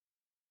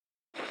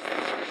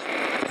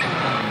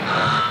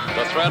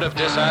threat of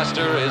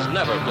disaster is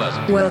never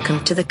pleasant.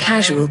 Welcome to the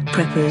Casual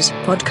Preppers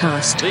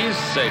podcast. These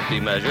safety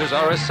measures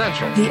are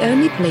essential. The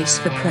only place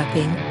for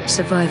prepping,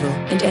 survival,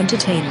 and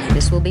entertainment.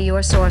 This will be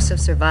your source of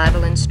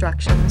survival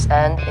instructions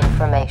and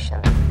information.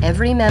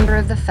 Every member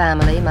of the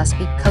family must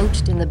be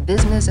coached in the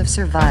business of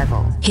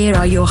survival. Here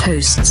are your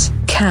hosts,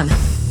 Cam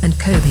and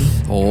Kobe.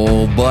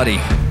 Oh, buddy.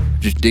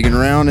 Just digging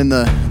around in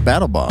the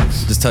battle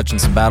box. Just touching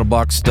some battle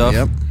box stuff.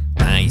 Yep.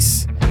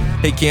 Nice.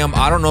 Hey, Cam,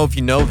 I don't know if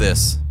you know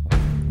this,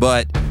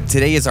 but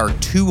today is our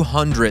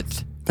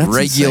 200th That's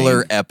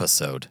regular insane.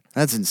 episode.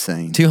 That's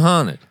insane.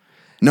 200.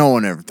 No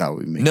one ever thought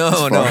we'd make this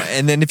No. far.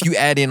 And then if you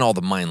add in all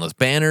the mindless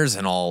banners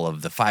and all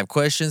of the 5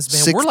 questions,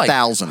 man, we're like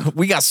 6,000.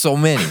 We got so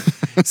many.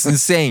 It's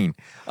insane.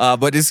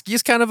 But it's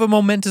just kind of a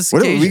momentous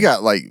What occasion. we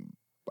got like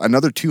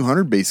another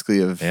 200 basically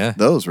of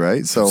those,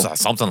 right? So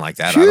Something like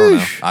that.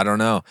 Sheesh. I don't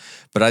know.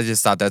 But I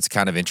just thought that's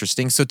kind of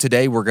interesting. So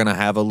today we're going to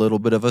have a little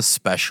bit of a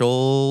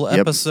special Yep.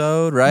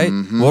 episode, right?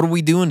 Mhm. What are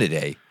we doing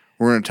today?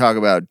 we're going to talk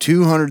about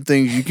 200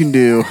 things you can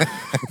do.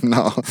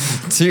 No.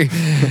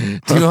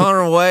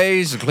 200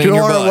 ways to clean your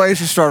 200 butt. ways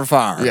to start a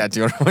fire. Yeah,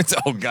 200 ways.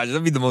 Oh, gosh,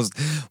 that'd be the most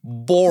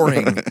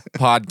boring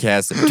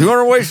podcast.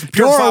 200 ways to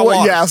purify 200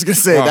 water. Yeah, I was going to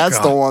say, Oh, that's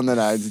God. the one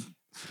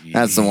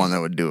that's the one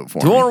that would do it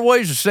for 200 me.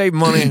 ways to save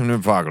money in the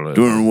apocalypse.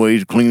 200 ways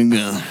to clean a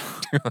gun.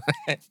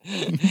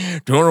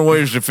 200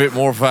 ways to fit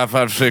more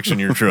 556 in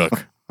your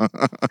truck.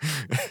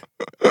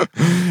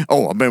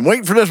 Oh, I've been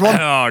waiting for this one.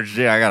 Oh,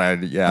 shit, I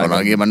gotta, yeah.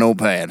 I'll get my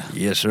notepad.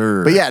 Yes,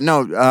 sir. But yeah,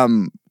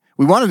 no,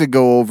 we wanted to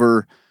go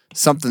over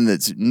something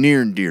that's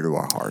near and dear to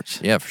our hearts.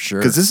 Yeah, for sure.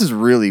 Because this is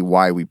really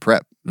why we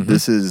prep.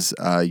 This is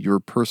your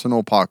personal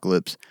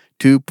apocalypse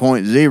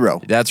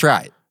 2.0. That's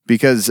right.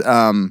 Because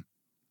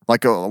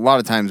like a lot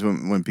of times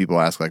when people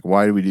ask, like,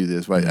 why do we do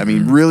this? Why? I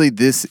mean, really,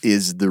 this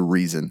is the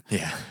reason.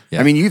 Yeah.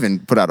 I mean, you even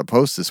put out a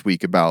post this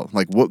week about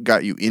like what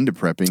got you into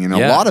prepping, and a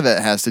Yeah. lot of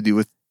it has to do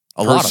with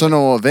A lot of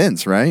personal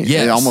events, right?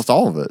 Yes. Almost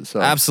all of it.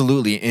 So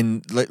Absolutely.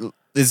 And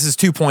this is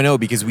 2.0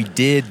 because we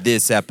did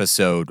this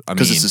episode, I mean,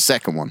 because it's the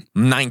second one.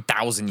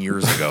 9,000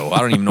 years ago. I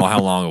don't even know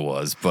how long it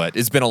was, but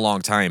it's been a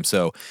long time.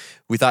 So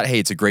we thought, hey,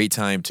 it's a great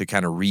time to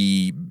kind of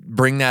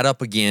bring that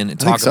up again and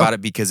talk so. about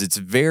it because it's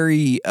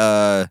very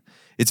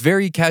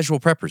casual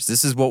preppers.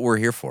 This is what we're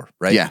here for,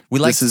 right? Yeah. We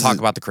like This to is talk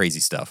the- about the crazy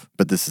stuff.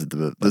 But this is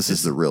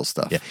the real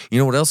stuff. Yeah. You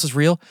know what else is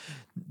real?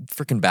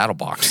 Freaking Battle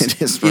Box. It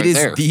is right It is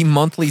there. the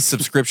monthly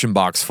subscription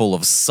box full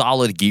of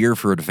solid gear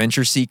for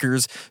adventure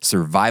seekers,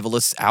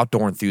 survivalists,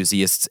 outdoor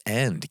enthusiasts,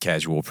 and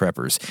casual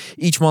preppers.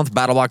 Each month,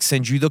 Battle Box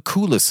sends you the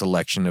coolest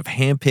selection of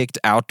hand-picked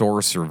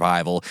outdoor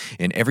survival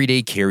and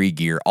everyday carry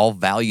gear, all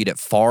valued at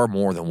far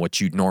more than what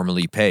you'd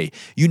normally pay.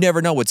 You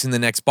never know what's in the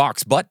next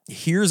box, but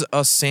here's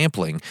a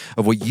sampling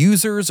of what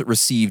users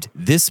received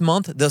this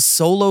month. The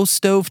Solo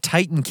Stove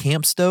Titan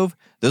Camp Stove.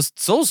 Those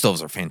Solo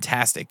Stoves are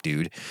fantastic,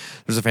 dude.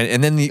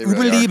 And then the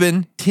really are.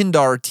 Überleben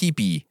Tindar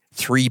Teepee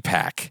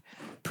 3-pack.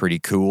 Pretty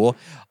cool.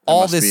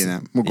 must be in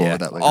that. We'll go over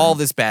that later All on.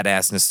 this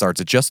badassness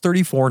starts at just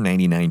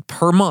 $34.99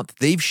 per month.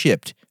 They've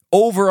shipped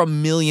over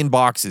 1 million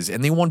boxes,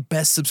 and they won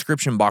Best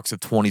Subscription Box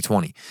of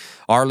 2020.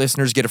 Our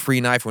listeners get a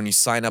free knife when you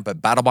sign up at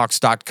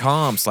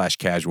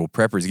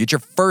battlebox.com/casualpreppers. Get your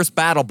first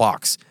battle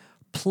box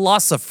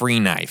plus a free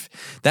knife.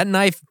 That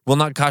knife will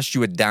not cost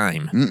you a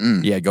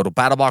dime. Yeah, go to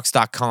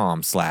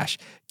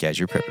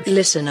battlebox.com/casualpreppers.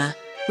 Listener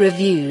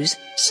reviews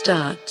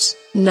starts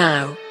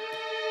now.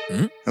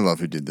 I love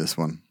who did this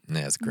one.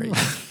 Yeah, that's great.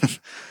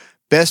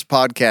 Best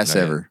podcast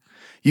ever.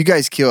 You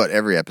guys kill it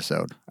every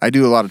episode. I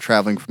do a lot of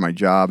traveling for my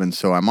job, and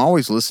so I'm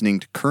always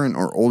listening to current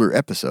or older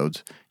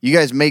episodes. You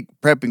guys make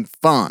prepping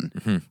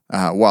fun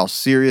while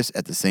serious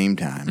at the same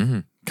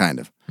time. Kind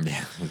of.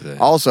 Yeah.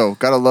 Also,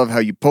 gotta love how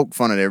you poke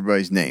fun at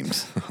everybody's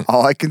names.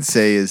 All I can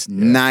say is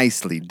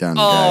nicely done,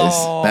 guys.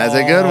 That's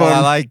a good one. I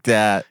like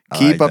that.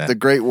 Keep up the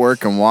great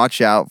work and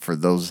watch out for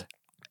those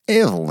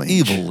evil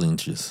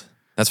lynches.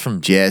 That's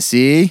from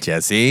Jesse.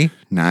 Jesse.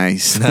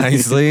 Nice.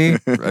 Nicely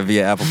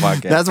via Apple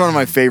Podcast. That's one of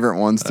my favorite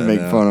ones to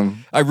make fun of.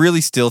 I really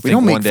still We think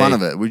don't one make day, fun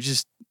of it. We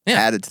just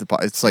add it to the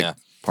podcast. It's like Yeah.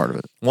 part of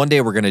it. One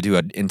day we're gonna do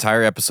an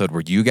entire episode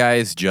where you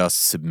guys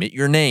just submit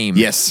your name.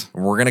 Yes.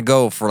 We're gonna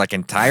go for like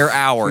an entire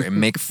hour and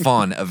make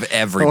fun of I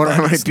everybody. wonder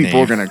how many people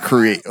are going to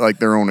create like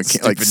their own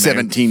account, like Stupid name.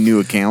 17 new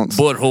accounts.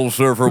 Butthole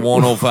Surfer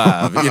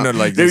 105. You know,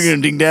 like They're this.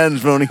 going to think that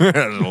is funny.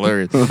 That's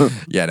hilarious.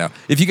 Yeah, no.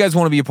 If you guys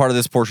want to be a part of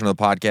this portion of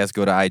the podcast,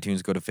 go to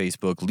iTunes, go to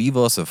Facebook, leave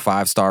us a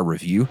 5-star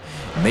review,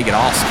 and make it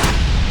awesome.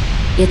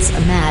 It's a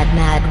mad,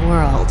 mad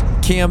world.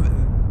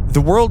 Cam,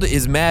 the world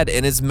is mad,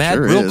 and it's mad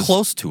Sure real is.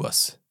 close to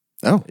us.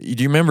 Oh, Do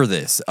you remember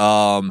this?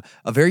 A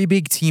very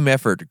big team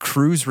effort.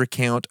 Crews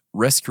recount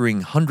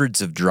rescuing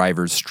hundreds of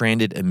drivers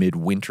stranded amid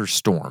winter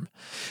storm.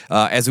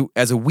 As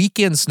a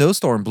weekend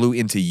snowstorm blew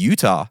into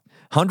Utah,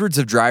 hundreds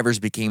of drivers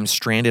became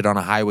stranded on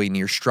a highway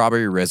near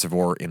Strawberry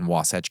Reservoir in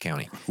Wasatch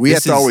County. we This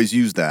have to is- always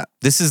use that.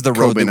 This is the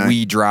road Kobe that and I.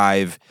 we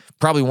drive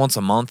probably once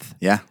a month.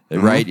 Yeah.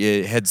 Right?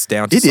 It heads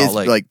down to It Salt is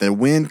Lake. like the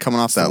wind coming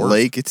off that worst.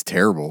 lake. It's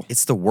terrible.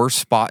 It's the worst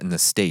spot in the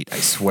state, I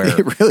swear.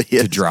 It really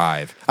is. To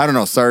drive. I don't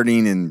know.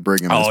 Sardine and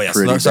Brigham is Oh,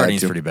 pretty bad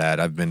Sardine's too. pretty bad.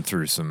 I've been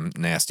through some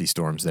nasty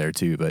storms there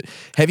too. But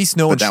heavy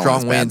snow But and that one strong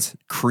was bad. winds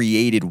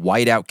created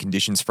whiteout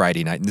conditions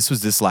Friday night. And this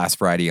was this last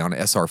Friday on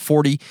SR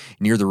 40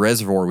 near the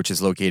reservoir, which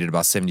is located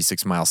about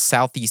 76 miles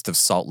southeast of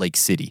Salt Lake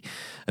City.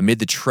 Amid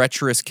the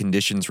treacherous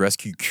conditions,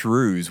 rescue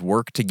crews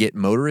worked to get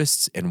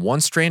motorists and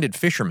one stranded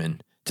fisherman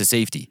to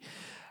safety.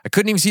 I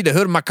couldn't even see the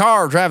hood of my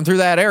car driving through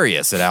that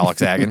area, said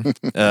Alex Hagen,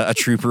 a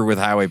trooper with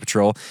Highway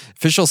Patrol.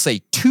 Officials say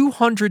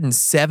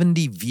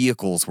 270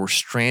 vehicles were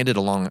stranded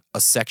along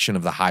a section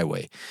of the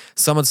highway.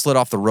 Some had slid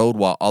off the road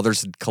while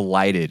others had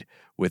collided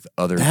with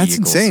other That's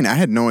vehicles. insane. I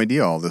had no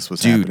idea all this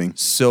was happening. Dude,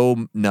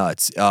 so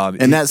nuts.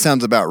 And that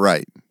sounds about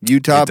right.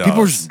 Utah, It people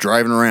are does. just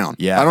driving around.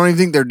 Yeah. I don't even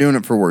think they're doing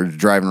it for work,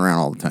 driving around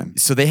all the time.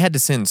 So they had to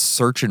send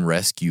search and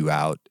rescue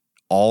out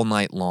all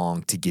night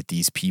long to get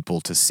these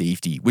people to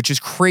safety, which is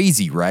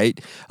crazy, right?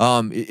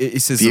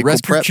 It says the Vehicle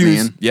rescue prep,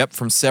 crews, man. yep,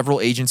 from several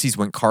agencies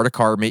went car to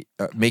car,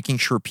 making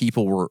sure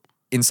people were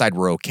inside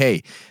were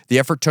okay. The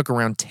effort took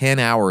around 10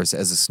 hours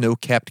as the snow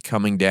kept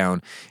coming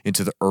down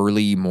into the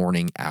early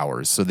morning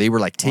hours. So they were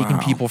like taking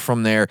people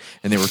from there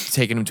and they were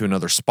taking them to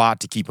another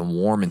spot to keep them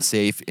warm and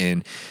safe.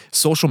 And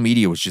social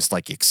media was just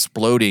like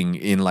exploding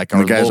in like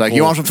our The guy's local, like,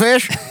 you want some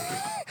fish?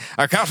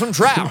 I caught some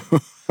trout.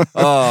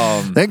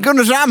 Thank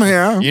goodness I'm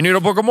here. You need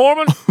a Book of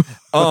Mormon?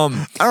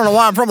 I don't know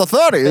why I'm from the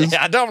 30s.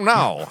 I don't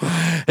know.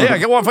 Yeah,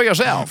 get one for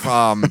yourself.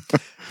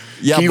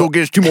 Yeah, Can you go but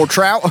get us 2 more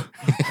trout?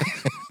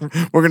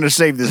 We're going to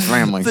save this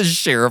family. the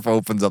sheriff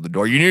opens up the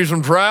door. You need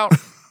some trout?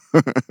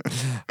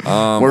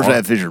 Where's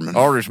that fisherman?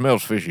 Already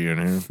smells fishy in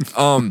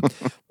here.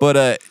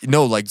 But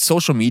no, like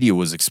social media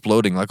was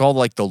exploding. Like all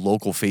like the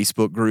local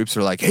Facebook groups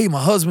are like, "Hey,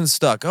 my husband's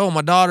stuck. Oh,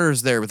 my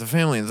daughter's there with the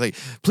family." And it's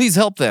like, please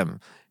help them.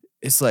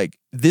 It's like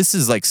this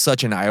is like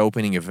such an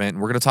eye-opening event.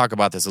 We're going to talk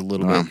about this a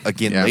little bit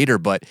again yeah. later,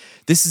 but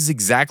this is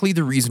exactly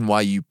the reason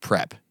why you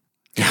prep.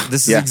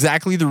 This is Yeah.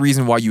 exactly the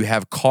reason why you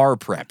have car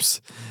preps.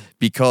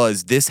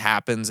 Because this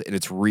happens and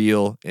it's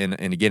real, and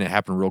again, it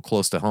happened real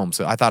close to home.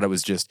 So I thought it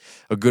was just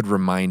a good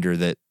reminder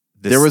that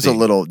this There was a thing-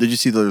 little, did you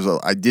see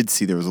I did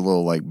see there was a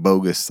little like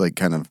bogus like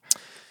kind of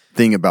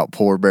thing about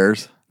polar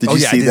bears. Did you I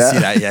see did that? see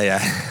that. Yeah.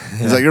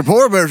 He's like, your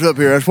polar bears up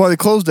here. That's why they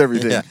closed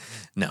everything. Yeah.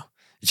 No,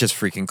 it's just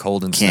freaking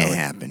cold and Can't snowy.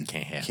 happen.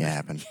 Can't happen. Can't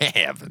happen. Can't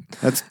happen.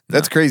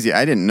 That's crazy.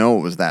 I didn't know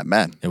it was that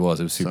bad. It was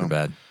super So-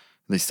 bad. Are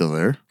they still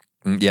there?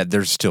 Yeah,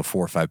 there's still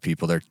 4 or 5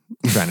 people there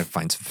trying to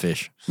find some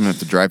fish. I'm gonna have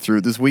to drive through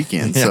it this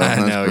weekend. Yeah, So I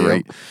that's know.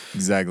 great. Yep.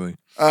 Exactly.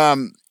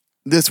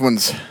 This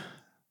one's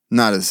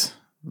not as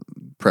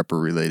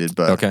prepper related,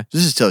 but Okay.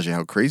 this just tells you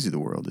how crazy the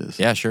world is.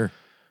 Yeah, sure.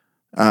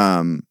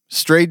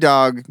 Stray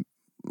dog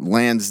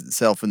lands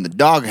itself in the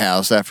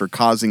doghouse after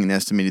causing an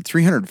estimated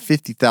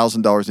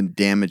 $350,000 in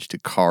damage to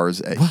cars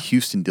at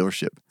Houston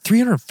dealership.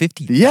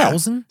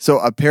 350,000? So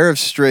a pair of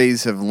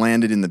strays have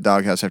landed in the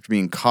doghouse after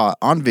being caught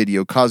on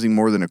video, causing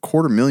more than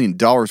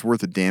 $250,000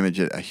 worth of damage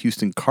at a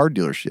Houston car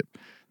dealership.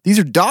 These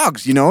are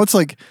dogs, you know? It's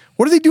like,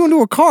 what are they doing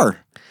to a car?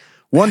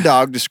 One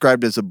dog,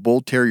 described as a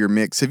bull terrier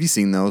mix, have you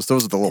seen those?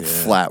 Those are the little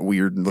flat,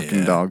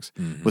 weird-looking dogs.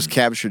 Was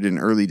captured in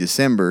early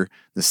December.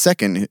 The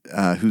second,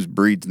 whose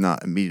breed's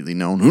not immediately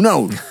known, who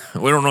knows?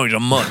 We don't know he's a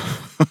mutt.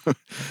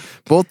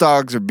 Both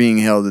dogs are being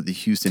held at the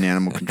Houston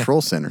Animal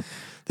Control Center.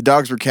 The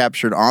dogs were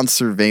captured on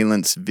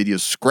surveillance video,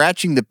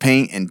 scratching the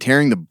paint and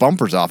tearing the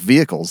bumpers off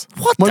vehicles.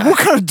 What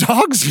kind of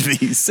dogs are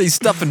these? They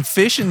stuffing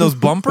fish in those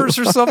bumpers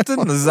or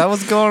something? Is that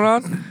what's going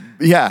on?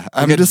 Yeah,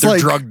 I'm They're just like,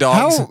 drug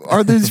dogs. how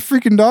are these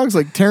freaking dogs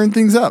like tearing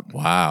things up?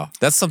 Wow.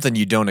 That's something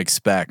you don't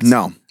expect.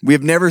 No, we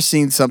have never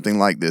seen something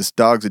like this.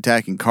 Dogs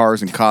attacking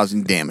cars and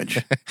causing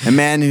damage. A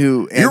man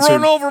who You answered,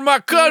 run over my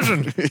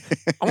cousin.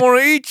 I'm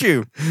going to eat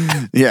you.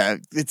 yeah,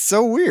 it's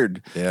so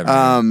weird. Yeah,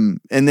 man.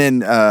 And then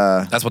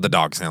That's what the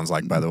dog sounds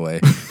like, by the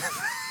way.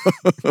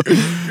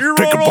 You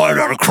take a run bite over-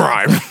 out of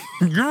crime.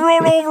 You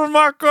run over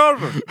my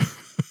cousin.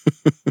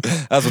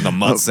 That's what the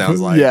mutt sounds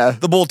like. Yeah.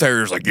 The bull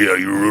terrier's like, yeah,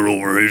 you run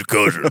over his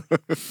cousin.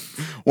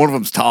 One of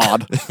them's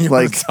Todd,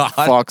 like Todd?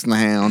 Fox and the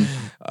Hound.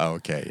 Oh,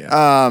 okay,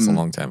 yeah. It's a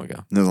long time ago.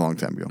 That was a long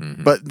time ago.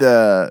 But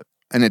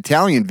an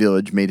Italian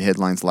village made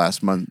headlines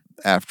last month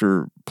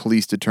after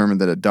police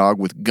determined that a dog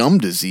with gum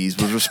disease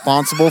was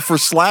responsible for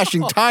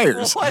slashing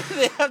tires Why do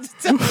they have to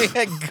tell me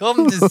I had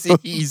gum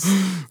disease?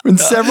 in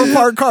several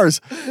parked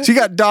cars. So you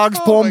got dogs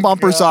pulling my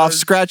bumpers off, God.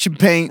 scratching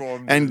paint,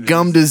 and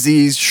gum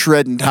disease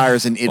shredding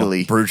tires in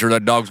Italy. Pretty sure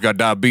that dog's got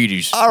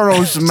diabetes. I don't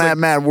know. It's a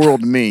mad world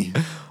to me.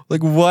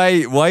 Like,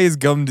 why is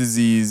gum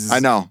disease? I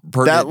know.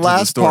 pertinent That to the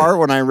last story? part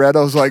when I read, I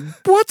was like,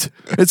 what?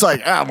 It's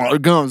like, my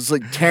gums. It's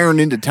like tearing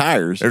into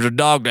tires. There's a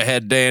dog that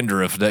had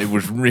dandruff that he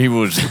was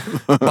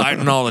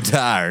biting all the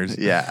tires.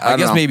 Yeah, I I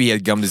guess know. maybe he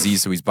had gum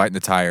disease, so he's biting the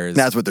tires.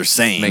 That's what they're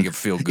saying. Make it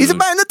feel He's good.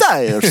 biting the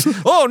tires.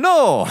 Oh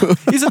no,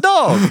 he's a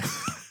dog.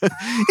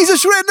 He's a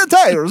shredding the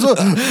tires.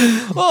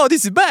 Oh,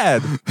 this is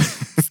bad.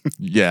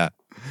 Yeah,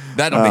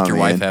 that'll make your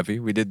wife man. happy.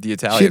 We did the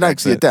Italian. She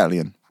likes the accent.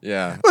 Italian.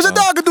 Yeah. What's the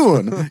dog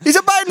doing? He's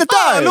a biting biting the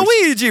tires.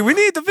 Luigi, we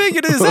need to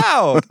figure this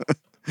out.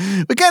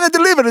 We cannot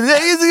deliver it.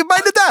 He's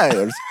biting the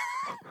tires.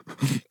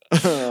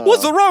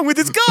 What's wrong with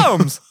his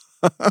gums?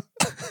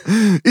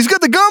 He's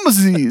got the gum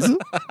disease.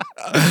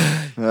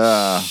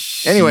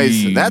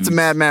 Anyways, that's a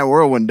Mad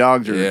World when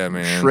dogs are Yeah,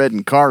 man.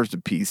 shredding cars to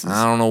pieces.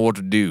 I don't know what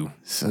to do.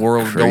 So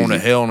World's crazy. going to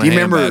hell in a Do you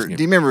remember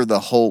handbasket. the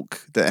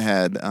Hulk that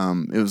had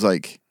it was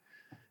like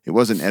it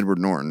wasn't Edward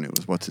Norton, it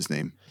was what's his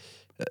name?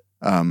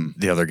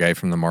 The other guy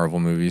from the Marvel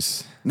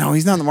movies. No,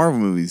 he's not in the Marvel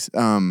movies.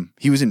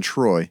 He was in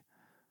Troy.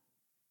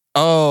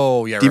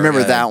 Oh, yeah. Do you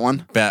remember that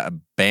one? Bana?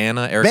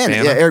 Eric Bana,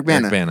 Bana? yeah, Eric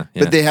Bana. Bana,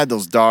 yeah. But they had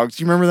those dogs.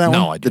 Do you remember that one?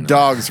 No, I do The not.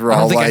 dogs were I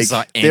don't all think I like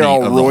saw any they're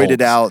all of the roided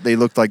Hulks. out. They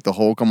looked like the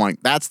Hulk. I'm like,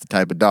 that's the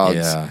type of dogs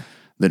Yeah.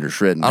 that are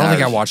shredding. I don't think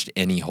I tires. watched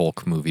any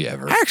Hulk movie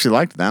ever. I actually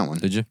liked that one.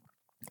 Did you?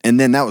 And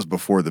then that was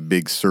before the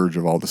big surge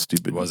of all the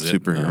stupid Was it?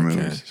 superhero Okay,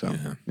 movies. So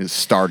yeah. it's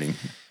starting.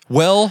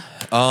 Well,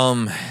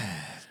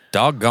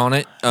 doggone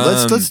it.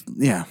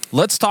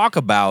 Let's talk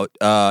about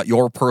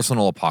your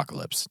personal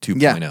apocalypse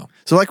 2.0. Yeah.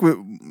 So like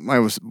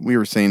we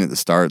were saying at the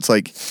start, it's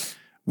like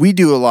we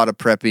do a lot of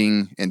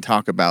prepping and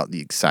talk about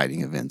the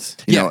exciting events.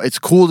 You know, it's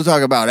cool to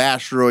talk about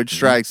asteroid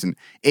strikes and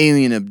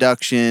alien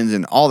abductions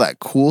and all that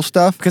cool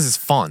stuff. Because it's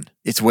fun.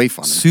 It's way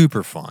fun.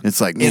 Super fun.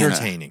 It's like, man,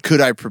 entertaining.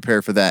 Could I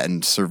prepare for that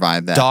and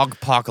survive that? Dog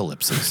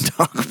apocalypses.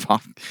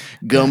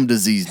 Gum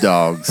disease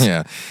dogs.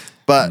 Yeah.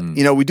 But,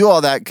 you know, we do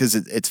all that because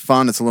it's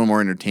fun. It's a little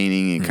more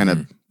entertaining. It kind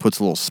of puts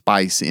a little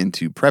spice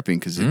into prepping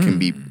because it can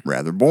be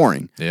rather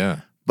boring.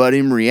 Yeah. But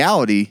in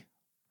reality,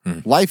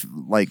 life,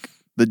 like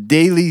the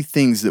daily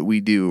things that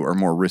we do are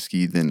more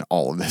risky than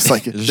all of this.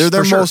 Like they're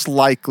For sure. most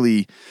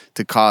likely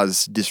to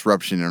cause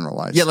disruption in our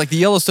lives. Yeah, like the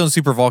Yellowstone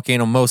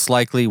supervolcano most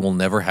likely will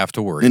never have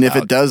to worry and about.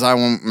 if it does, I'm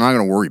not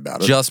going to worry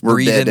about it. Just We're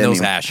breathe dead in those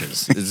anyway.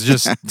 ashes. It's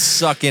just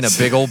suck in a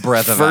big old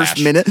breath of First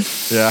ash. minute,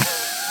 Yeah.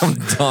 I'm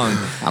done.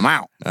 I'm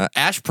out.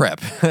 Ash prep.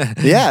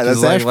 Yeah, that's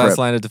Just like ash last prep.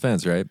 line of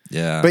defense, right?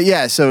 Yeah. But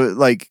yeah, so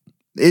like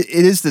it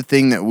is the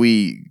thing that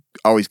we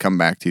always come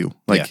back to.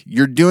 Like Yeah.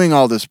 you're doing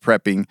all this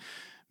prepping.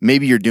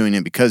 Maybe you're doing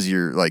it because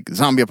you're like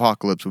zombie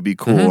apocalypse would be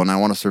cool and I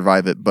want to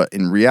survive it. But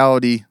in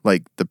reality,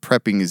 like the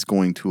prepping is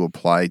going to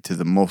apply to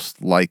the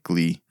most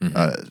likely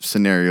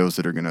scenarios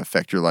that are going to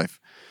affect your life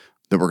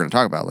that we're going to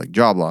talk about, like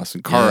job loss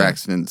and car Yeah.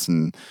 accidents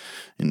and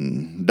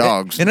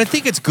dogs. And I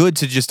think it's good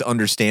to just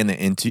understand that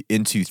and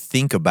to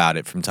think about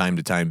it from time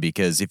to time,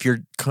 because if you're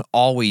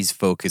always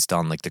focused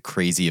on like the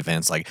crazy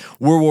events, like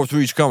World War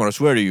III is coming, I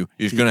swear to you,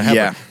 it's going to happen,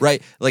 Yeah.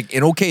 right? Like,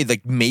 and okay,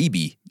 like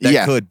maybe that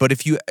Yeah. could, but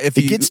if it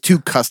you gets too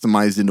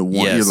customized into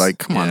one. Yes. You're like,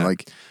 come on, Yeah.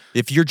 like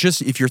if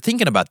you're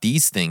thinking about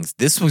these things,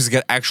 this was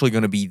actually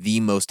going to be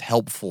the most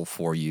helpful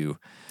for you,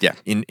 Yeah.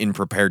 in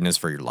preparedness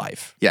for your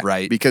life, yeah,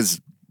 right?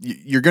 because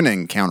you're going to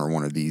encounter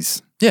one of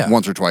these Yeah.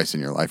 once or twice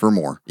in your life or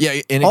more. Yeah,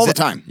 and All the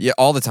time. Yeah,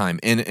 all the time.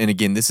 And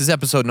again, this is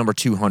episode number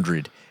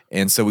 200,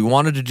 and so we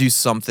wanted to do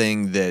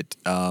something that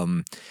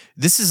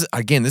this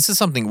is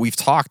something we've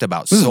talked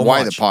about This so is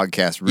why much the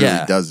podcast really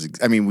Yeah. does.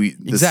 I mean, this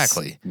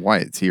Exactly. is why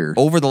it's here.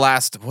 over the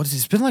last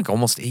it's been like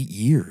almost 8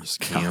 years,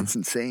 Cam. That's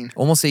insane.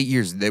 Almost 8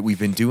 years that we've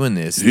been doing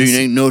this. Dude,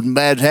 ain't nothing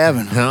bad's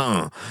happening.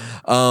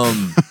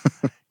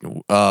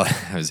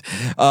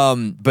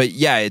 But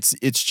yeah,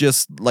 it's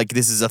just like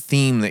this is a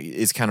theme that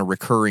is kind of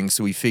recurring.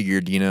 So we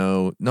figured,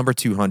 number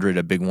 200,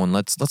 a big one.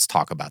 Let's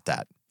talk about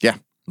that. Yeah.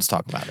 Let's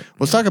talk about it.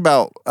 Let's talk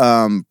about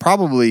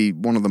probably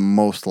one of the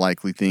most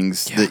likely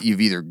things that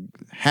you've either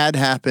had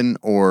happen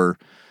or,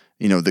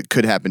 that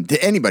could happen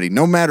to anybody,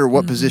 no matter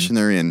what position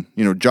they're in,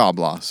 job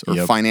loss or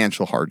Yep.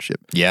 financial hardship.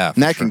 Yeah,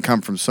 And that can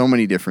come from so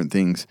many different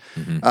things.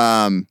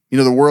 The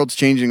world's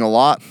changing a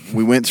lot.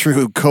 We went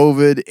through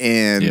COVID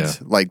and Yeah.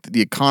 like the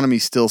economy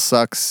still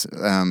sucks.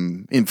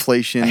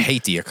 Inflation. I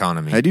hate the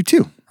economy. I do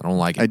too. I don't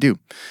like it. I do.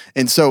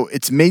 And so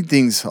it's made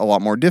things a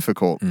lot more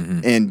difficult.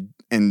 Mm-hmm.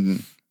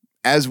 And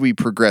as we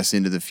progress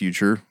into the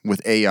future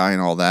with AI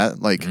and all that,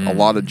 like a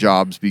lot of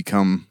jobs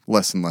become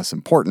less and less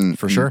important.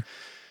 For And sure.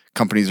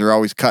 Companies are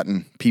always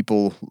cutting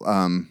people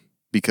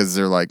because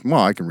they're like,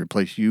 well, I can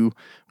replace you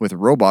with a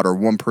robot or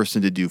one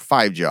person to do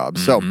 5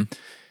 jobs. Mm-hmm. So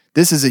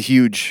this is a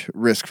huge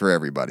risk for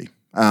everybody.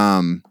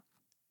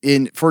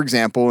 For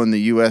example, in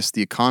the U.S.,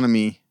 the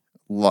economy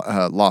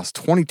lost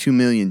 22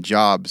 million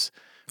jobs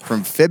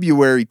from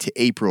February to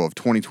April of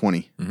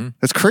 2020.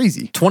 That's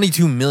crazy.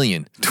 22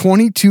 million.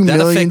 22 That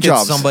million affected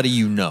jobs. somebody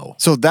you know.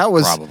 So that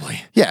was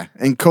Probably. yeah,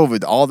 and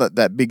COVID, all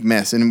that big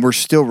mess, and we're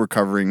still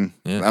recovering.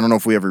 Yeah. I don't know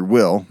if we ever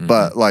will,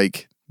 but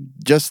like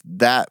just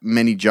that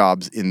many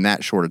jobs in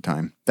that short of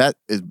time, that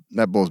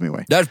blows me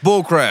away. That's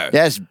bullcrap.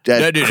 That's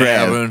That didn't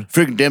crap. happen.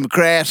 Freaking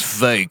Democrats.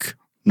 Fake.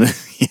 Yeah,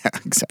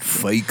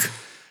 exactly. Fake.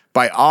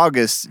 By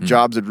August,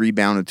 jobs had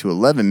rebounded to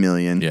 11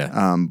 million,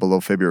 Yeah. below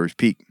February's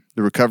peak.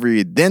 The recovery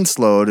had then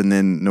slowed, and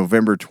then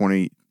November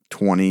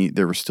 2020,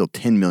 there were still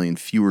 10 million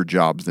fewer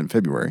jobs than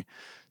February.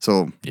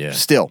 So Yeah.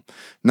 still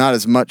not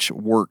as much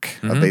work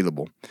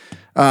available.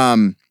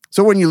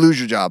 So when you lose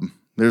your job,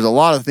 there's a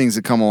lot of things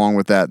that come along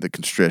with that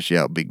can stress you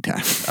out big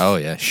time. Oh,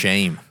 yeah.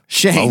 Shame.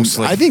 Shame.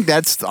 Mostly. I think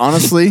that's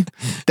honestly,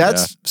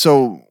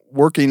 so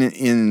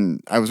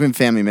I was in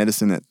family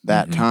medicine at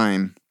that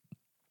time.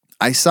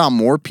 I saw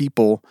more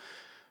people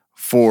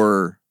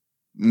for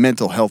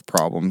mental health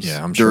problems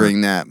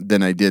during that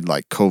than I did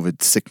like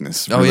COVID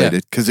sickness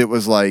related. Because it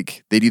was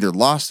like they'd either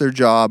lost their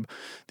job,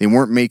 they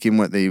weren't making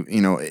what they,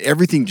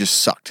 everything just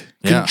sucked.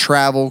 Couldn't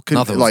travel,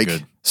 Nothing was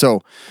good.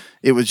 So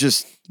it was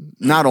just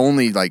not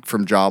only like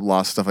from job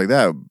loss, stuff like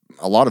that.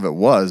 A lot of it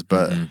was,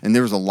 but and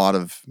there was a lot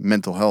of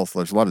mental health.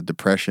 There's a lot of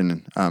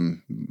depression,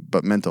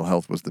 but mental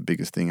health was the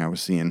biggest thing I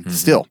was seeing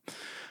still.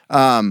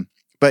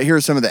 But here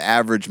are some of the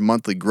average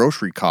monthly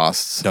grocery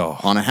costs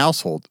on a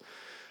household.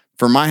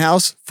 For my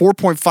house,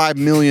 $4.5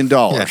 million.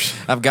 Yeah,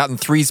 I've gotten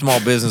 3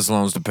 small business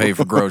loans to pay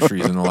for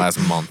groceries in the last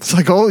month. It's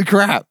like, holy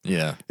crap.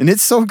 Yeah. And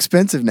it's so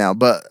expensive now,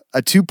 but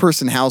a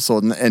 2-person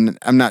household, and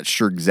I'm not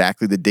sure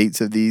exactly the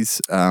dates of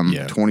these,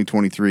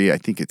 2023, I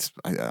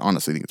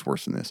honestly think it's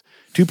worse than this.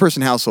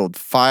 2-person household,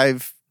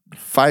 $510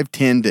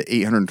 to $820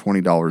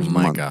 a month. Oh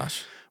my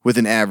gosh. With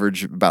an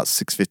average of about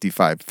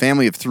 $655.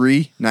 Family of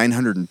 3,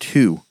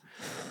 $902.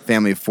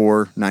 Family of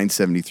 4,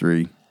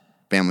 $973.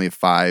 Family of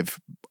 5,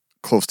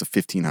 close to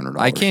 $1,500.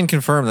 I can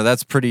confirm that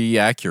that's pretty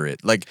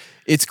accurate. Like,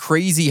 it's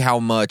crazy how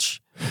much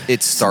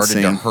it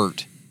started to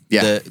hurt.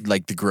 Yeah.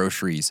 The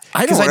groceries.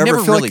 I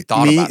never really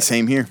thought about it.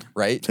 Same here.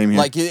 Right? Same here.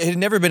 Like, it had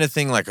never been a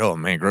thing like, oh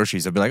man,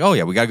 groceries. I'd be like, oh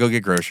yeah, we got to go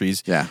get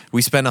groceries. Yeah.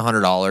 We spend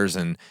 $100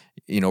 and,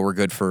 we're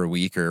good for a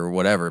week or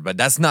whatever. But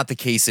that's not the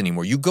case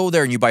anymore. You go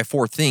there and you buy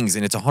 4 things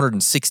and it's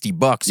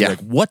 $160. Yeah. You're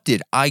like, what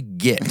did I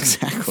get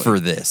for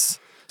this?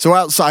 So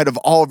outside of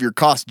all of your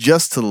costs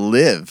just to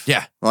live,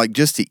 like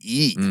just to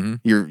eat,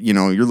 you're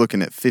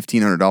looking at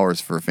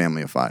 $1,500 for a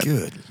family of 5.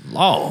 Good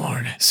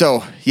Lord.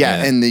 So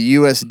and the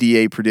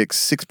USDA predicts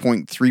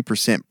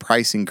 6.3%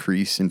 price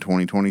increase in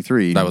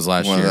 2023. That was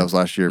last year. That was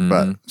last year,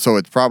 but so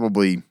it's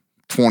probably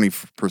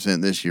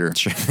 20% this year.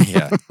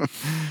 Yeah.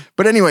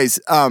 But anyways,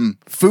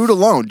 food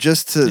alone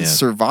just to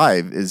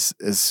survive is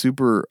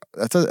super.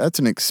 That's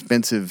an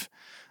expensive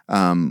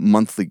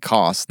monthly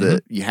cost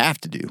that you have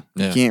to do.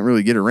 Yeah. You can't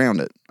really get around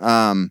it.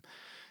 And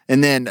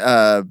then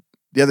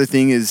the other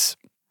thing is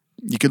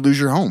you could lose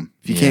your home.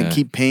 If you can't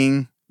keep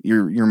paying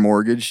your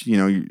mortgage,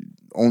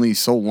 only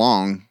so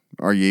long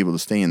are you able to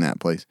stay in that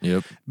place.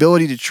 Yep.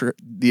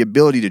 The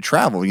ability to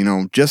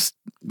travel, just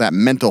that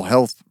mental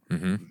health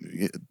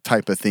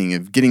type of thing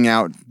of getting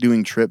out,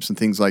 doing trips and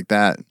things like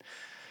that.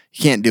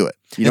 You can't do it.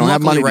 You don't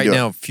have money right to do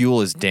now. it.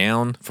 Fuel is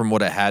down from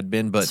what it had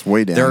been, but It's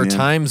way down, there are yeah.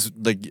 times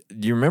like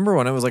you remember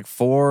when it was like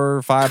 $4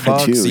 or $5.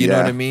 I do, You know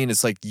yeah. what I mean?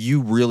 It's like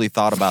you really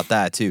thought about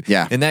that too.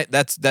 Yeah. and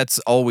that's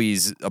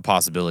always a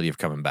possibility of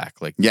coming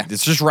back. Like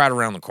it's just right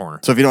around the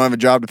corner. So if you don't have a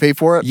job to pay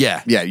for it,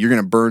 Yeah. you're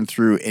going to burn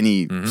through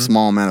any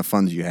small amount of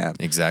funds you have.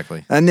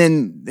 Exactly. And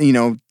then,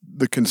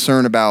 the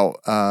concern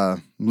about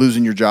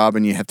losing your job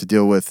and you have to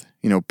deal with,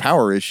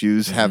 power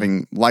issues,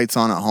 having lights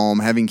on at home,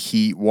 having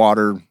heat,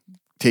 water,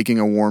 taking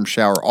a warm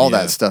shower, all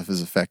that stuff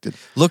is affected.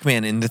 Look,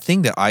 man, and the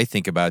thing that I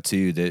think about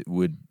too that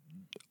would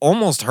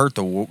almost hurt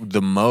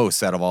the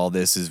most out of all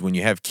this is when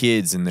you have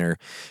kids and they're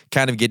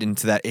kind of getting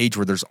to that age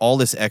where there's all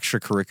this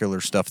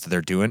extracurricular stuff that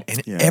they're doing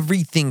and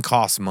everything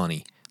costs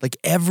money. Like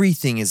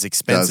everything is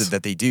expensive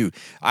that they do.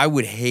 I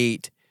would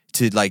hate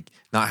to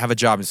not have a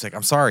job and it's like,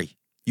 I'm sorry.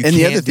 And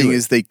the other thing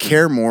is they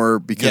care more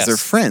because they're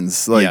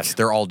friends. Like, yes,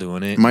 they're all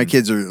doing it. My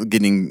kids are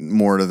getting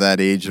more to that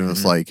age and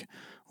it's like,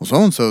 well,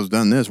 so-and-so's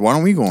done this. Why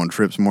don't we go on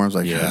trips more? I was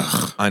like,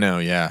 I know,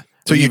 yeah.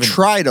 So you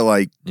try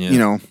to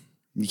you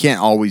can't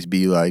always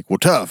be like, well,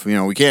 tough,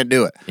 we can't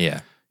do it.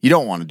 Yeah. You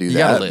don't want to do that. You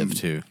gotta live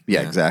too.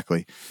 Yeah,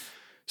 exactly.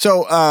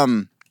 So,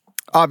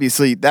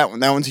 obviously that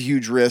one's a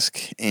huge risk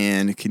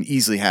and it can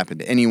easily happen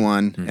to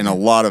anyone and a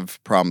lot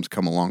of problems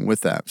come along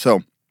with that.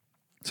 So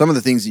some of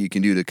the things that you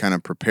can do to kind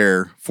of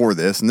prepare for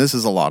this, and this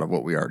is a lot of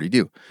what we already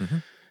do.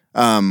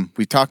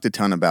 We talked a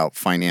ton about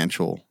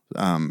financial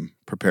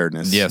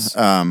preparedness. Yes.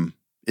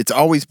 It's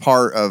always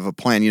part of a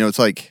plan. It's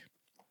like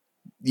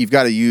you've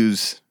got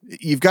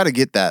to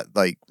get that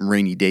like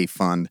rainy day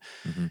fund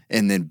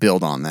and then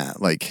build on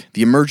that. Like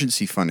the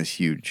emergency fund is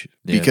huge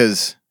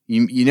because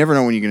you never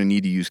know when you're going to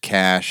need to use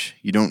cash.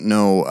 You don't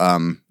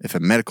know if a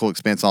medical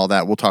expense, all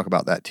that. We'll talk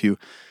about that too.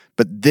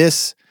 But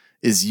this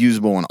is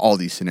usable in all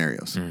these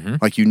scenarios.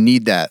 Like you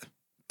need that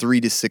 3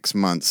 to 6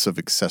 months of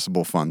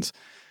accessible funds.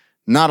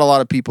 Not a lot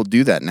of people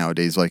do that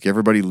nowadays. Like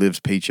everybody lives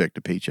paycheck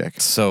to paycheck.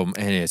 And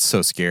it's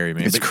so scary,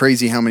 man. It's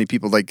crazy how many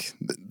people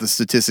the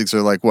statistics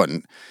are like what?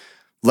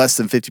 Less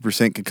than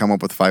 50% can come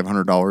up with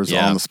 $500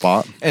 on the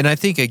spot. And I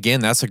think,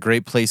 again, that's a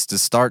great place to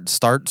start.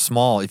 Start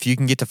small. If you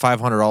can get to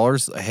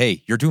 $500,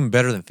 hey, you're doing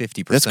better than 50%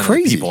 of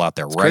the people out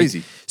there, right?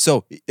 Crazy.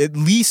 So at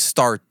least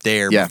start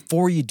there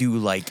before you do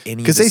any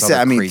because they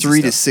say,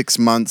 3 to 6 6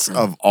 months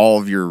of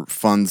all of your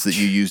funds that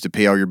you use to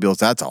pay all your bills,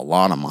 that's a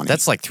lot of money.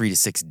 That's like 3 to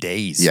 6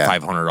 days, Yeah.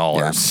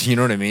 $500. You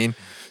know what I mean?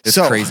 It's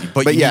crazy.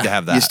 But you need to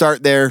have that. You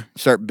start there,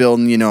 start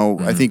building,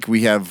 I think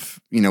we have,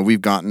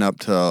 we've gotten up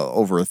to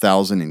over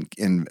 1,000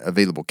 in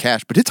available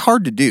cash, but it's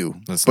hard to do.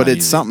 But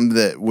it's something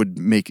that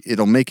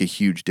it'll make a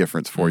huge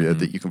difference for you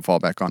that you can fall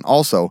back on.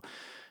 Also,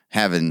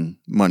 having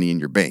money in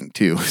your bank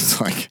too. It's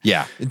like,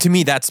 Yeah. To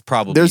me, that's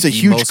probably there's a the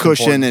huge most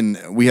cushion, important.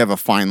 and we have a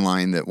fine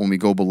line that when we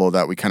go below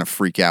that, we kind of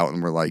freak out,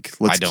 and we're like,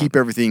 let's don't. keep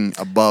everything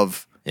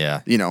above.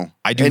 Yeah. You know,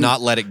 I do and-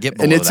 not let it get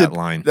and below it's that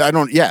line. I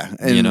don't. Yeah,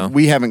 and You know?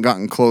 we haven't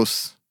gotten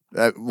close.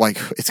 Like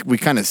we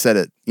kind of set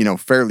it,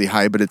 fairly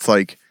high, but it's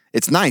like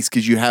it's nice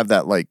because you have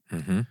that like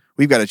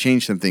we've got to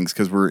change some things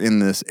because we're in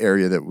this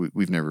area that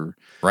we've never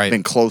Right.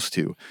 been close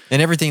to.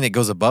 And everything that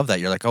goes above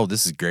that, you're like, oh,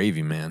 this is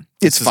gravy, man.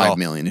 It's This is 5 all-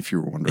 million, if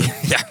you were wondering.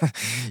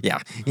 Yeah.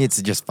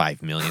 It's just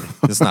 5 million.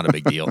 It's not a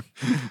big deal.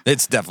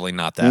 It's definitely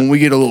not that. When we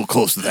get a little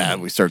close to that,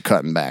 we start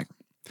cutting back.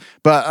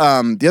 But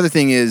the other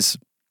thing is,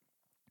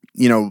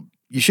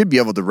 you should be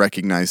able to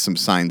recognize some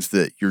signs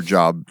that your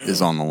job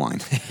is on the line.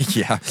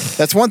 Yeah.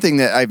 That's one thing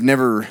that I've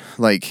never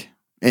like,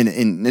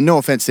 and no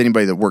offense to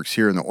anybody that works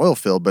here in the oil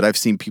field, but I've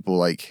seen people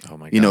like, Oh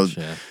my gosh,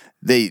 yeah.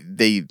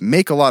 they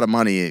make a lot of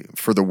money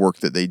for the work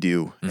that they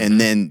do,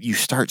 and then you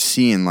start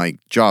seeing like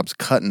jobs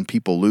cutting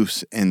people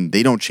loose, and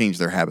they don't change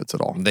their habits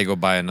at all. They go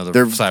buy another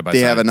They're side by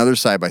they side. have another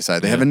side by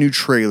side. They have Yeah. a new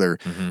trailer.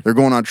 They're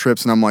going on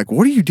trips, and I'm like,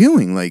 what are you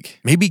doing? Like,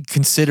 Maybe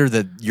consider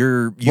that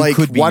you like,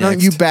 could be why don't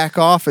you next. back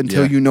off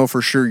until Yeah. you know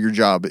for sure your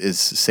job is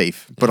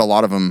safe? But a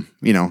lot of them,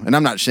 and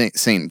I'm not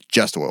saying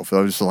just oil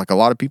field. Just like a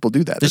lot of people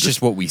do that. That's They're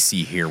just what we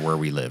see here where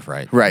we live,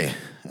 right? right.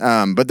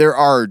 But there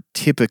are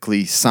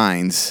typically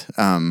signs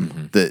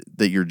that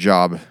your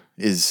job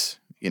is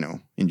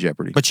in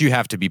jeopardy. But you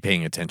have to be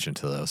paying attention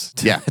to those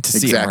to, Yeah, to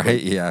see exactly. them,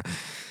 right? Yeah.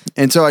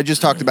 And so I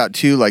just talked about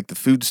too, like the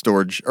food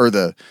storage or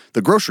the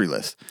grocery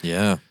list.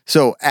 Yeah.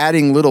 So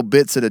adding little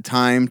bits at a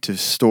time to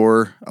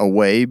store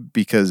away,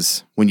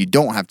 because when you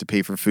don't have to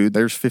pay for food,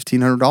 there's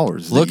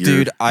 $1,500. Look,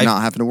 dude, I'm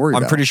not having to worry I'm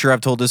about. pretty sure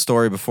I've told this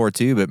story before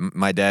too, but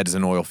my dad is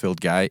an oil field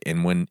guy,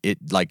 and when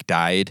it like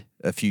died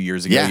a few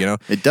years ago, Yeah,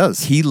 it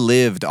does. he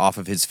lived off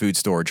of his food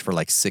storage for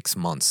like 6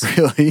 months.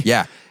 Really?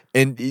 Yeah.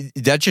 And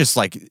that just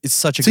like, it's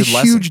such a It's a good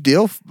lesson. huge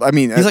deal. I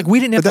mean, He's like, we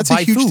didn't have but to buy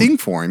that's a huge food. thing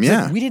for him. He's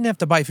Yeah. like, we didn't have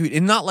to buy food.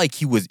 And not like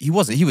he was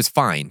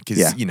fine because,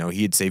 Yeah.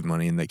 he had saved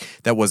money and like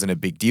that wasn't a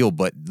big deal.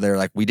 But they're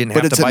like, we didn't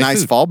But have it's to a buy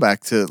nice food.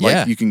 fallback to like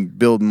Yeah. you can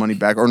build money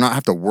back or not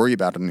have to worry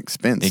about an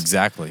expense.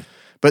 Exactly.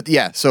 But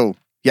yeah, so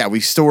yeah, we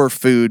store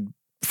food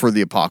for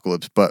the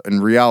apocalypse, but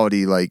in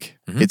reality, like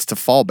it's to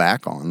fall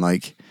back on,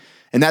 like,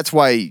 and that's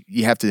why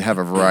you have to have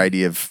a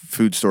variety of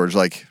food storage.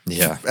 Like,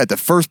 Yeah. at the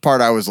first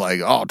part, I was like,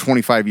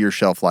 25-year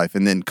shelf life,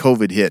 and then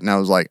COVID hit, and I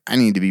was like, I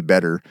need to be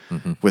better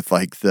with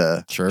like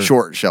the Sure.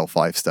 short shelf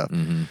life stuff.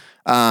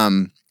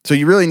 So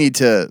you really need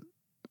to.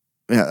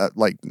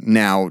 Like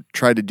now,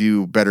 try to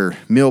do better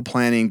meal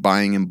planning,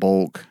 buying in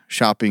bulk,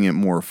 shopping at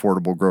more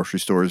affordable grocery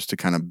stores to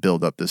kind of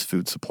build up this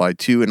food supply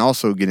too, and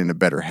also get in a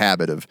better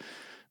habit of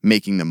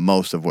making the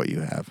most of what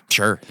you have.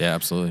 Sure. Yeah,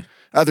 absolutely.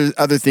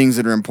 Other things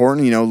that are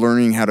important,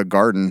 learning how to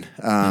garden.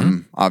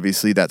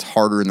 Obviously, that's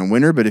harder in the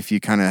winter, but if you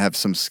kind of have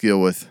some skill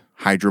with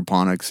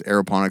hydroponics,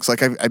 aeroponics,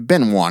 like I've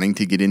been wanting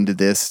to get into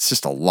this. It's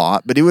just a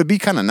lot, but it would be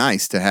kind of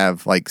nice to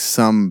have like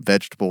some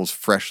vegetables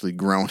freshly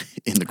grown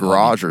in the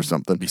garage or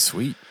something. Be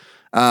sweet.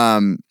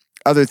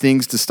 Other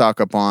things to stock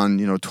up on,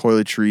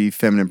 toiletry,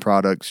 feminine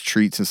products,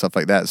 treats, and stuff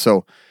like that.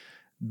 So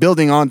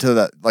building onto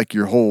that, like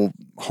your whole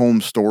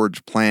home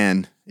storage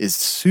plan is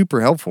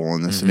super helpful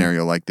in a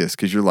scenario like this,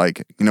 because you're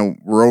like,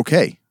 we're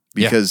okay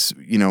because,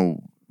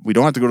 we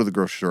don't have to go to the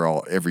grocery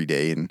store every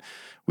day, and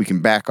we can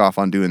back off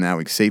on doing that.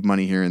 We can save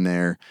money here and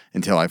there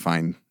until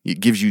it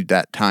gives you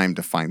that time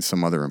to find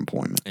some other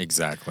employment.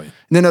 Exactly. And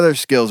then other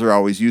skills are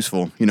always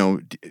useful.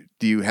 Do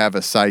you have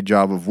a side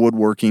job of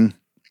woodworking?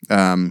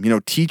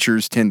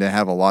 Teachers tend to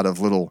have a lot of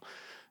little,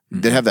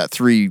 they have that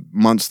 3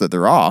 months that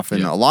they're off,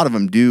 and a lot of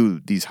them do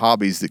these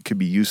hobbies that could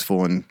be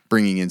useful in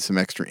bringing in some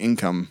extra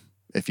income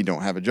if you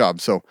don't have a job.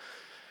 So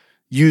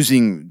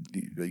using,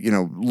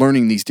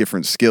 learning these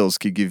different skills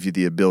could give you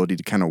the ability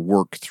to kind of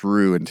work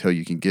through until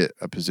you can get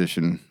a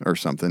position or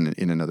something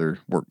in another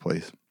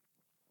workplace.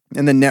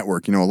 And then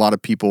network, a lot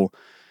of people,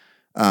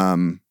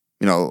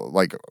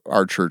 like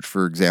our church,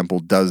 for example,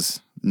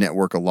 does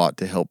network a lot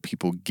to help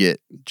people get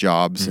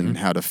jobs and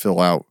how to fill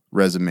out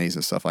resumes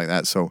and stuff like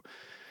that. So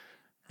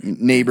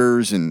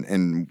neighbors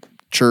and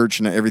church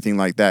and everything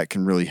like that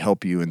can really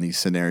help you in these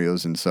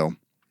scenarios. And so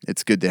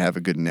it's good to have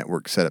a good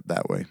network set up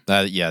that way.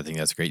 Yeah, I think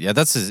that's great. Yeah,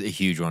 that's a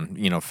huge one.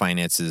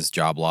 finances,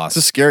 job loss.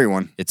 It's a scary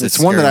one. It's a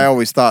one that scary I one.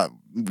 always thought,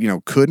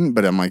 couldn't,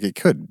 but I'm like, it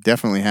could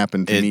definitely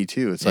happen to me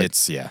too. It's like,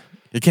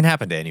 it can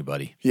happen to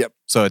anybody. yep,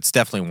 So it's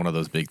definitely one of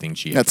those big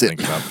things you have that's to it.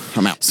 think about.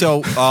 I'm out.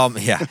 So,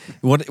 yeah,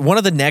 one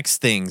of the next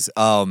things,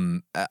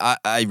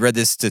 I read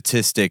this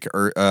statistic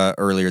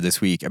earlier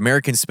this week.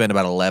 Americans spend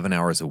about 11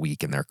 hours a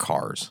week in their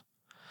cars.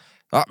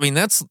 I mean,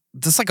 that's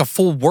like a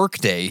full work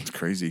day. It's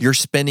crazy. You're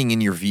spending in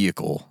your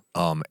vehicle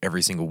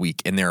every single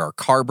week, and there are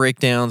car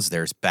breakdowns.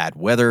 There's bad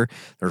weather.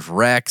 There's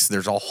wrecks.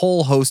 There's a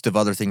whole host of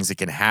other things that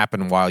can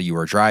happen while you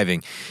are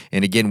driving.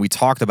 And again, we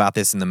talked about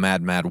this in the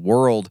Mad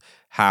World.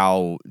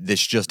 how this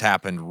just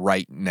happened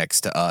right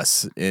next to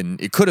us. And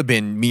it could have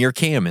been me or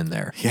Cam in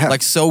there. Yeah.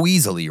 Like so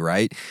easily,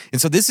 right? And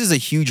so this is a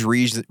huge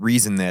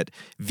reason that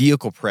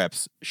vehicle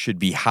preps should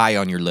be high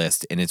on your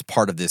list. And it's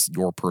part of this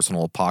your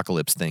personal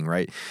apocalypse thing,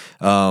 right?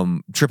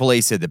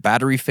 AAA said that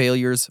battery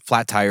failures,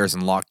 flat tires,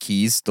 and locked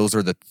keys, those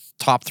are the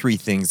top 3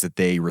 things that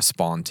they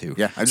respond to.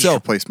 Yeah, I just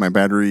replaced my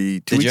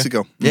battery 2 weeks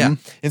ago. Yeah. Mhm.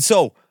 And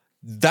so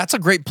that's a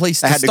great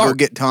place to I had start. to go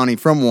get Tawny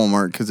from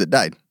Walmart because it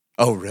died.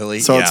 Oh, really?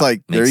 So it's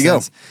like, there you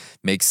go.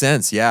 Makes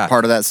sense, yeah.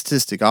 Part of that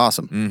statistic.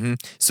 Awesome.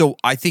 So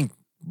I think,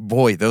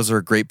 boy, those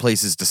are great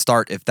places to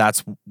start if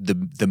that's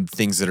the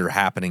things that are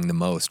happening the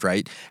most,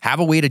 right? Have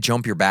a way to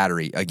jump your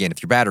battery. Again,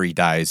 if your battery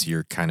dies,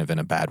 you're kind of in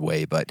a bad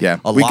way. But Yeah,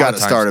 a we lot got of it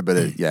times- started, but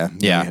we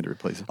had to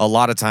replace it. A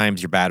lot of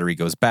times your battery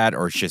goes bad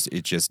or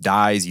it just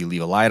dies. You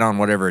leave a light on,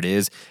 whatever it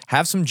is.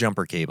 Have some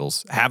jumper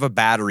cables. Have a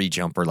battery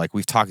jumper. Like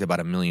we've talked about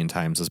a million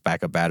times, those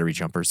backup battery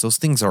jumpers. Those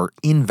things are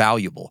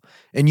invaluable.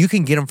 And you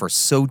can get them for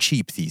so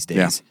cheap these days.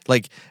 Yeah.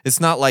 Like it's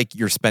not like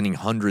you're spending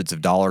hundreds of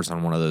dollars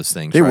on one of those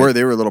things. They right?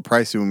 were a little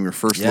pricey when we were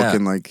first Yeah.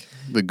 looking, like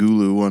the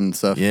Gulu one and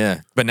stuff.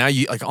 Yeah. But now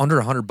you like under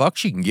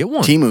 $100 you can get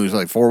one. Timu's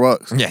like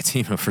 $4. Yeah,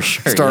 Timu for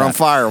sure. Start yeah. on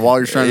fire while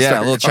you're trying to Yeah,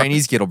 start a your little car.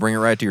 Chinese kid will bring it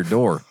right to your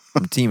door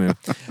from Timu.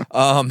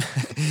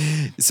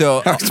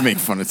 So I always make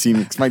fun of Timu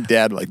because my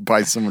dad like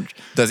buys so much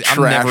I've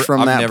trash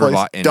from that never place.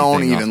 bought anything Don't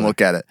off even of it.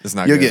 look at it. It's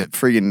not You'll good. get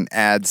friggin'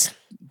 ads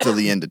till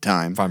the end of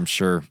time. I'm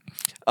sure.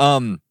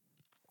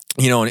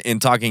 You know, and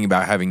talking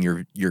about having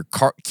your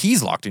car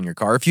keys locked in your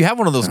car, if you have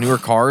one of those newer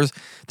cars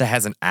that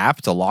has an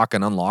app to lock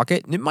and unlock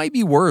it, it might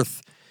be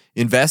worth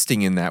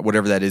investing in that,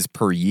 whatever that is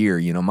per year.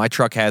 You know, my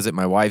truck has it,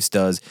 my wife's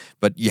does,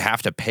 but you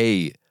have to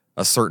pay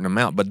a certain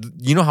amount. But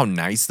you know how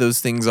nice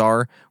those things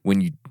are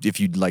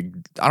if you like,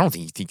 I don't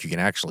think you can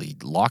actually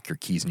lock your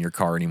keys in your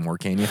car anymore,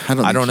 can you? I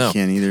don't think know. you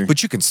can either.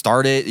 But you can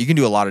start it. You can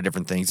do a lot of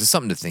different things. It's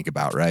something to think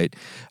about, right?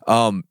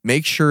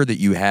 Make sure that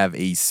you have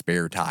a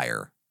spare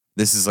tire.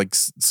 This is like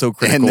so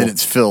critical. And then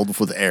it's filled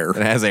with air. It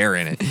has air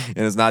in it, and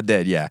it's not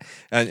dead. Yeah,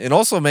 and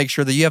also make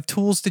sure that you have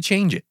tools to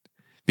change it,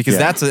 because Yeah,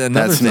 that's another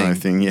another thing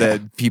thing, yeah.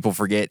 that people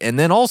forget. And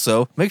then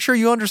also make sure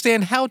you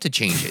understand how to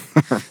change it.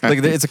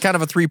 Like it's a kind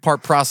of a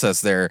 3-part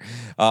process there.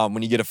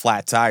 When you get a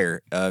flat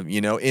tire,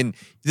 you know. And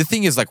the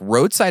thing is, like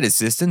roadside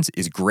assistance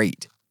is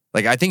great.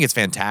 Like I think it's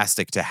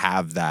fantastic to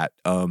have that.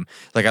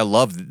 Like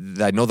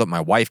I know that my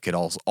wife could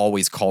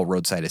always call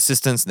roadside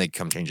assistance and they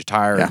come change a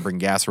tire and bring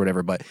gas or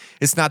whatever. But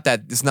it's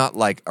not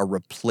like a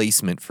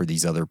replacement for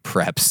these other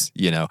preps.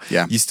 You know,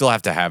 Yeah. You still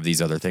have to have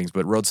these other things,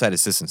 but roadside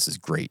assistance is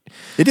great.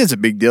 It is a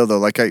big deal though.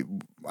 Like I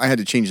had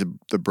to change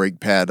the brake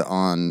pad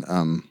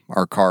on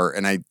our car,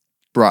 and I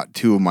brought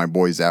 2 of my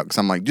boys out because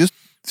I'm like, just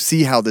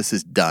see how this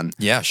is done.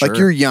 Yeah, sure. Like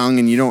you're young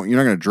and you're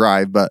not going to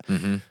drive, but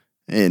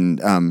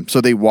and so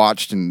they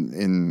watched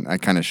and I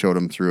kind of showed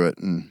them through it,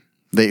 and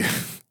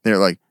they're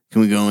like,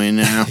 "Can we go in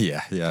now?"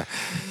 Yeah.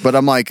 But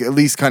I'm like, at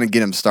least kind of get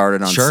them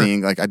started on Sure.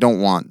 seeing. Like I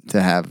don't want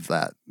to have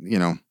that, you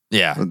know.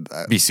 Yeah.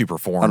 Be super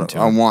foreign to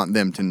I them. want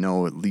them to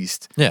know at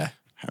least Yeah.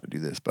 how to do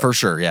this. But For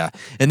sure, yeah.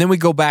 And then we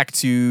go back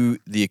to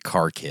the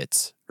car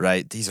kits,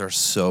 right? These are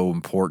so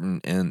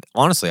important, and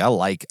honestly, I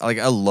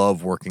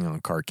love working on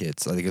car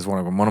kits. I think it's one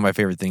of my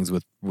favorite things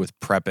with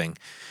prepping,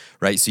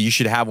 right? So you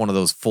should have one of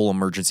those full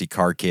emergency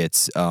car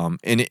kits. I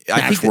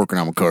think working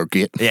on a car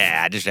kit.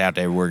 I just out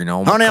there working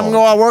on. my Honey, I'm car.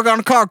 going to work on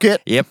a car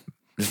kit. Yep,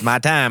 it's my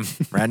time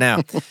right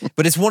now.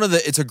 But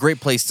it's a great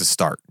place to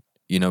start.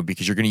 You know,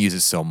 because you're going to use it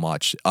so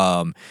much.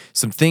 Some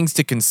things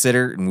to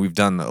consider, and we've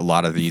done a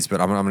lot of these, but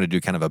I'm going to do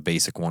kind of a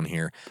basic one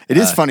here. It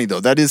is funny though.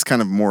 That is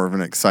kind of more of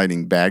an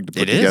exciting bag to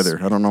put It is.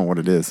 together. I don't know what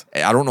it is.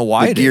 I don't know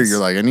why The it gear, is. you're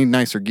like, I need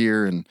nicer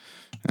gear, and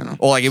you know.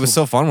 Well, like it was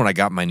so fun when I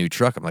got my new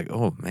truck. I'm like,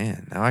 oh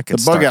man, now I can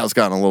The bug start. out's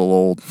gotten a little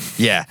old,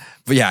 Yeah,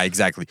 but yeah,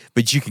 exactly.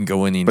 But you can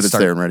go in and but it's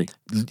start there and ready.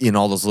 in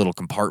all those little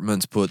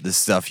compartments, put the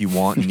stuff you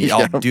want. And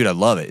Yeah. oh, dude, I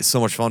love it. It's so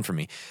much fun for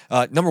me.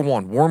 Number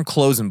 1, warm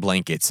clothes and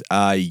blankets.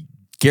 I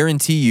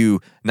guarantee you,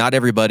 not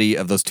everybody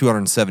of those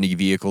 270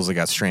 vehicles that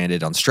got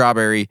stranded on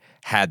Strawberry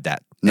had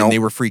that, Nope. and they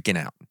were freaking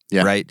out.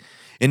 Yeah. Right.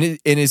 And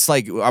it's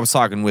like I was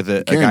talking with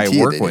a guy Guarantee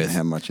I work they with. didn't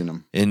have much in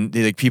them. And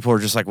like people are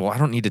just like, well, I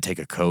don't need to take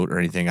a coat or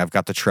anything. I've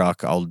got the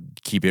truck. I'll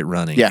keep it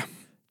running. Yeah.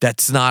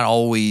 That's not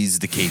always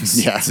the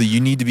case. Yeah. So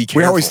you need to be careful.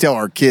 We always tell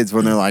our kids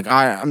when they're like,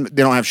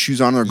 they don't have shoes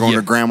on, they're going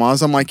Yeah. to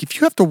grandma's. I'm like, if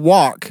you have to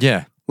walk,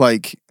 Yeah.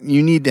 like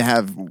you need to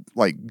have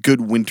like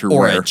good winter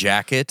Or wear. a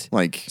jacket.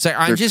 Like So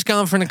I'm they're- just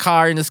going from the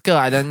car in the school.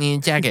 I don't need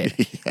a jacket.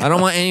 I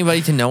don't want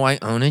anybody to know I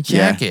own a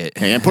yeah. jacket.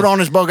 And put on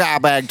his bug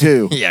out bag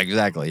too. Yeah,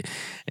 exactly.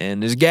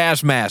 And this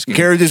gas mask. And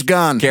Carry this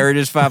gun. carry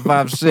this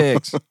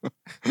 5.56.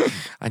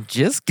 I'm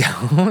just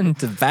going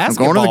to I'm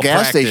basketball going to the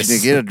gas practice. station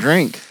to get a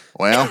drink.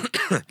 Well,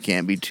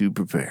 can't be too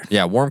prepared.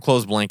 Yeah, warm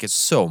clothes, blankets,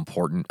 so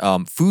important.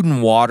 Food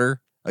and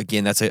water,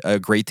 again, that's a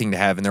great thing to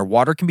have in there.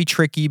 Water can be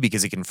tricky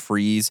because it can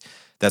freeze.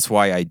 That's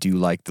why I do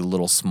like the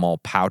little small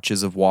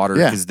pouches of water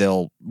Yeah. because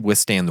they'll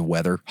withstand the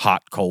weather,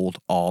 hot, cold,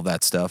 all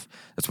that stuff.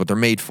 That's what they're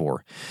made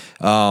for.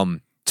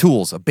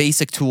 Tools, a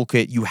basic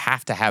toolkit, you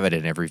have to have it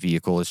in every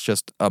vehicle. It's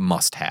just a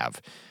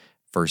must-have.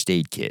 first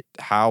aid kit.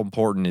 How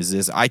important is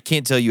this? I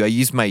can't tell you. I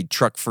use my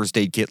truck first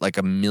aid kit like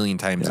a million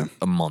times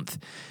a month.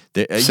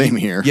 Same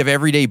here. You have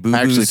everyday boo-boos.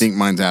 I actually think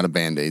mine's out of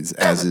Band-Aids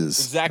as is.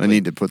 Exactly. I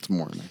need to put some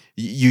more in there.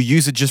 You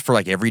use it just for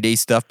like everyday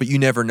stuff, but you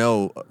never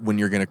know when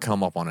you're going to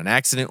come up on an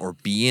accident or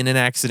be in an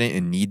accident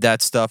and need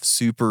that stuff.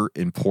 Super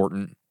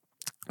important.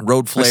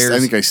 Road flares. I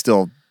think I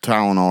still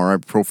Tylenol or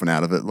ibuprofen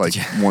out of it like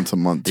once a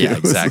month too. Yeah,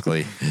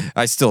 exactly.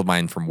 I steal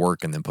mine from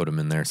work and then put them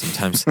in there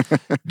sometimes.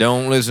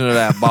 Don't listen to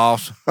that,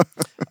 boss.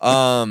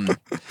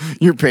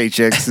 Your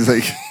paychecks is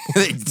like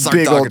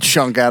big old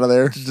chunk out of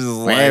there. Just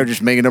We're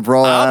just making up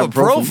raw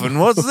ibuprofen.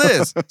 What's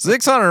this?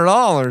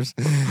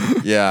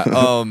 $600.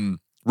 Yeah.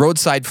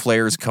 Roadside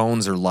flares,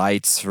 cones, or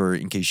lights for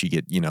in case you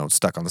get,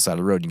 stuck on the side of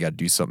the road and you got to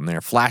do something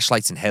there.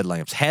 Flashlights and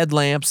headlamps.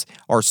 Headlamps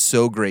are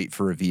so great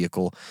for a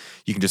vehicle.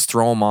 You can just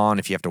throw them on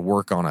if you have to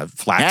work on a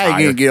flat tire. Now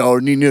you're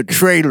going to need a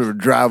trailer to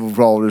drive with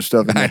all this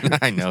stuff in there.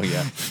 I know,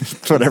 yeah.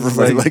 That's what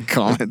everybody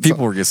comments.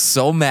 People were just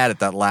so mad at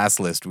that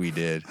last list we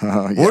did.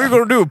 Yeah. What are you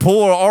going to do?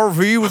 Pull an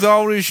RV with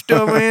all this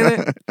stuff in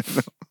it?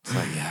 It's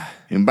like, yeah.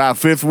 And buy a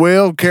fifth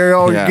wheel, carry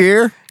all your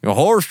gear? A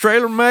horse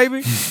trailer,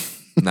 maybe?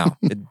 No,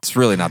 it's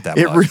really not that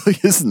much. It really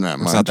isn't that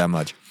much. It's not that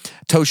much.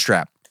 Tow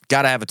strap.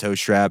 Got to have a tow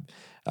strap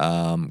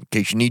in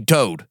case you need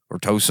towed or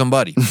tow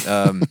somebody.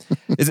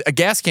 A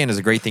gas can is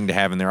a great thing to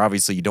have in there.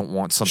 Obviously, you don't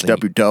want something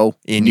Step your toe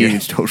in your your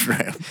tow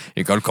strap.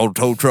 You got to call a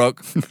tow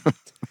truck.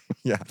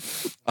 Yeah.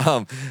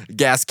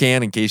 Gas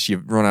can in case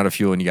you run out of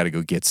fuel and you got to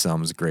go get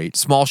some is great.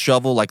 Small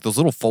shovel, like those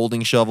little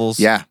folding shovels.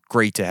 Yeah.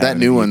 Great to have. That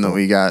new one that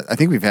we got. I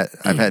think we've had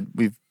the had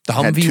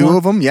Humvee two one?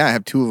 of them. Yeah, I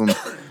have two of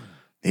them.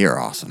 They are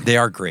awesome. They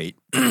are great.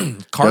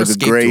 Car Dug a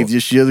escape grave tool.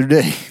 just the other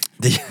day.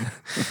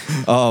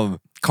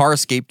 Car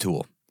escape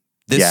tool.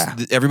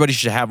 Everybody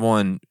should have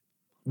one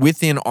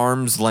within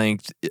arm's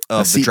length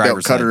of the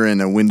driver's seatbelt cutter side.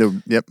 and a window.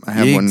 Yep, I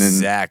have one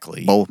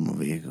in both my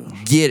vehicles.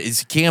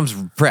 Cam's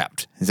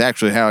prepped. It's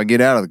actually how I get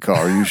out of the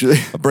car usually.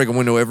 I break a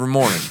window every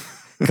morning.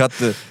 Cut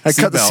the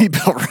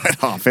seatbelt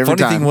right off every time.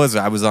 Funny thing was,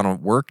 I was on a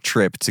work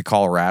trip to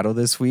Colorado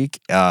this week.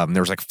 There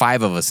was like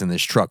 5 of us in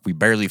this truck. We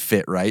barely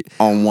fit right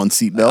on one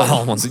seatbelt.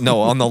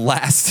 On the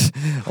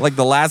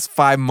last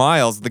 5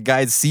 miles, the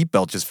guy's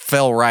seatbelt just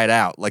fell right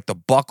out. Like the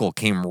buckle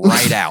came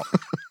right out.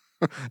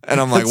 And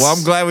I'm like, well,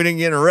 I'm glad we didn't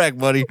get in a wreck,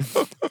 buddy.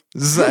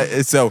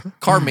 So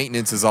car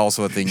maintenance is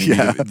also a thing you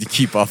need to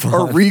keep up on.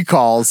 Or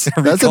recalls.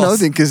 That's another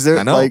thing because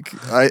they're like,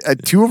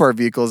 2 of our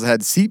vehicles had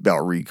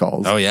seatbelt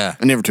recalls. Oh yeah,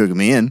 I never took them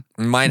in.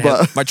 My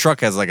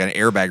truck has like an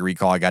airbag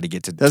recall. I got to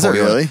get to. Does it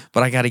really?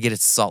 But I got to get it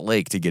to Salt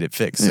Lake to get it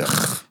fixed. So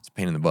it's a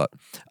pain in the butt.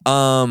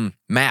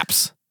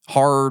 Maps,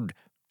 hard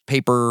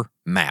paper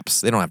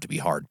maps. They don't have to be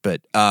hard,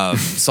 but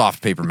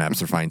soft paper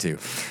maps are fine too.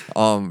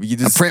 You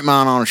just I print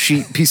mine on a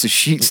piece of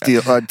sheet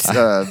steel.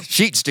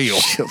 Sheet steel.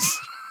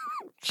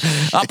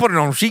 I put it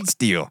on sheet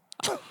steel.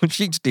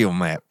 Sheet steel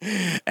map.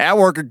 I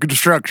work at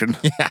construction.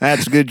 Yeah.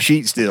 That's good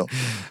sheet steel.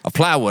 A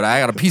plywood.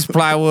 I got a piece of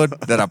plywood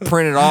that I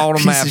printed all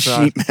the maps of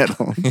on. Sheet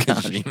metal.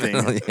 Sheet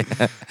metal.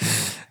 Yeah.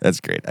 That's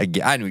great.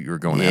 I knew you were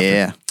going after.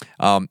 Yeah.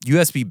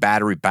 USB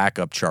battery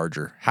backup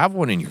charger. Have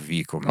one in your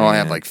vehicle, man. Oh, I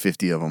have like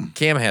 50 of them.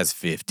 Cam has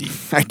 50.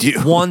 I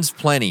do. One's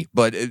plenty,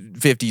 but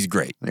 50 is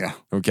great. Yeah.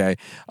 Okay.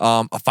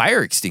 A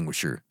fire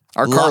extinguisher.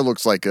 Our car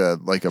looks like a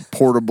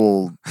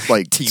portable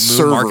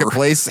server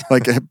marketplace,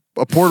 like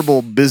a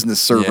portable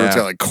business server. Yeah. It's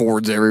got like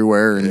cords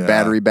everywhere and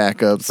battery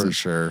backups for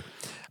sure.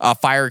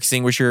 Fire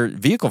extinguisher.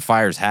 Vehicle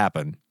fires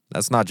happen.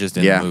 That's not just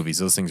in the movies.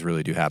 Those things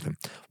really do happen.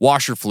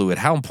 Washer fluid.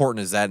 How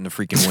important is that in the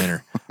freaking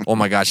winter? Oh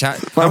my gosh!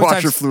 My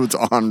washer fluid's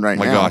on right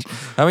now. Oh my gosh!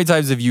 How many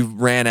times have you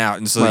ran out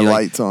and so my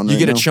light's on? You right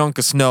get now. a chunk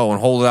of snow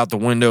and hold it out the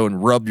window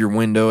and rub your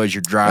window as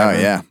you're driving.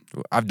 Oh yeah,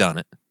 I've done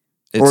it.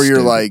 Or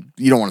you're like,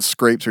 you don't want to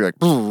scrape, so you're like,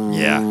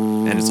 yeah,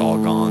 and it's all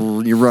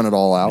gone. You run it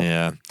all out.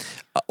 Yeah.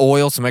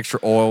 Oil, some extra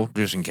oil,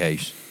 just in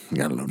case.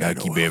 Gotta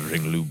keep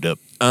everything lubed up.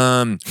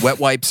 Wet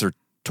wipes or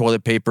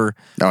toilet paper.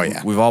 Oh,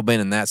 yeah. We've all been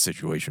in that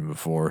situation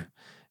before.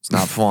 It's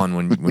not fun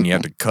when you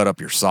have to cut up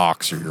your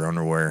socks or your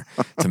underwear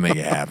to make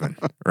it happen,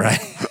 right?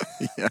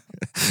 Yeah.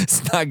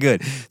 It's not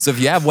good. So if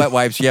you have wet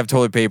wipes, you have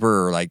toilet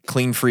paper or like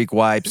Clean Freak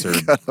wipes or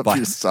cut up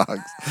your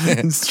socks.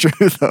 It's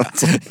true though.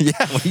 It's like,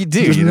 yeah, what do you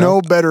do? There's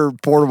no better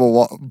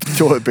portable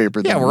toilet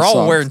paper than we're all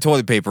socks. wearing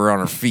toilet paper on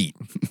our feet.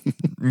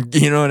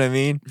 You know what I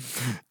mean?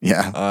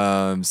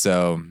 Yeah.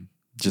 So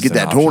just get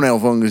that toenail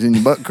fungus in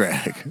your butt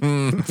crack.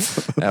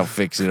 That'll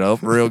fix it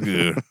up real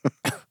good.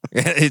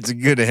 It's a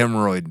good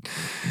hemorrhoid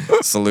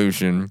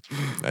solution,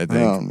 I think.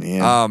 Oh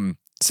man.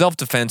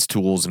 Self-defense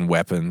tools and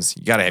weapons.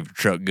 You got to have your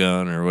truck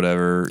gun or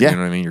whatever. Yeah. You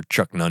know what I mean? Your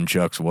truck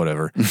nunchucks,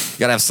 whatever. You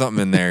got to have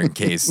something in there in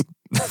case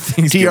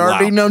things get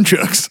TRD loud.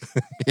 nunchucks.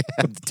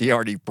 Yeah,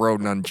 TRD Pro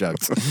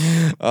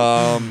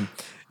nunchucks.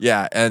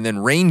 Yeah, and then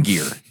rain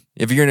gear.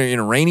 If you're in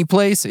a rainy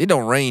place, it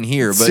don't rain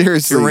here, but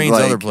seriously, it rains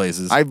like, other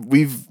places.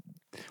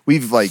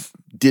 We've like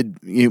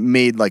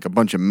made like a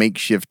bunch of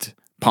makeshift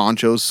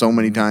ponchos so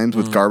many times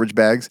with garbage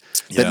bags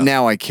that Yeah.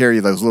 now I carry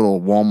those little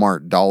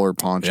Walmart dollar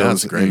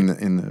ponchos that's great.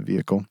 in the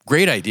vehicle.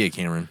 Great idea,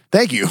 Cameron.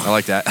 Thank you. I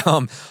like that.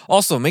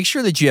 Also, make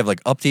sure that you have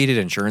like updated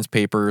insurance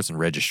papers and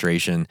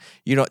registration.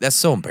 You know, that's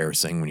so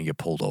embarrassing when you get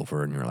pulled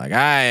over and you're like,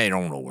 I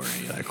don't know where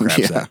any of that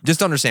crap's Yeah. at.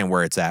 Just understand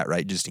where it's at,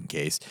 right? Just in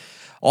case.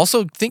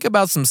 Also, think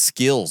about some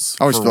skills.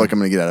 I always for feel like I'm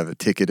going to get out of a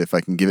ticket if I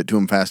can give it to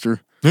him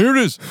faster. Here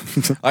it is.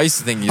 I used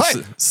to think you're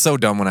Hey! so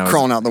dumb when I was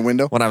Crawling out the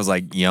window. When I was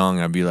like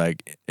young, I'd be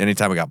like,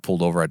 anytime I got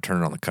pulled over, I'd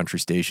turn it on the country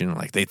station.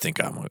 Like they think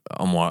I'm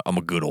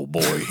a good old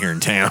boy here in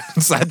town,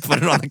 so I'd put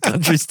it on the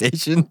country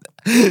station.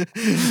 You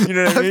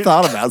know what I mean? I've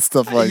thought about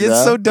stuff like it's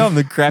that. so dumb.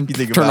 The crap you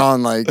think Turn about.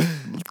 on like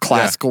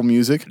classical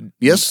music.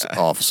 Yes,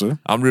 officer.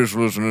 I'm just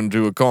listening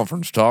to a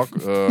conference talk.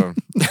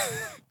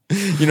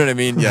 You know what I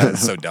mean? Yeah,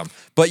 it's so dumb.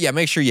 But yeah,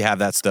 make sure you have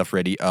that stuff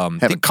ready.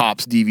 Have a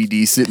Cops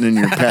DVD sitting in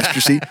your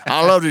passenger seat.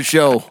 I love the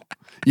show.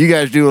 You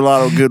guys do a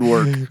lot of good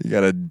work. You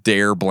got a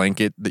Dare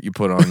blanket that you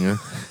put on you.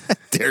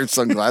 Dare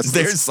sunglasses.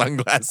 There's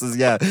sunglasses.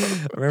 Yeah,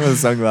 remember the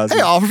sunglasses?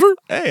 Hey, officer.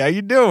 Hey, how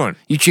you doing?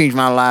 You changed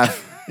my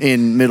life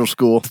in middle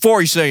school.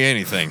 Before you say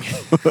anything,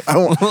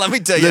 let me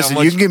tell you Listen, how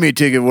much you can give me a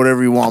ticket,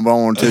 whatever you want, but I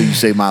want to tell you you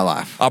saved my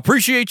life. I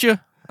appreciate you.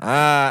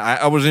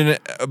 I was in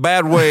a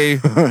bad way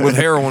with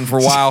heroin for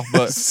a while,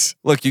 but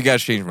look, you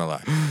guys changed my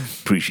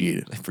life. Appreciate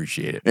it. I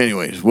appreciate it.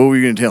 Anyways, what were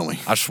you going to tell me?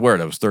 I swear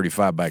that was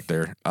 35 back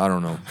there. I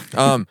don't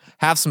know.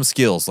 Have some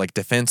skills like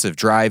defensive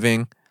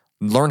driving.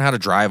 Learn how to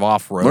drive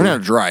off road. Learn how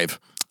to drive.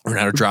 Learn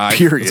how to drive.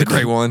 Period. It's a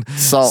great one.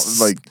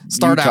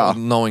 Start Utah. out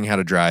knowing how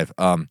to drive.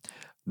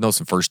 Know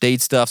some first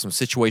aid stuff, some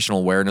situational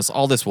awareness.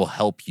 All this will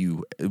help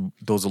you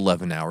those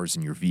 11 hours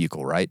in your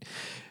vehicle, right?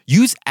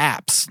 Use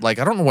apps. Like,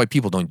 I don't know why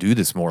people don't do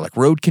this more. Like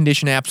road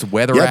condition apps,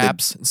 weather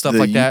apps, and stuff the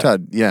like Utah,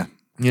 that. Yeah.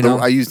 You know?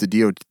 I use the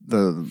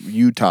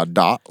Utah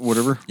dot,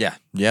 whatever. Yeah,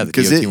 the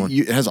Because DOT one.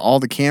 it has all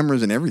the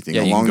cameras and everything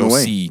Yeah, you along can go the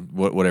way. see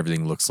what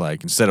everything looks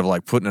like instead of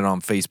like putting it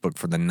on Facebook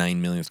for the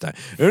 9 millionth time.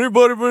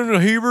 Anybody been to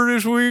Heber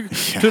this week?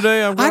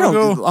 Today I'm I gonna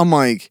don't. go. I'm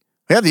like,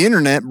 we have the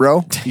internet,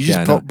 bro. You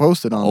Yeah, I just know.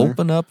 post it on there.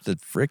 Open up the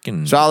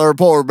freaking. Saw the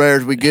polar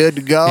bears. We good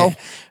to go?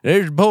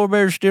 There's a polar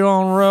bear still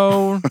on the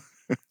road.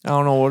 I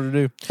don't know what to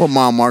do. What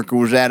mile marker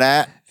was that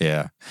at?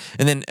 Yeah,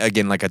 and then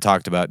again, like I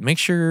talked about, make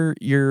sure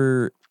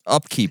your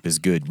upkeep is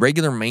good,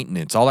 regular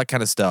maintenance, all that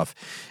kind of stuff.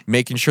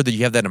 Making sure that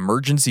you have that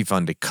emergency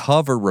fund to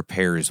cover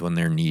repairs when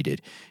they're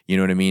needed. You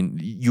know what I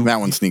mean? That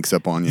one sneaks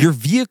up on you. Your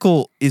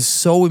vehicle is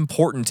so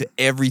important to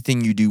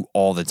everything you do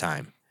all the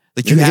time.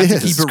 Like you It have to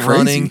is. keep it It's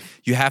running. crazy.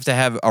 You have to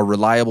have a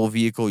reliable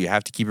vehicle. You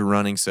have to keep it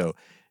running. So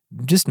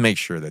just make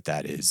sure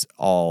that is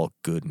all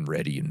good and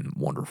ready and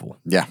wonderful.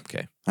 Yeah,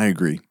 Okay. I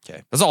agree.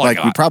 Okay. That's all I Like,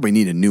 got. we probably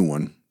need a new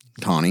one,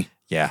 Tawny.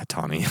 Yeah,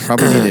 Tawny.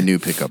 Probably need a new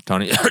pickup.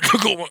 Tawny.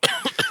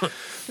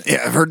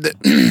 Yeah, I've heard that.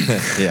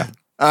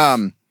 yeah.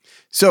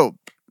 So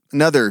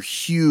another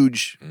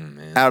huge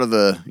Man. out of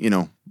the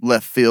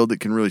left field that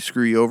can really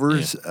screw you over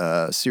is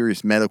a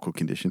serious medical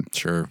condition,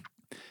 Sure.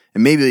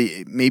 and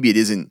maybe it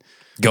isn't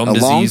Gum a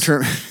disease long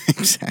term.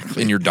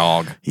 Exactly. in your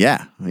dog.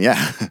 Yeah.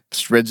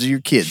 Spreads your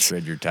kids,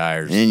 Shred your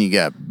tires. and you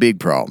got big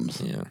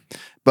problems. Yeah.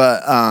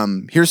 But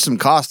here's some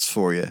costs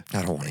for you.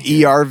 I don't want to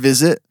hear ER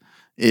visit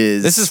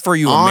is This is for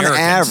you on Americans.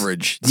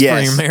 average. It's Yes.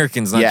 for you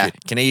Americans, not Yeah. you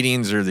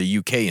Canadians or the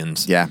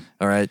UKans. Yeah.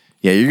 All right.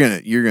 Yeah,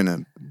 you're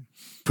gonna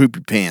poop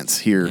your pants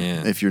here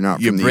Yeah. if you're not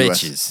Your from the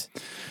britches.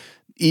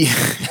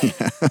 US.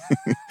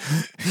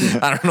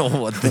 I don't know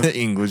what the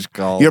English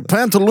call Your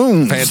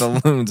pantaloons.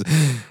 pantaloons.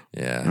 I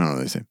Yeah. don't know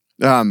what they say.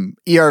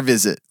 ER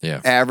visit.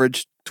 Yeah.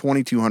 Average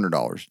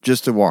 $2,200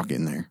 just to walk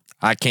in there.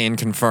 I can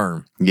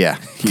confirm. Yeah.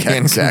 Yeah,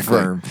 Can exactly.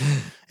 confirm.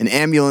 An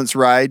ambulance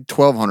ride,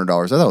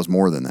 $1,200. I thought it was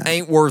more than that.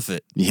 Ain't worth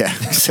it. Yeah,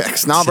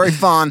 it's not very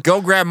fun.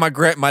 Go grab my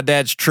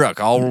dad's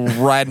truck. I'll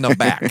ride in the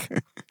back.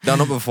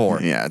 Done it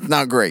before. Yeah, it's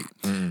not great.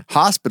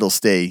 Hospital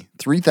stay,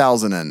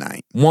 $3,000 a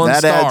night. One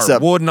that adds star.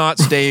 up. Would not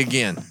stay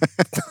again.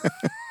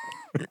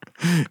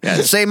 Yeah,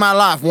 save my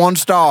life, 1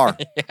 star.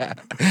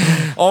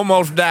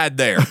 Almost died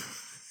there.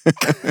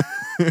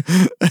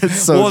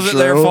 It's so Was it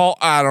their true. fault?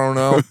 I don't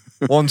know.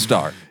 1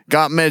 star.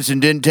 Got medicine,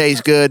 didn't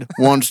taste good,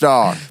 1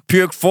 star.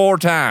 Puked 4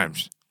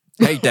 times.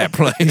 Hate that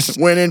place.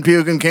 Went in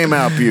puking, came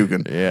out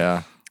puking.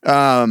 Yeah.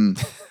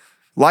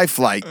 Life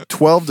flight,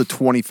 $12,000 to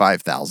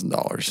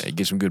 $25,000. Hey,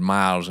 get some good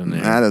miles in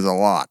there. That is a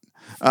lot.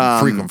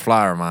 Frequent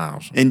flyer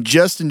miles. And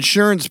just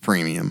insurance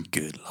premium,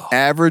 Good Lord.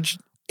 average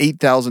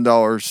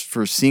 $8,000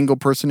 for a single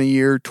person a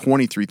year,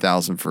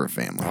 $23,000 for a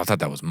family. I thought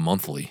that was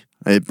monthly.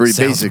 It Sounds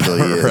basically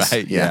about is.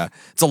 right. Yeah.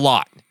 It's a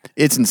lot,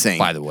 It's insane.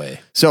 by the way.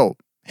 So,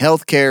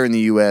 healthcare in the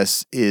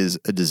U.S. is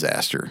a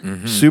disaster.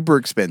 Super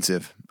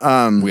expensive. We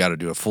got to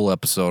do a full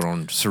episode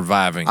on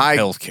surviving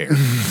healthcare.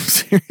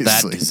 Seriously.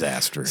 That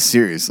disaster.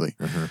 Seriously.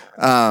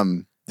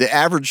 The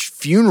average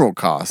funeral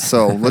cost.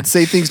 So, let's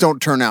say things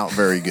don't turn out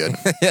very good.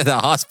 Yeah, the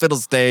hospital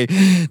stay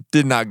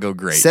did not go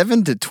great.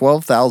 $7,000 to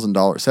 $12,000.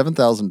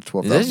 $7,000 to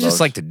 $12,000. Is it just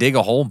like to dig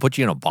a hole and put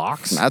you in a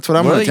box? That's what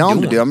I'm are going to they tell them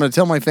to doing? do. I'm going to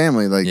tell my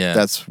family, Yeah.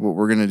 that's what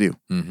we're going to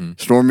do.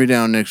 Storm me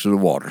down next to the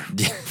water.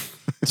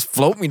 Just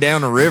float me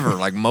down the river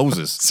like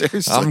Moses.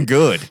 Seriously. I'm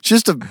good.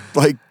 Just a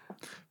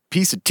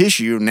piece of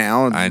tissue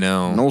now. I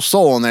know. No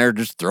soul in there.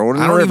 Just throw it in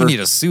the I don't river. even need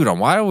a suit on.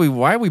 Why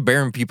are we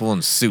burying people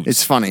in suits?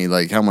 It's funny,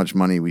 like how much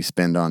money we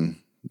spend on.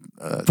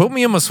 Put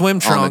me in my swim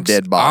trunks.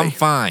 dead body. I'm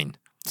fine.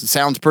 It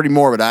sounds pretty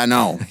morbid, I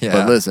know. Yeah.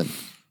 But listen,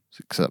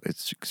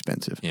 it's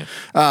expensive. Yeah.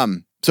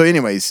 So,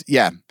 anyways,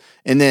 yeah.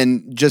 And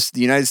then just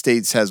the United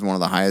States has one of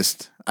the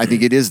highest. I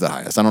think it is the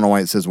highest. I don't know why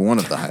it says one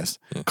of the highest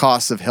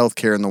costs of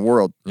healthcare in the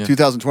world.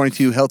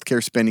 2022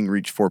 healthcare spending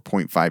reached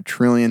 $4.5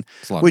 trillion,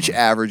 which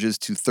averages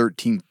to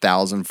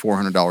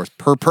 $13,400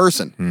 per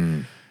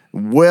person.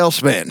 Well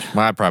spent.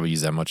 Well, I probably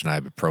use that much in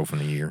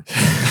ibuprofen a year.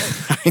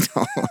 I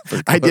know.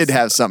 I did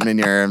have something in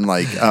there and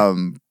like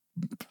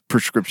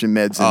prescription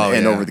meds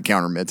and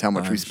over-the-counter meds. How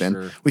much we spend?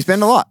 Sure. We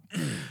spend a lot.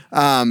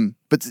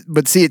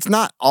 But see, it's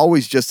not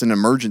always just an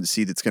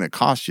emergency that's going to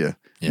cost you.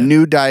 Yeah.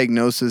 New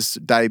diagnosis,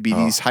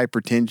 diabetes,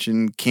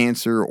 hypertension,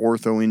 cancer,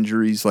 ortho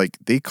injuries, like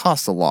they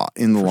cost a lot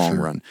in the long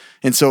run.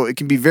 And so it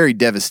can be very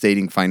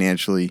devastating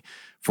financially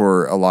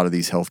for a lot of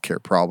these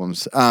healthcare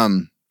problems.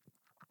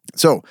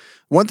 So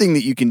one thing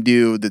that you can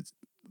do that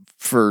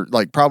for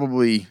like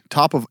probably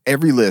top of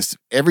every list,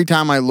 every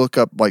time I look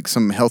up like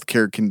some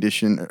healthcare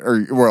condition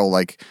or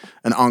like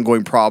an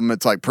ongoing problem,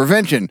 it's like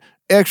prevention,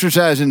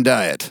 exercise, and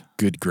diet.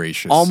 Good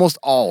gracious. Almost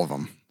all of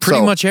them. Pretty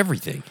So- much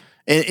everything.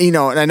 And and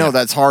I know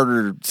that's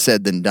harder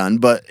said than done,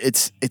 but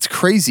it's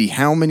crazy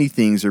how many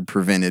things are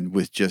prevented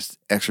with just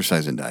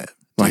exercise and diet.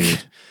 Like,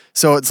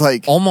 so it's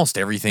like Almost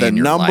everything the in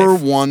your number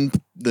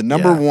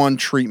life. one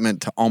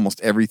treatment to almost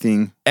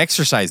everything,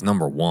 Exercise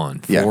number one,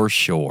 for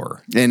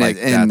sure. and Like,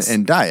 that's-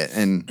 and diet.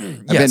 And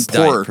Yes, I've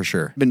been poor diet, for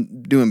sure.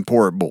 Been doing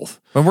poor at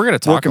both. And we're going to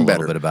talk working a little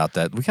better. bit about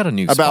that. We got a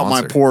new About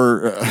sponsor. my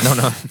poor.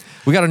 No.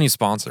 We got a new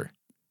sponsor.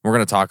 We're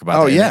going to talk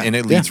about that. yeah. And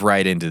it leads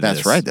right into That's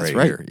this. right, that's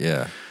right. Here.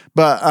 Yeah.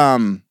 But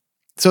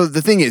so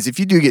the thing is, if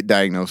you do get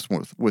diagnosed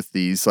with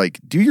these, like,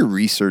 do your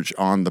research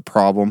on the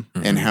problem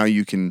and how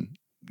you can,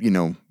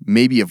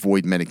 maybe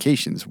avoid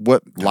medications.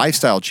 What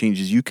lifestyle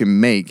changes you can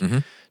make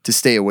to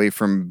stay away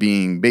from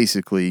being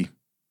basically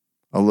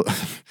I was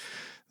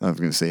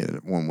going to say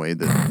it one way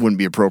that wouldn't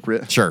be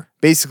appropriate. Sure.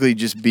 Basically,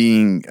 just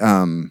being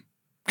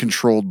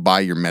controlled by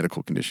your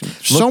medical condition. Look,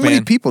 So many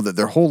man. people that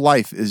their whole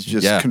life is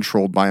just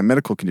controlled by a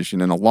medical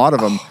condition, and a lot of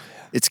them,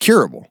 it's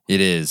curable.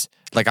 It is.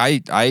 Like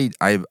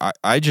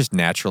I just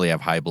naturally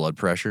have high blood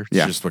pressure.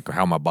 It's just like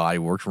how my body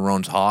works.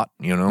 Runs hot,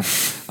 I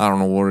don't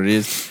know what it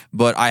is,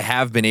 but I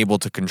have been able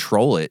to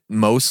control it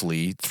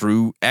mostly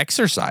through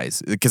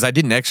exercise because I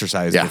didn't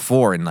exercise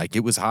before and like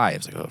it was high. I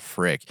was like, oh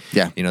frick.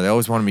 Yeah. They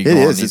always wanted me to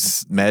go on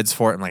these meds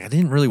for it. I'm like, I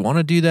didn't really want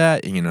to do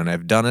that. And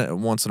I've done it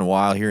once in a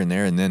while here and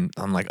there. And then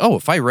I'm like, oh,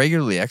 if I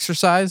regularly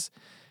exercise,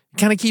 it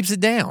kind of keeps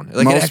it down.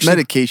 Like Most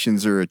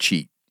medications are a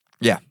cheat.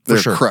 Yeah, They're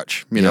for sure. a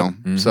crutch, know.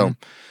 So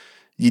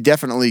you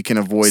definitely can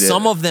avoid it.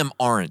 Some of them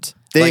aren't.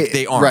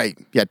 They aren't. Right.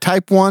 Yeah.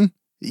 Type 1,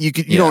 you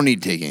don't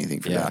need to take anything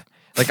for that.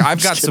 Like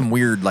I've got some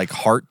weird like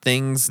heart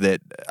things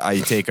that I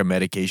take a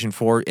medication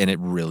for and it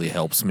really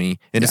helps me.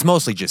 And it's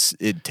mostly just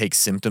it takes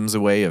symptoms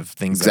away of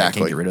things that I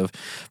can't get rid of.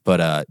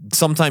 But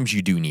sometimes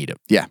you do need them.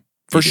 Yeah,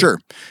 for sure.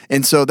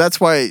 And so that's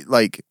why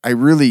like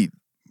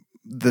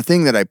the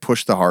thing that I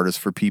push the hardest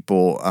for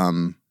people,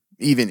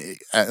 even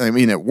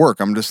at work,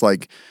 I'm just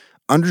like,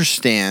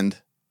 understand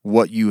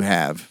what you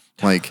have.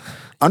 Like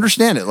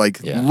understand it.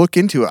 Like look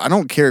into it. I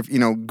don't care if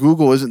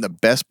Google isn't the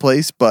best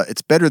place, but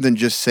it's better than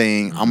just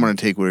saying I'm going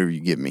to take whatever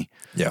you give me.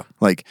 Yeah.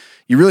 Like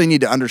you really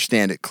need to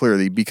understand it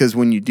clearly, because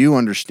when you do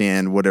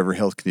understand whatever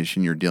health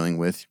condition you're dealing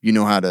with, you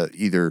know how to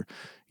either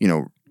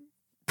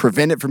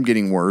prevent it from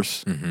getting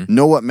worse,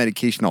 know what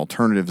medication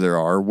alternatives there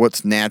are,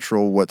 what's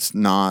natural, what's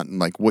not, and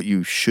like what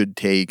you should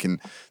take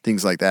and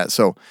things like that.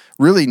 So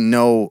really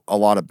know a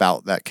lot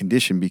about that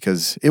condition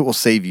because it will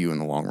save you in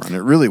the long run. It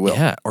really will.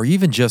 Yeah, or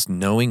even just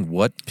knowing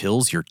what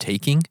pills you're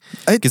taking.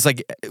 Because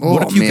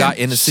what if you got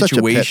in a such a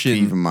pet peeve of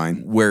situation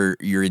mine. where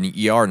you're in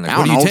the ER and like, I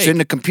what don't do you know, take? it's in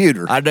the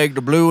computer. I take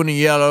the blue and the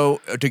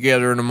yellow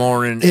together in the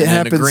morning and It then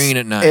happens the green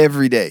at night.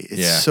 every day. It's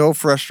Yeah. so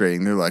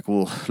frustrating. They're like,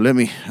 well,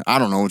 I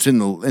don't know. It's in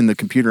the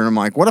computer. And I'm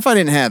like, what if I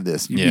didn't have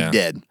this? You'd Yeah. be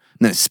dead. And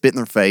then I spit in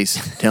their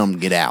face, tell them to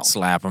get out.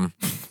 Slap them.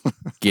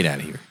 Get out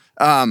of here.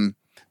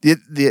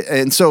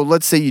 And so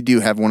let's say you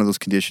do have one of those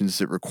conditions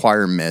that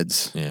require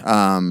meds.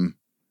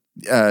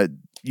 Yeah.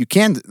 You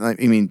can,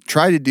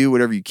 try to do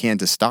whatever you can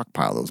to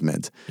stockpile those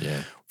meds.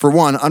 Yeah. For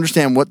one,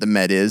 understand what the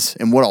med is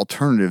and what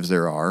alternatives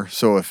there are.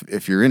 So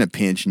if you're in a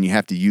pinch and you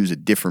have to use a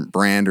different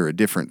brand or a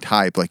different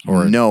type, like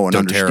Or and doTERRA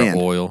understand.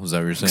 oil. Is that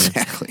what you're saying?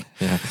 Exactly.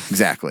 Yeah.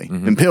 Exactly.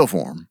 In pill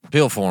form.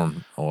 Pill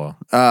form oil.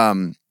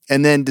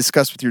 And then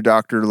discuss with your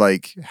doctor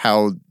like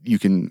how you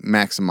can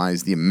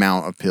maximize the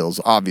amount of pills.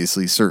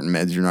 Obviously, certain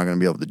meds you're not going to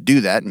be able to do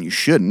that, and you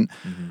shouldn't.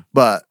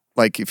 But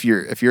like if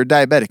you're a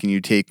diabetic and you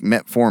take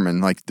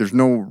metformin, like there's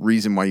no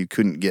reason why you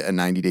couldn't get a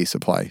 90-day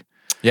supply.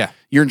 Yeah.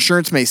 Your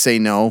insurance may say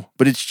no,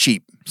 but it's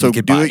cheap, so You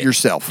could do buy it it.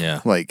 yourself.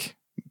 Yeah. Like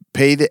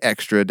pay the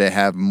extra to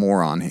have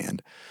more on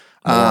hand.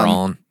 More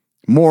on.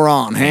 More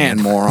on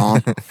hand,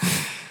 moron.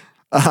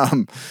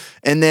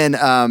 And then,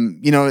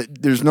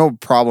 there's no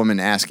problem in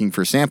asking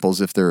for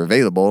samples if they're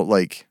available.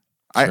 Like,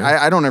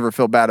 I don't ever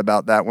feel bad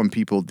about that when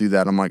people do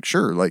that. I'm like,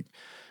 sure, like,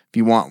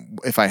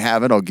 if I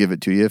have it, I'll give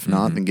it to you. If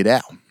not, then get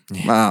out.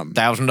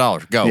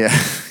 $1,000, go. Yeah,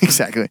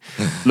 exactly.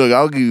 Look,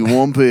 I'll give you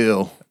one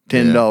pill,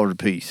 $10 a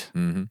piece.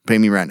 Pay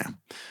me right now.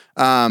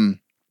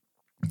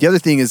 The other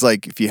thing is,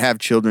 like, if you have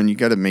children, you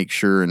got to make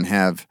sure and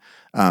have,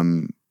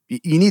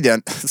 you need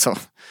to, so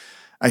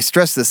I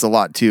stress this a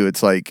lot too.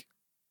 It's like,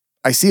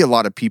 I see a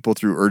lot of people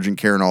through urgent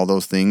care and all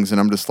those things, and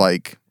I'm just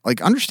like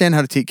understand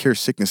how to take care of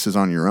sicknesses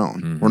on your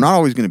own. We're not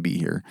always going to be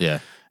here. Yeah.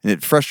 And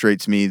it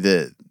frustrates me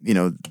that,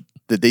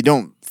 that they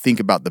don't think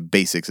about the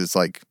basics. It's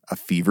like a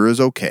fever is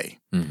okay.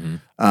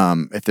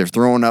 If they're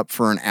throwing up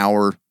for an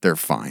hour, they're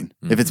fine.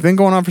 If it's been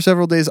going on for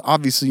several days,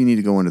 obviously you need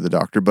to go into the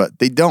doctor, but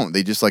they don't.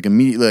 They just like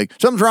immediately like,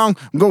 something's wrong.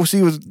 Go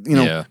see what's,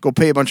 go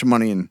pay a bunch of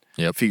money and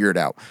figure it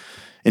out.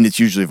 And it's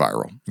usually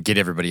viral. Get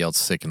everybody else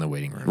sick in the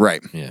waiting room.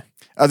 Right. Yeah.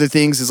 Other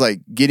things is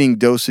like getting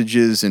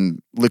dosages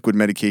and liquid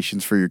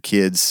medications for your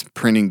kids,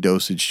 printing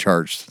dosage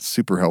charts,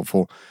 super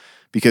helpful,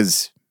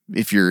 because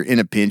if you're in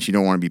a pinch, you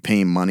don't want to be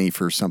paying money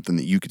for something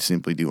that you could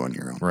simply do on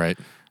your own. Right.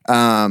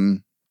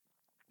 And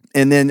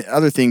then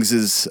other things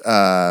is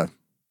some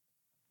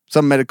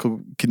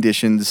medical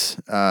conditions,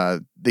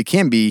 they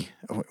can be,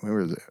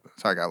 where is it?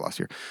 Sorry, I got lost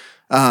here.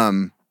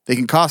 They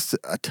can cost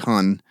a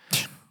ton.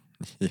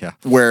 Yeah.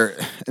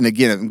 And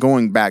again,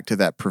 going back to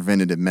that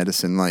preventative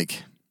medicine,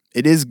 like,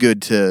 it is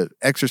good to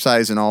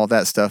exercise and all of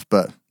that stuff,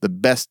 but the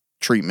best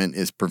treatment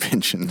is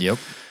prevention. Yep.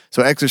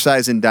 So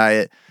exercise and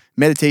diet,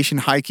 meditation,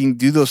 hiking,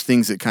 do those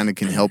things that kind of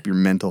can help your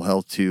mental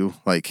health too.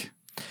 Like,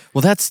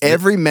 well, that's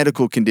every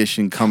medical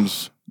condition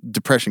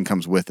depression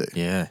comes with it.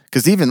 Yeah.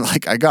 Because even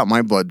like I got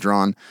my blood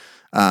drawn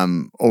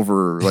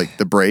over like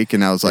the break,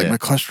 and I was like, my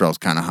cholesterol's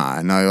kind of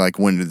high, and I like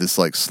went into this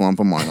like slump.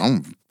 I'm like, I'm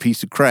a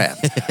piece of crap.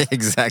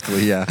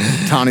 Exactly. Yeah.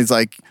 Tony's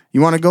like, you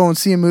want to go and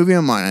see a movie?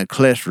 I'm like,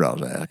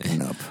 cholesterol's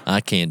acting up.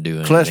 I can't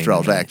do it.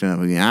 Cholesterol's acting up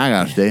again. I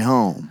gotta stay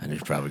home. I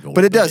just probably go.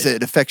 But it does.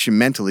 It affects you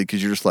mentally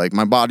because you're just like,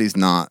 my body's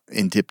not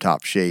in tip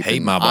top shape. Hate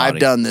and my body. I've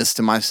done this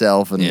to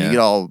myself, and you get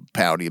all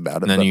pouty about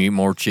it. And then you eat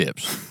more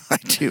chips. I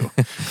do.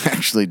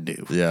 Actually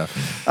do. Yeah.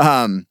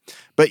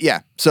 But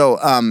yeah. So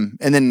and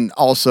then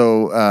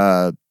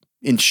also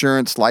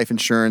insurance, life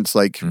insurance,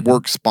 like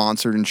work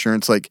sponsored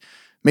insurance, like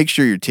make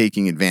sure you're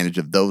taking advantage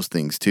of those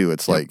things too.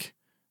 It's like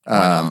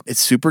it's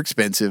super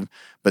expensive,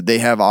 but they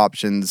have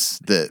options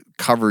that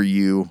cover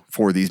you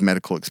for these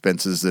medical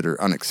expenses that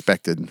are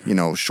unexpected,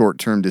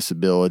 short-term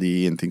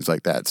disability and things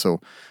like that.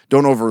 So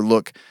don't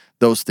overlook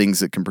those things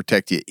that can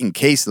protect you in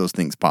case those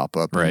things pop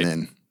up. Right.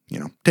 And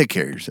then, take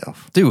care of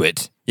yourself. Do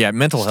it. Yeah,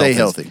 mental Stay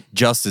health healthy. is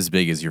just as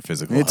big as your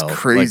physical It's health.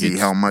 crazy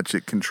how much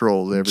it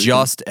controls everything.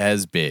 Just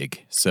as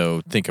big.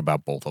 So think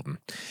about both of them.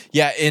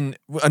 Yeah, and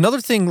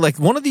another thing, like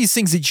one of these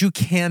things that you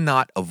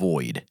cannot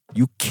avoid.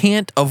 You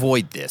can't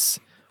avoid this.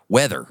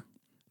 Weather,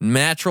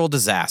 natural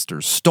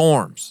disasters,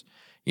 storms,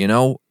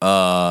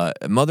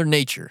 Mother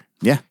Nature.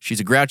 Yeah. She's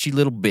a grouchy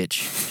little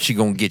bitch. She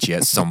gonna get you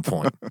at some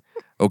point.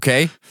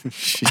 Okay?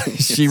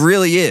 She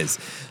really is.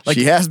 Like,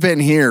 she has been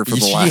here for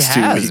the last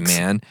 2 weeks.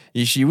 Man.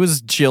 She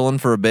was chilling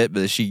for a bit,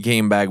 but she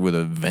came back with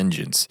a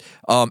vengeance.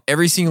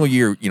 Every single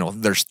year,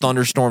 there's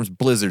thunderstorms,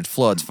 blizzards,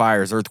 floods,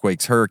 fires,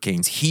 earthquakes,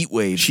 hurricanes, heat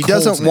waves. She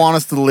doesn't want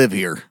us to live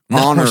here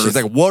on Earth. She's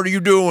like, what are you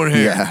doing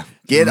here? Yeah.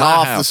 Get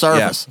off the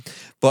surface. Yeah.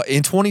 But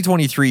in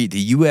 2023, the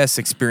U.S.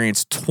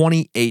 experienced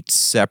 28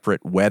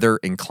 separate weather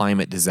and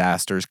climate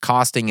disasters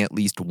costing at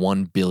least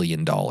 $1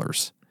 billion.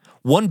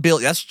 $1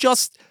 billion. That's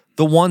just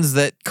the ones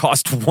that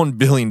cost $1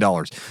 billion,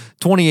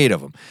 28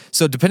 of them.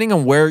 So depending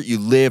on where you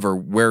live or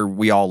where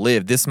we all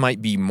live, this might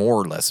be more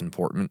or less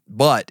important,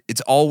 but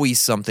it's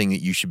always something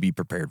that you should be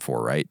prepared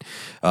for, right?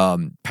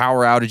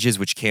 Power outages,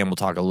 which Cam will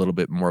talk a little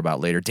bit more about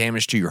later,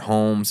 damage to your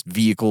homes,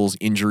 vehicles,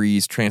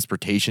 injuries,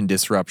 transportation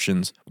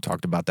disruptions. We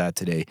talked about that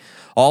today.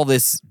 All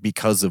this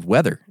because of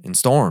weather and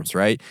storms,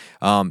 right?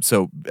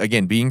 So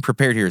again, being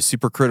prepared here is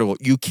super critical.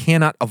 You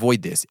cannot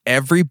avoid this.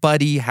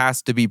 Everybody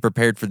has to be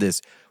prepared for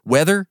this.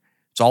 Weather,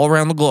 it's all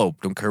around the globe.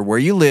 Don't care where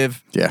you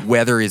live. Yeah.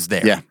 Weather is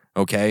there. Yeah.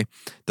 Okay?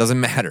 Doesn't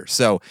matter.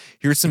 So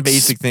here's some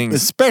basic things.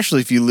 Especially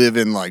if you live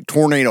in like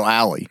Tornado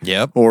Alley.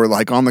 Yep. Or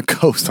like on the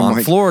coast. On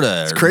like,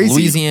 Florida. It's or crazy.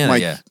 Louisiana.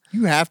 Like, yeah.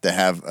 You have to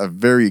have a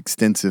very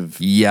extensive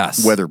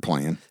weather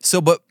plan.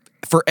 So, but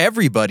for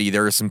everybody,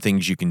 there are some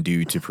things you can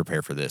do to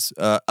prepare for this.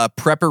 A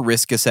prepper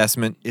risk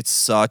assessment, it's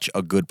such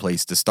a good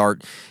place to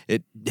start.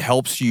 It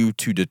helps you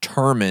to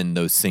determine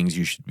those things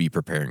you should be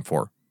preparing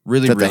for.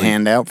 Really, Is that really the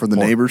handout for the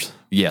neighbors?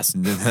 Yes,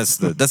 that's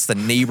the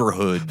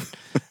neighborhood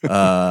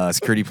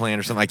security plan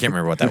or something. I can't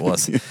remember what that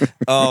was.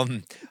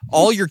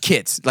 All your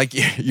kits, like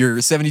your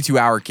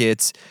 72-hour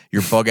kits,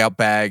 your bug out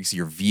bags,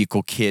 your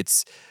vehicle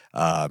kits,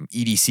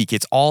 EDC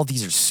kits, all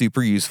these are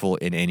super useful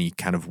in any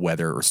kind of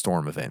weather or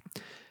storm event.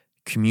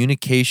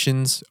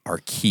 Communications are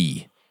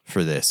key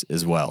for this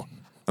as well.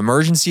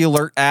 Emergency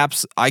alert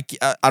apps. I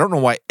don't know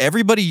why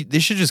they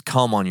should just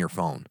come on your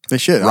phone. They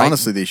should. Right?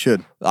 Honestly, they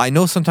should. I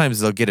know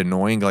sometimes they'll get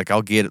annoying. Like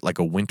I'll get like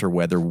a winter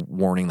weather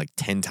warning like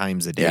 10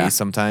 times a day Yeah.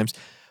 sometimes.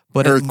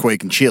 But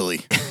Earthquake and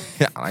chilly.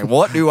 like,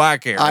 what do I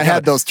care? I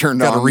had those turned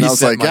gotta on. And I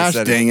was reset like, my gosh,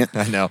 setting. dang it.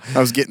 I know. I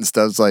was getting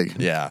stuff. It's like,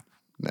 Yeah.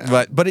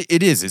 But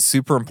it's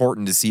super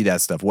important to see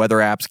that stuff. Weather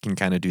apps can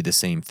kind of do the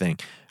same thing.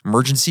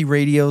 Emergency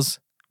radios,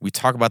 we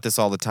talk about this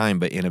all the time,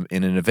 but in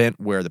an event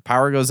where the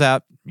power goes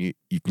out, you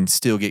can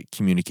still get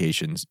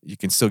communications. You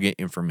can still get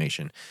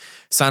information.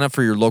 Sign up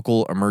for your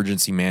local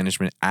emergency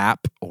management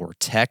app or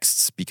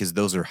texts because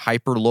those are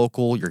hyper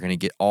local. You're going to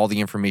get all the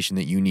information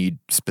that you need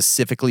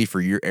specifically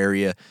for your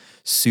area.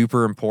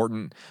 Super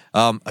important.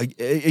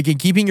 Again,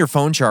 keeping your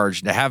phone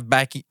charged to have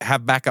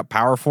backup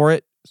power for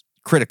it,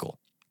 critical.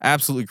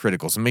 Absolutely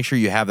critical. So make sure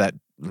you have that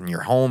in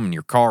your home, in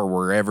your car,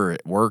 wherever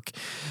at work.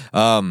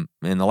 And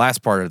the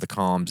last part of the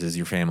comms is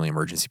your family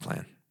emergency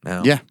plan.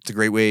 Now, Yeah. it's a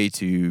great way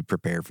to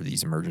prepare for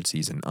these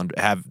emergencies and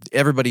have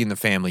everybody in the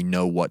family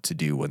know what to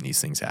do when these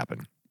things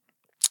happen.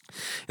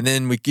 And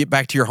then we get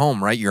back to your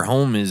home, right? Your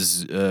home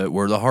is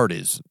where the heart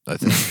is, I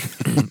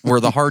think. Where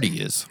the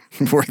Hardy is.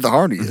 where the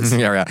Hardy is.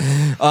 Yeah.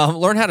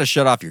 Learn how to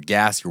shut off your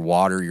gas, your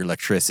water, your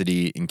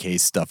electricity in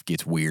case stuff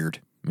gets weird.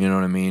 You know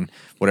what I mean?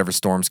 Whatever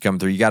storms come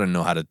through, you got to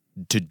know how to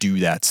do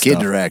that stuff.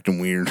 Kids are acting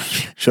weird.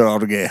 Shut off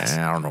the gas.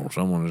 I don't know.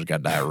 Someone has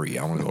got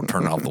diarrhea. I want to go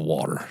turn off the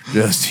water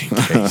just in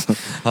case.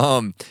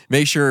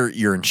 Make sure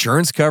your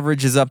insurance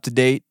coverage is up to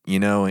date,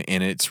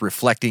 and it's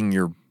reflecting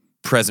your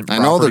present I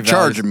know they're property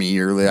charging me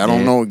yearly. I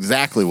don't know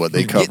exactly what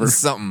they You're getting cover.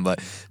 something, but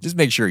just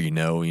make sure you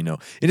know. And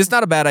it's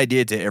not a bad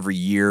idea to every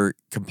year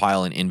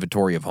compile an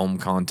inventory of home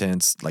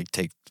contents, like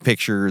take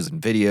pictures and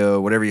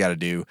video, whatever you got to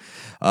do.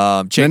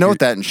 I know with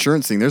that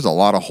insurance thing, there's a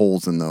lot of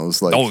holes in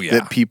those. Like, Oh, yeah.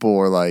 that people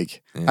are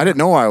like, I didn't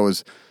know I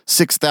was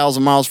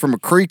 6,000 miles from a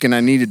creek and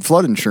I needed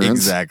flood insurance.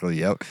 Exactly.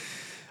 Yep.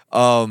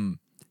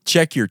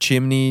 Check your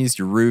chimneys,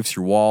 your roofs,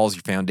 your walls,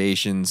 your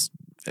foundations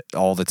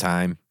all the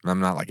time. I'm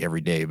not like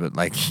every day, but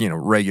like,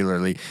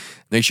 regularly.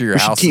 Make sure your We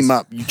should house team is-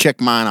 up. You check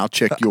mine, I'll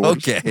check yours.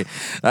 Okay.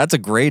 That's a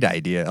great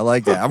idea. I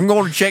like that. I'm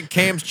going to check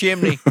Cam's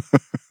chimney.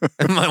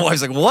 And my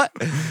wife's like, what?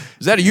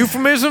 Is that a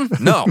euphemism?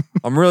 No.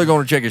 I'm really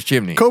going to check his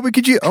chimney. Kobe,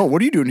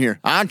 what are you doing here?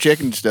 I'm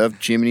checking stuff,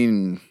 chimney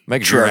and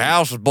Making sure your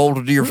house is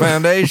bolted to your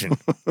foundation.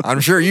 I'm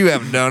sure you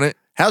haven't done it.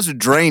 How's it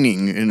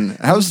draining and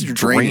how's your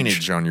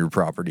drainage? On your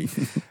property.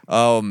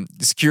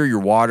 Secure your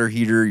water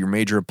heater, your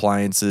major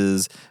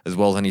appliances, as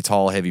well as any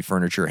tall, heavy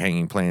furniture,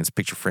 hanging plants,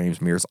 picture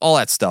frames, mirrors, all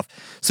that stuff.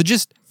 So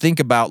just think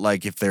about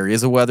like if there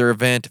is a weather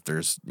event, if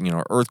there's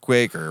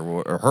earthquake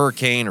or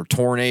hurricane or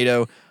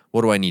tornado,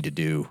 what do I need to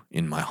do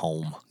in my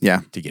home?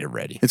 Yeah. To get it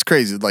ready. It's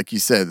crazy. Like you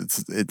said,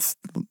 it's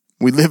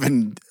we live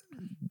in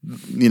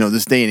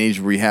this day and age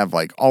where we have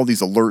like all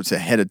these alerts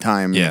ahead of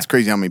time. Yeah. It's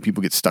crazy how many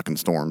people get stuck in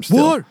storms.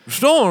 Still. What?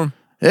 Storm?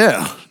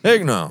 Yeah.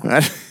 Heck no.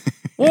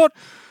 What?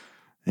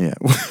 Yeah.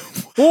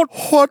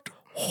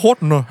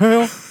 What in the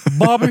hell,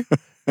 Bobby?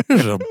 This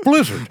is a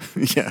blizzard.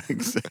 Yeah,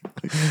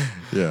 exactly.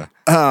 Yeah.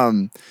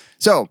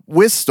 So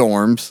with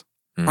storms,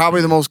 probably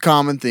the most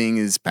common thing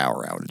is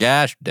power outage.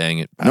 Gosh dang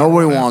it.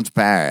 Nobody Power wants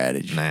power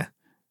outage. Nah.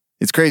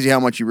 It's crazy how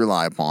much you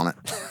rely upon it.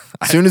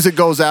 As soon as it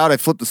goes out, I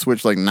flip the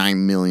switch like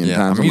 9 million Yeah,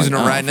 times. I'm using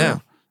like, it right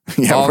now.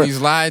 Yeah, All right. these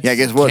lights. Yeah,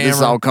 guess what? This is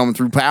camera, all coming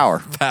through power.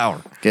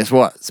 power. Guess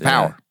what? It's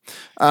power.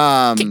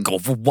 Can't go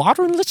for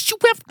water unless you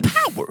have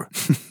power.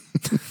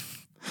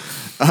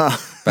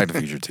 Back to the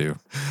Future 2.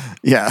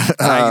 Yeah.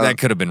 That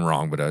could have been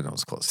wrong, but I know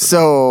it's close.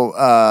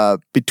 So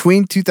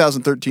between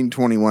 2013 and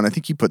 21, I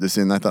think you put this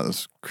in. I thought it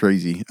was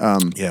crazy.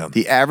 Yeah.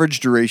 The average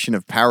duration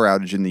of power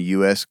outage in the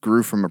U.S.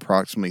 grew from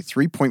approximately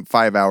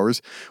 3.5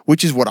 hours,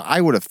 which is what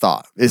I would have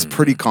thought is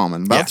pretty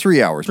common, about Yeah.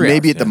 3 hours, 3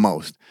 maybe hours, at the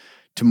most,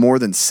 to more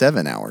than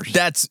 7 hours.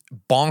 That's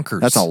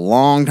bonkers. That's a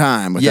long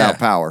time without Yeah.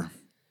 power.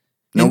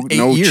 No, In 8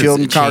 no years,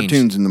 children it changed.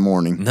 cartoons in the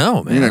morning.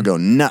 No, man. You're gonna go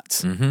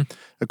nuts. Mm-hmm.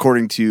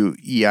 According to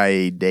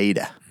EIA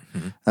data.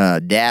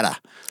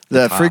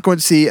 The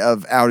frequency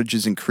of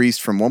outages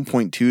increased from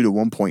 1.2 to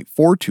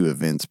 1.42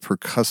 events per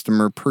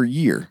customer per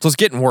year. So it's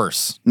getting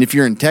worse. And if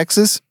you're in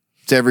Texas,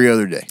 it's every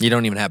other day. You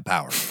don't even have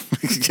power.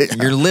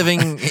 You're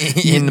living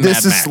in the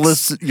this Mad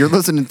Max. you're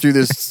listening through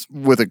this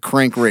with a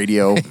crank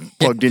radio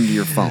plugged into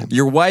your phone.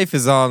 Your wife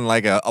is on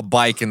like a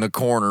bike in the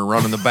corner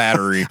running the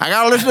battery. I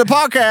gotta listen to the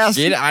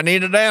podcast. I need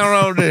to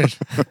download this.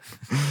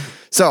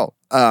 So,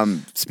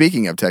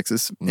 speaking of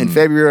Texas, in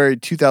February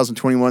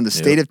 2021, the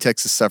state of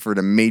Texas suffered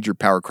a major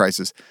power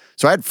crisis.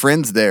 So I had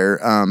friends there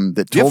that You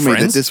have told me that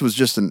friends? this was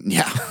just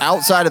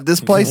outside of this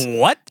place.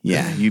 What?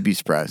 Yeah, you'd be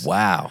surprised.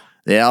 Wow.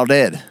 They all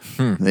dead.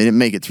 They didn't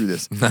make it through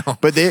this. No.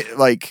 But they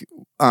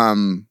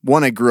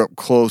one I grew up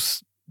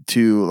close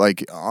to,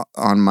 like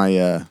on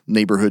my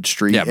neighborhood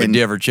street. Yeah, but and do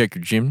you ever check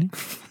your chimney?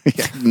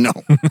 no.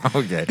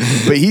 Okay.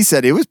 But he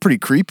said it was pretty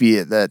creepy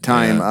at that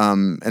time. Yeah.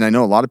 And I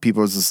know a lot of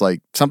people, it's just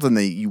like something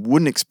that you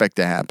wouldn't expect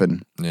to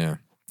happen Yeah.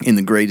 in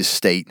the greatest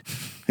state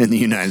in the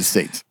United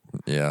States.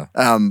 Yeah.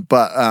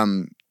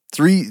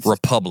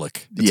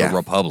 Republic. It's a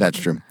republic. That's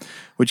true.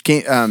 Which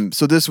came.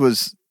 So this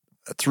was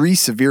 3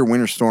 severe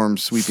winter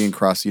storms sweeping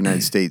across the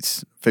United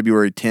States,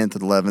 February 10th,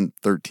 11th,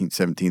 13th,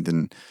 17th,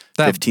 and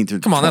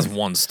 15th. Come on, that's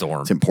one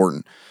storm. It's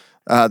important.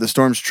 The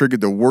storms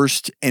triggered the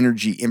worst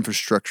energy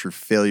infrastructure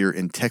failure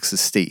in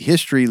Texas state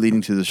history,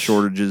 leading to the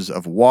shortages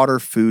of water,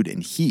 food,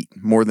 and heat.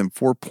 More than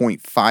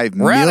 4.5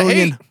 We're out of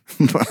million.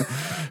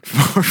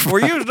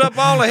 We're used up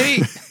all the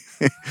heat.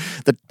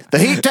 The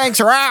heat tanks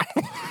are out.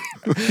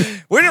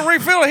 We didn't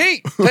refill the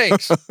heat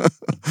tanks.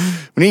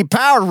 We need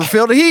power to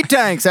refill the heat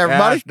tanks,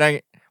 everybody. Gosh, dang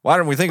it. Why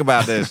didn't we think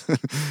about this?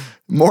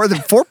 More than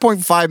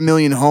 4.5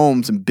 million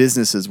homes and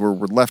businesses were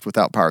left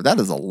without power. That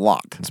is a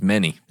lot. It's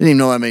many. Didn't even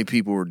know that many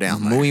people were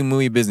down there.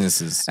 Muy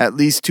businesses. At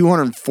least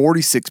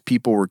 246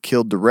 people were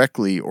killed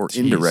directly or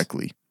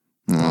indirectly.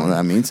 I don't know what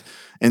that means.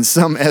 And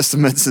some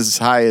estimates as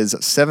high as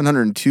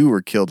 702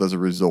 were killed as a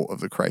result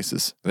of the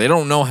crisis. They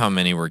don't know how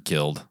many were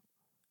killed.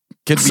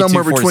 Could be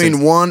Somewhere 246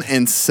 between 1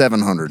 and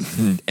 700.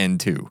 and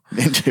 2.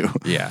 And 2.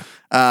 Yeah.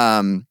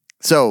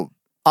 So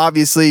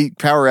obviously,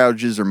 power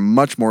outages are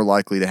much more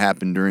likely to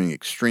happen during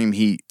extreme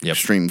heat,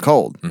 extreme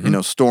cold. You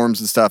know, storms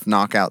and stuff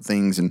knock out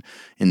things, and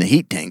the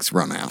heat tanks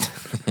run out.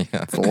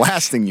 It's the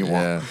last thing you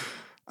want.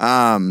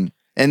 And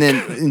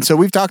so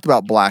we've talked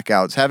about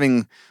blackouts,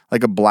 having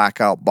like a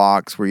blackout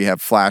box where you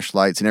have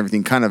flashlights and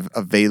everything kind of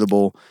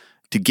available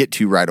to get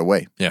to right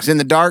away. Yeah. Because in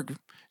the dark,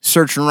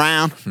 searching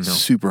around,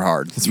 super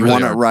hard. You really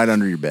want it hard. right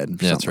under your bed.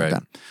 Yeah, that's right.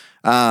 Like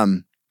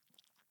that.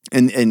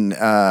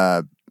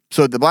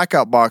 So the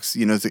blackout box,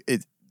 you know,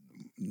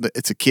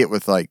 it's a kit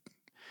with like,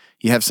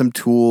 you have some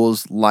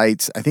tools,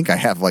 lights. I think I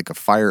have like a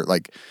fire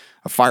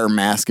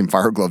mask and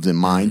fire gloves in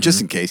mine,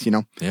 just in case, you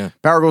know. Yeah.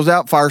 Power goes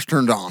out, fire's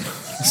turned on.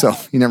 So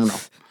you never know.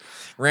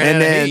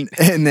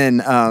 And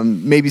then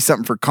maybe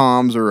something for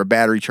comms or a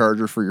battery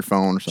charger for your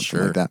phone or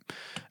something like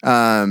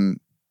that.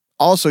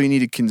 Also, you need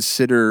to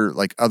consider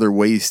like other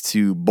ways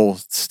to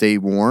both stay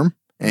warm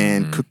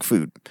and cook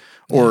food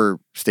or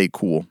stay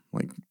cool,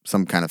 like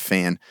some kind of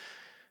fan.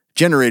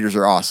 Generators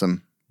are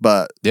awesome,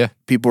 but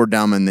people are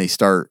dumb and they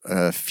start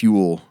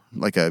fuel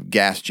like a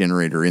gas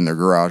generator in their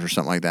garage or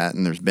something like that.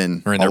 And there's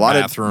been or in their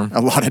bathroom.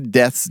 a lot of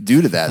deaths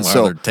due to that. While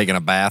so they're taking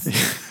a bath.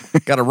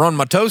 Got to run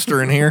my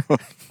toaster in here.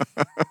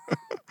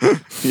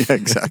 Yeah,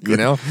 exactly. You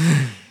know,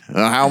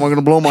 how am I going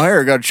to blow my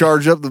hair? Got to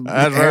charge up the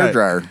hair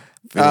dryer.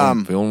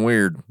 Feeling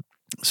weird.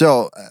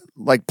 So,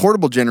 like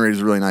portable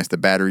generators are really nice. The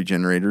battery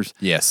generators.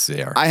 Yes,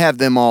 they are. I have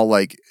them all.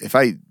 Like if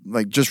I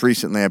just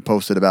recently I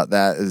posted about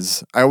that.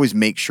 Is I always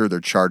make sure they're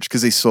charged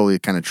because they slowly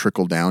kind of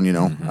trickle down. You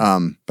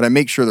know, but I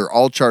make sure they're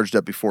all charged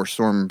up before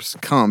storms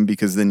come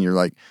because then you're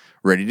like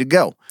ready to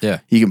go. Yeah,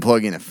 you can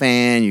plug in a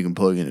fan. You can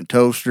plug in a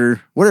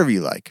toaster. Whatever you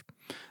like.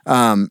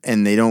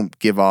 And they don't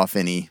give off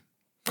any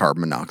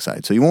carbon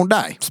monoxide, so you won't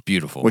die. It's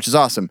beautiful, which is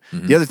awesome.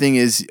 The other thing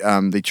is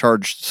they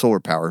charge solar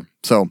power,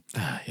 so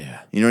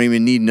you don't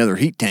even need another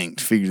heat tank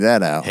to figure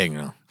that out.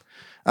 Hang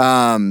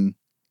on.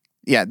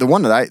 The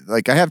one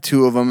that I have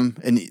 2 of them,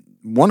 and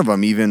one of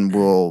them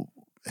even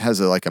has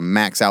a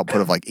max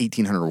output of like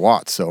 1,800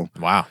 watts. So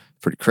wow,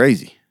 pretty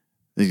crazy.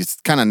 It's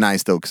kind of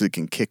nice though because it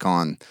can kick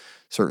on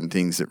certain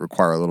things that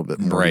require a little bit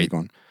more. Right.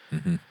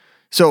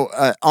 So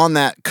on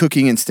that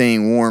cooking and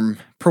staying warm,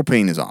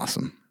 propane is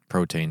awesome.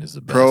 Propane is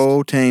the best.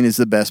 Propane is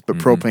the best, but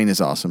propane is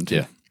awesome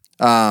too.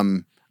 Yeah.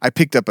 I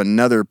picked up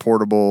another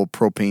portable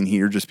propane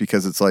heater just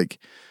because it's like,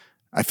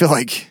 I feel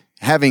like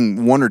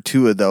having 1 or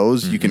 2 of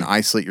those, you can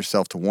isolate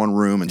yourself to one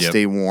room and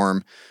stay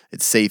warm.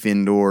 It's safe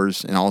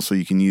indoors. And also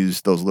you can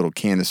use those little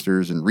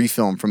canisters and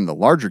refill them from the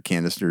larger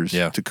canisters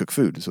to cook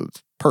food. So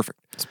it's perfect.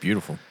 It's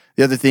beautiful.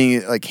 The other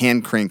thing, like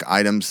hand crank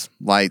items,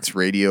 lights,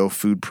 radio,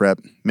 food prep,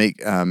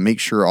 make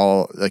sure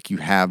all you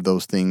have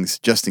those things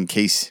just in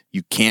case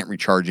you can't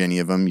recharge any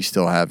of them. You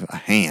still have a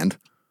hand.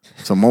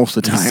 So most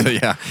of the time,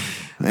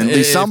 and at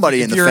least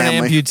somebody in the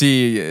family. If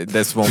you're an amputee,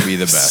 this won't be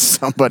the best.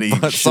 Somebody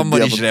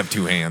should have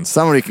 2 hands.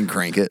 Somebody can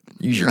crank it.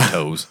 Use your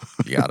toes.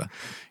 You gotta.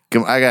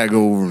 I gotta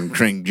go over and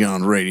crank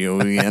John's radio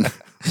again.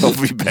 I'll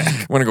be back.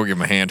 I'm gonna go give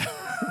him a hand.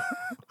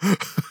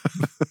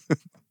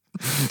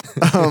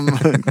 I'm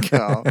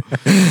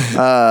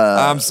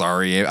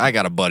sorry. I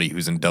got a buddy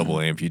who's in double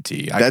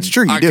amputee. That's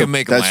true. I can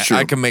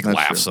make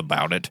laughs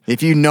about it.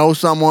 If you know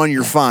someone,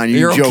 you're fine.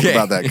 You joke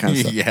about that kind of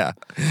stuff. Yeah.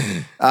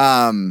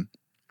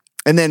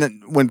 And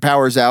then when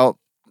power's out,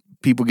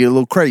 people get a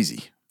little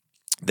crazy.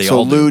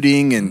 So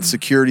looting and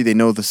security, they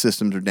know the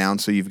systems are down,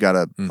 so you've got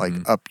to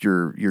up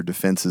your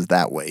defenses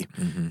that way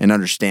and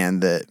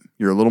understand that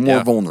you're a little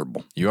more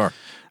vulnerable. You are.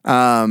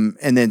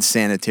 And then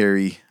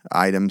sanitary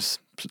items.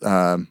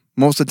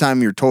 Most of the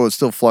time, your toilet's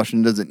still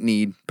flushing, doesn't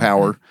need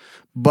power.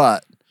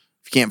 But if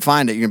you can't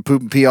find it, you're going to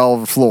poop and pee all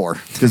over the floor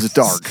because it's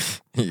dark.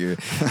 You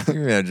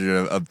imagine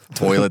a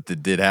toilet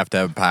that did have to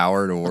have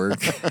power to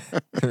work.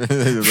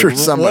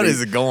 What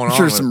is it going on? I'm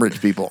sure some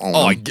rich people own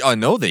them. I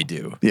know they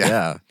do.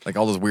 Yeah. Like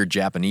all those weird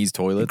Japanese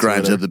toilets.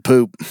 Grinds up the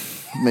poop.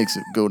 Makes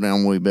it go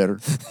down way better.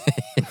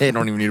 They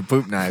don't even need a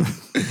poop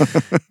knife.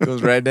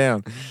 Goes right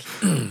down.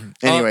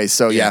 Anyway,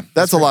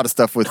 that's a lot of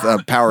stuff with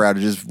power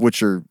outages,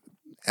 which are,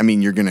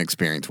 you're going to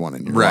experience one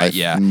in your life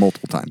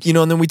multiple times.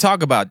 And then we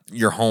talk about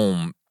your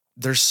home.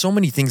 there's so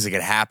many things that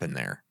could happen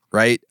there,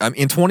 right?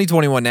 In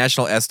 2021,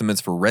 national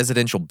estimates for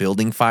residential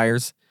building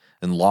fires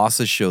and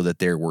losses show that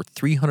there were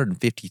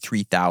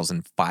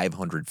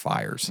 353,500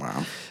 fires.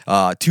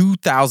 Wow.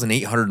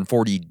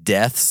 2,840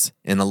 deaths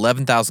and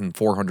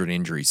 11,400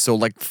 injuries. So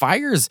like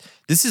fires,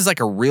 this is like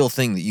a real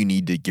thing that you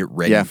need to get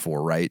ready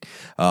for, right?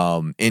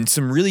 And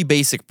some really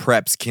basic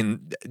preps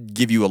can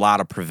give you a lot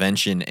of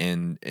prevention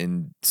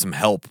and some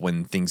help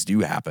when things do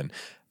happen.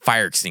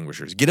 Fire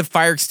extinguishers. Get a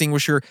fire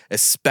extinguisher,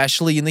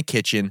 especially in the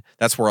kitchen.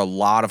 That's where a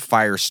lot of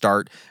fires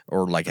start,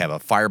 or like have a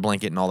fire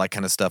blanket and all that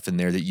kind of stuff in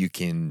there that you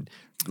can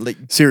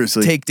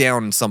seriously take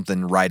down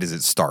something right as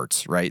it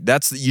starts, right?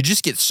 You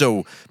just get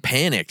so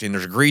panicked and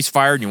there's a grease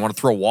fire and you want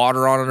to throw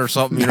water on it or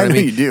something. You know what I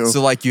mean? You do.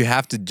 So like you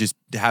have to just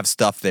have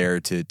stuff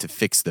there to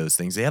fix those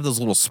things. They have those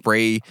little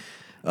spray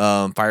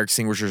fire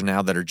extinguishers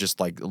now that are just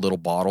like a little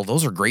bottle.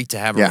 Those are great to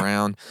have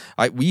around.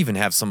 We even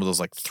have some of those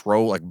like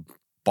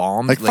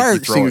bombs. Like fire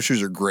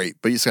extinguishers are great,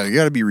 but you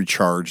got to be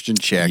recharged and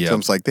checked. Yep. So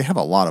it's like they have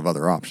a lot of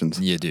other options.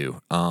 You do.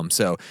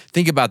 So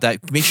think about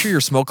that. Make sure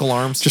your smoke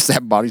alarms. Just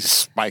that body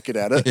spike it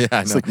at it. Yeah,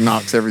 I it's know. like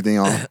knocks everything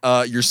off.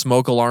 Your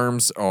smoke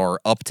alarms are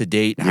up to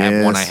date. I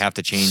have one I have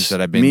to change that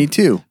I've been Me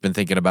too. Been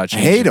thinking about I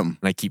changing. hate 'em.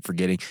 And I keep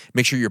forgetting.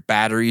 Make sure your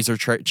batteries are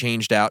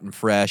changed out and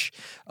fresh.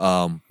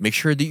 Make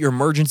sure that your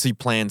emergency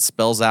plan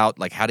spells out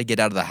like how to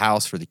get out of the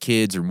house for the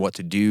kids or what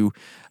to do.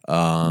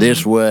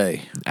 This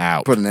way.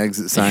 Out. Put an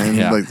exit sign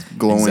like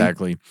glowing.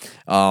 Exactly.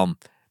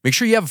 Make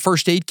sure you have a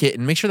first aid kit,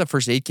 and make sure that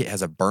first aid kit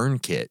has a burn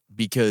kit,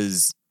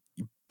 because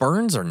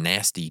burns are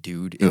nasty,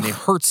 dude, and it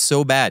hurts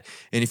so bad.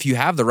 And if you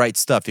have the right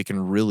stuff, it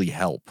can really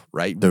help,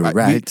 right?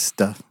 Right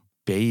stuff.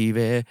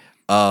 Baby.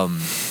 Now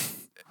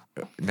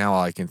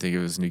all I can think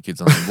of is New Kids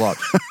on the Block.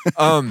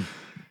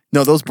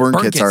 No, those burn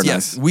kits are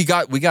yes.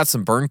 nice. We got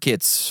some burn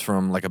kits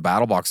from like a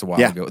battle box a while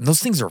ago, and those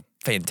things are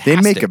fantastic.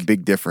 They make a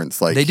big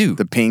difference. Like they do.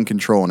 The pain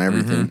control and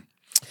everything.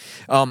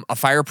 A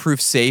fireproof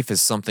safe is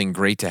something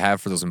great to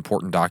have for those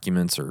important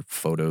documents or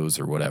photos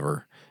or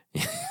whatever.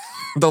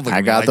 Don't look I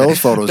at me got like those that.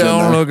 photos in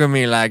Don't there. look at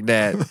me like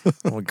that.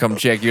 I'll come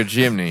check your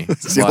chimney.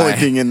 It's the only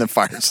thing in the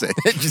fire safe.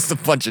 Just a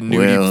bunch of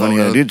nudie funny.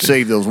 I did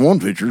save those one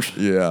pictures.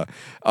 Yeah.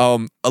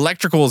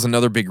 Electrical is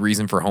another big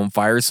reason for home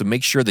fires. So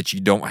make sure that you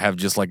don't have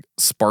just like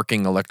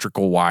sparking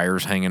electrical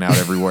wires hanging out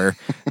everywhere.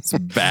 It's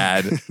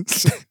bad.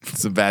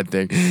 It's a bad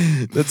thing.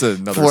 That's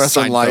another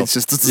Fluorescent Seinfeld. lights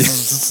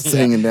just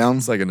hanging down.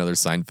 It's like another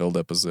Seinfeld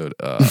episode.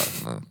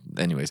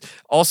 Anyways,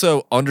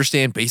 also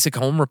understand basic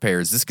home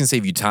repairs. This can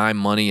save you time,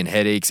 money, and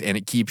headaches, and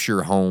it keeps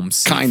your home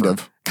safer.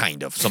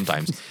 Kind of.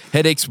 Sometimes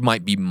headaches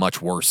might be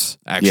much worse,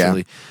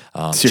 actually.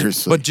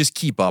 Seriously, but just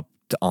keep up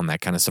on that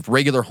kind of stuff.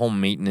 Regular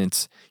home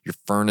maintenance, your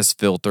furnace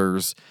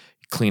filters,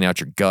 clean out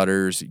your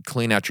gutters,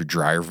 clean out your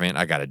dryer vent.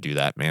 I got to do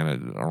that, man. I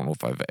don't know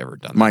if I've ever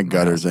done my that.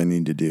 gutters. I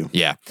need to do.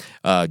 Yeah.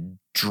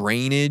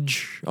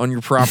 Drainage on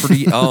your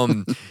property.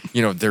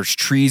 There's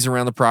trees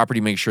around the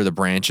property. Make sure the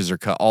branches are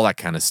cut, all that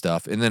kind of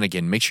stuff. And then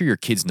again, make sure your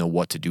kids know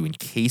what to do in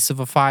case of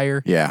a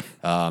fire. Yeah.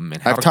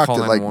 And how I've talked to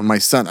like 911. my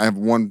son. I have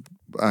one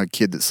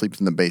kid that sleeps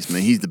in the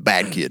basement. He's the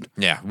bad kid.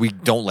 Yeah, we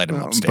don't let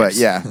him upstairs. But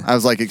yeah, I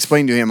was like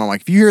explaining to him, I'm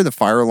like, if you hear the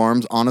fire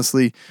alarms,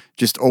 honestly,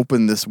 just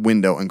open this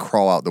window and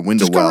crawl out the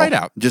window. Just go right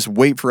out. Just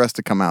wait for us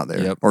to come out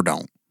there, or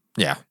don't.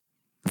 Yeah.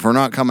 If we're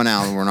not coming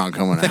out, we're not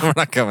coming out. We're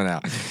not coming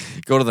out.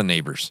 Go to the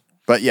neighbors.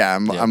 But yeah,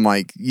 I'm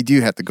like, you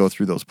do have to go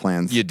through those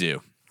plans. You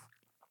do.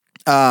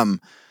 So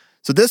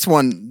this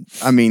one,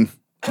 I mean,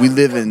 we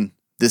live in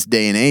this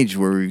day and age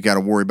where we've got to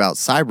worry about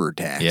cyber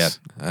attacks.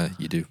 Yeah,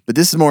 you do. But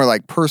this is more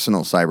like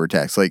personal cyber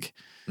attacks. Like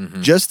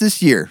just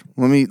this year,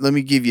 let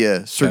me give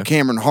you Sir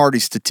Cameron Hardy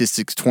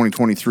statistics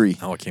 2023.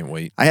 Oh, I can't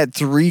wait. I had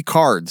 3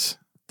 cards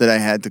that I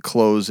had to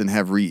close and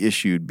have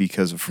reissued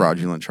because of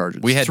fraudulent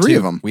charges. We had 3 2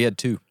 of them. We had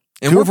 2.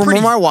 And 2 of them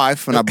were my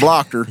wife, and I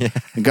blocked her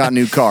and got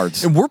new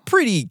cards. And we're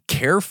pretty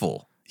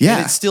careful. Yeah.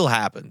 And it still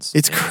happens.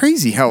 It's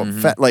crazy how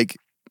like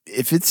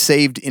if it's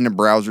saved in a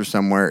browser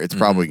somewhere, it's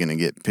probably going to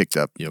get picked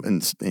up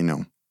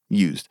and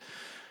used.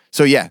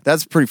 So yeah,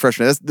 that's pretty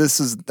frustrating.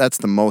 That's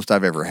the most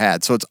I've ever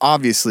had. So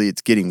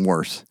it's getting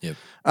worse. Yep.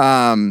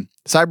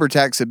 Cyber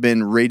attacks have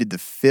been rated the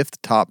 5th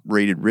top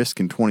rated risk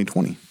in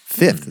 2020.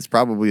 5th. It's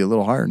probably a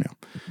little higher now.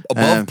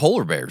 Above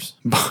polar bears.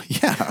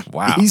 Yeah.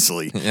 Wow.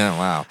 Easily. Yeah,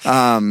 wow.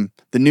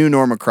 The new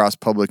norm across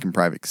public and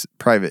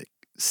private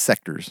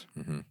sectors.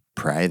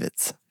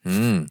 Privates.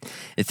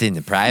 It's in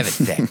the private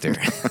sector.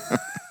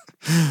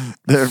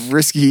 The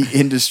risky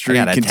industry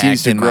I got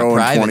continues to attacked in my grow in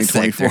private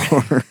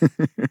 2024.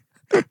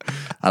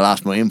 I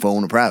lost my info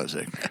in the private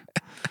sector.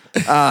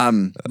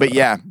 But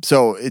yeah,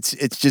 so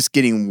it's just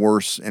getting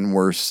worse and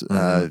worse.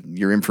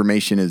 Your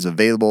information is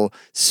available.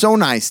 So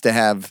nice to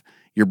have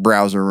your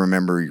browser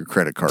remember your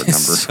credit card number.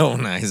 So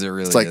nice, it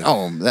really It's like, is.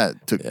 oh,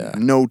 that took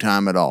no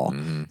time at all.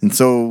 And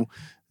so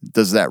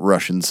does that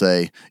Russian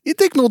say, it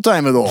take no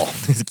time at all.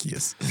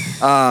 Yes.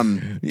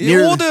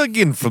 Near- Order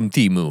again from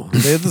Temu.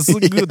 There's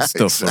some good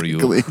stuff for you.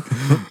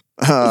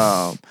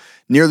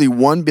 Nearly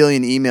 1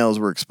 billion emails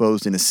were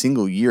exposed in a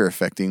single year,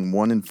 affecting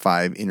 1 in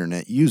 5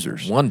 internet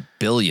users. 1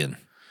 billion.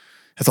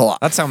 That's a lot.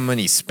 That's how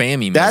many spam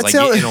emails That's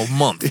I get in a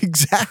month.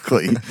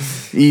 Exactly.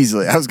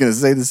 Easily. I was going to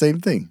say the same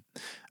thing.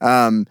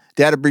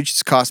 Data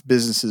breaches cost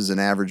businesses an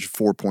average of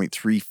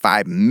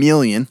 $4.35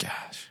 million.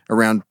 Gosh.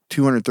 Around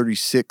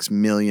 236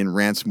 million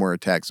ransomware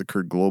attacks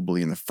occurred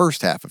globally in the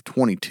first half of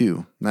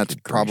 22. That's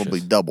probably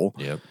double.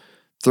 Yep.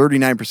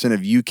 39%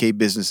 of UK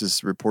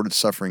businesses reported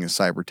suffering a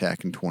cyber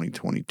attack in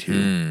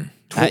 2022.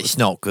 That's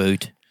not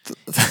good.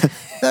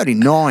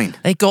 39.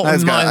 They got I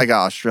my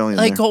got Australian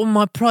They there. got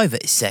my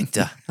private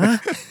sector. Huh?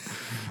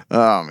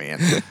 Oh, man.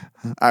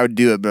 I would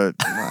do it, but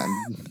I'm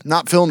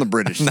not feeling the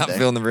British Not today.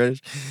 feeling the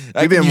British.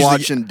 We've been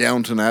watching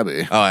Downton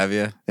Abbey. Oh, have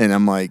you? And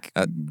I'm like,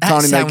 That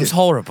Tony, make sounds it-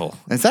 horrible.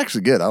 It's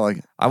actually good. I like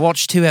it. I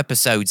watched 2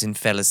 episodes and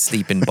fell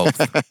asleep in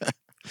both.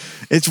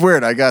 It's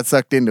weird. I got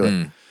sucked into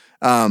it.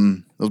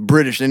 Those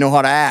British, they know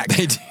how to act.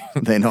 They do.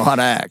 They know how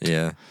to act.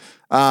 Yeah.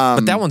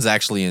 But that one's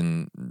actually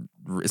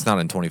it's not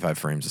in 25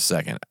 frames a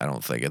second, I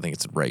don't think. I think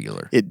it's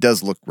regular. It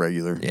does look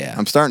regular. Yeah.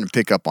 I'm starting to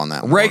pick up on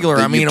that. Regular,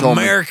 more. I mean You told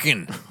me-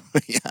 American.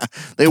 Yeah.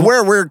 They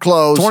wear weird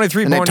clothes.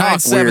 23.976 and they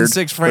talk weird,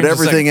 frames but a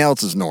everything second.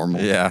 else is normal.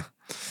 Yeah.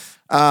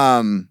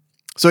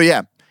 So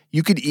yeah,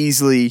 you could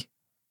easily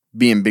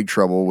be in big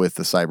trouble with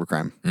the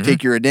cybercrime.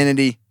 Take your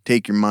identity,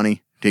 take your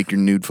money, take your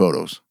nude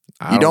photos.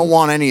 You don't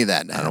want any of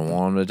that to I happen. don't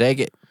want them to take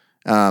it.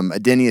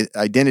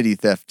 Identity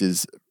theft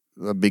is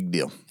a big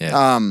deal.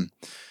 Yeah.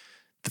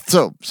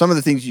 So some of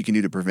the things you can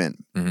do to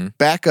prevent: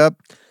 back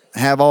up,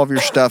 have all of your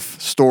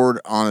stuff stored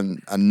on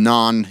a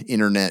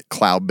non-internet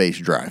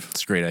cloud-based drive.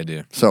 It's a great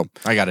idea. So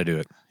I got to do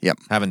it. Yep.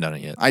 Haven't done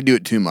it yet. I do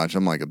it too much.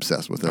 I'm like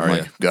obsessed with it. I'm Are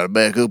like, ya? gotta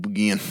back up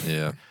again.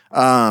 Yeah.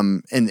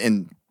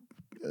 And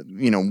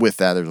you know, with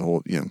that, there's a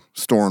whole, you know,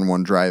 storing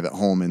one drive at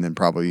home and then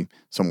probably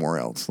somewhere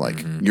else,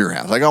 like your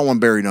house. I got one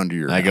buried under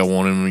your I house. got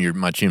one in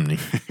my chimney.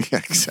 Yeah,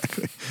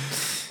 exactly.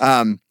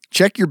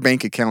 Check your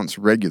bank accounts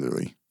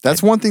regularly.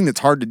 That's one thing that's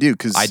hard to do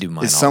because I do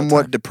mine it's all the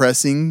somewhat time.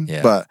 depressing,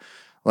 Yeah. but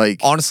like,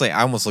 Honestly,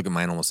 I almost look at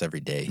mine almost every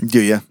day. do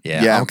you?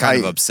 Yeah. I'm kind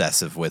of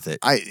obsessive with it.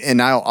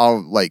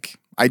 I'll like,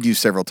 I do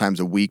several times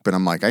a week, but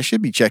I'm like, I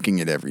should be checking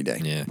it every day.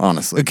 Yeah.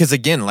 Honestly. Because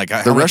again, like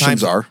The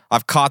Russians are.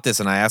 I've caught this,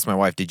 and I asked my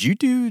wife, "Did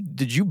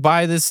you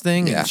buy this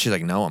thing?" Yeah. And she's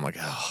like, "No." I'm like,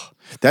 "Oh,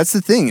 That's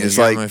the thing is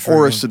got my like,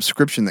 or a freaking-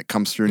 subscription that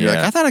comes through and you're Yeah.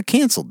 like, I thought I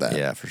canceled that.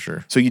 yeah, for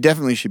sure." So you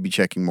definitely should be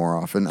checking more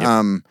often.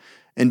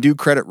 And do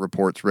credit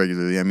reports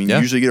regularly. I mean, Yeah.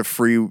 you usually get a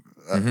free,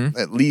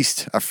 at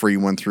least a free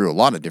one through a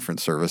lot of different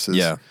services.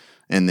 Yeah.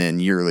 And then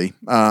yearly.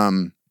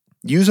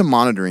 Use a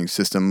monitoring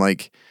system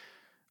like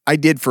I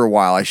did for a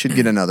while. I should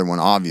get another one,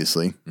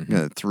 obviously.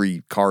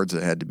 3 cards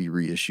that had to be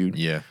reissued.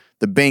 Yeah,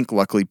 The bank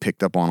luckily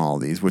picked up on all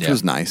these, which Yeah.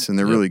 was nice. And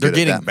they're really they're good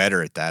getting at that.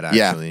 better at that.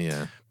 Yeah. Actually,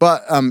 yeah.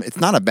 But it's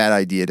not a bad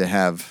idea to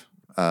have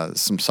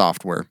some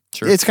software.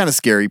 Sure. It's kind of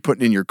scary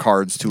putting in your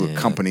cards to a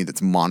company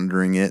that's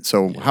monitoring it.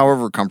 So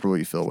however comfortable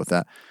you feel with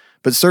that.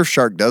 But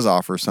Surfshark does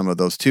offer some of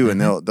those too,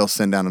 and they'll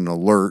send out an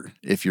alert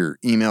if your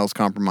email is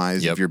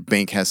compromised, Yep. if your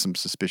bank has some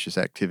suspicious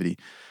activity.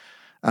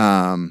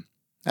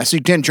 I see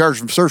 10 charges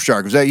from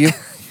Surfshark. Was that you?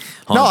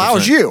 No, that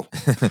was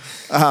 100%.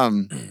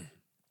 you.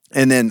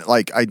 And then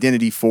like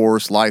Identity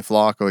Force,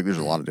 LifeLock, like there's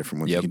a lot of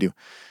different ones you Yep. can do.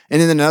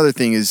 And then another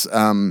thing is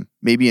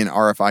maybe an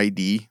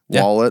RFID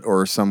Yeah. wallet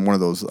or one of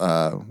those.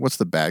 What's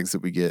the bags that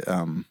we get?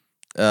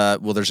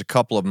 Well, there's a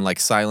couple of them like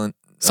Silent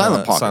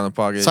Pocket. Silent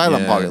Pocket,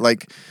 Silent yeah. Pocket.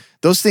 Like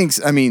those things.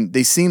 I mean,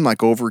 they seem like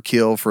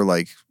overkill for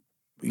like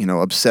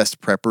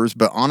obsessed preppers,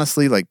 but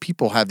honestly, like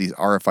people have these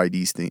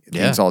RFID things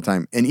Yeah. all the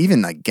time, and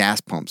even like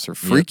gas pumps are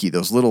freaky.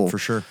 Those little for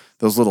sure.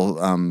 Those little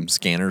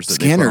Scanners. That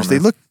scanners. They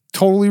They look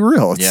totally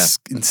real. It's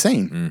Yeah.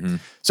 insane. Mm-hmm.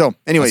 So,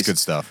 anyways, That's good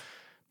stuff.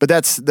 but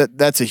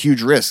that's a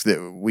huge risk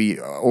that we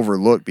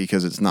overlook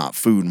because it's not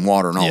food and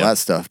water and all Yep. that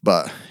stuff.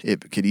 But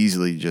it could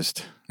easily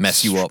just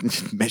Mess you up.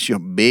 mess you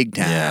up big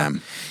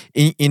time.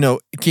 You know,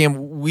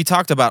 Cam, we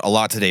talked about a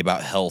lot today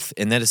about health,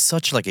 and that is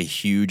such like a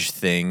huge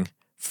thing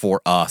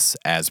for us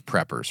as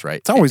preppers, right?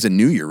 It's always a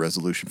New Year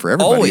resolution for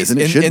everybody, Always. isn't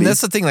it? And, Should and be.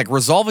 that's the thing, like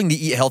resolving to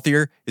eat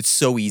healthier, it's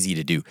so easy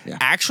to do. Yeah.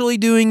 Actually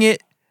doing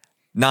it,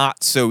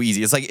 not so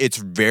easy. It's like it's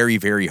very,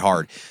 very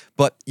hard.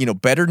 But,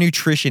 better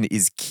nutrition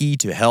is key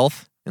to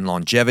health and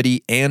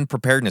longevity and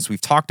preparedness.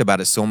 We've talked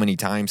about it so many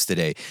times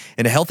today.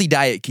 And a healthy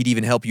diet could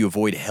even help you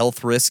avoid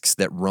health risks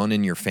that run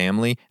in your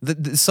family.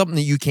 Something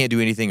that you can't do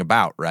anything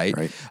about, right?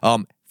 Right.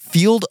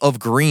 Field of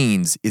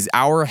Greens is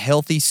our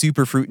healthy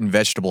superfruit and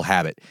vegetable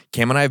habit.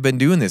 Cam and I have been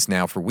doing this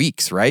now for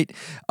weeks, right?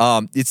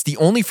 It's the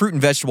only fruit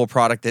and vegetable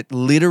product that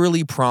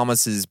literally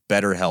promises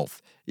better health.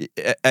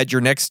 At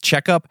your next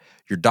checkup,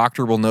 your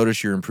doctor will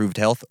notice your improved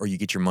health or you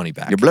get your money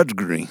back. Your blood's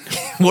green.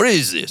 What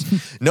is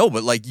this? No,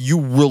 but like you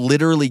will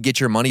literally get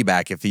your money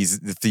back if he's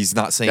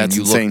not saying That's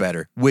you insane. look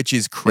better, which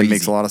is crazy. It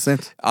makes a lot of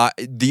sense.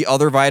 The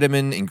other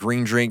vitamin and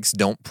green drinks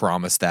don't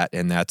promise that,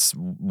 and that's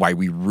why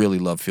we really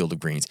love Field of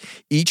Greens.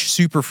 Each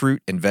superfruit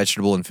and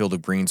vegetable in Field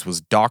of Greens was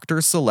doctor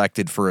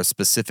selected for a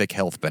specific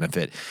health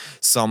benefit.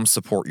 Some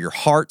support your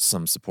heart,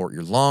 some support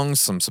your lungs,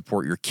 some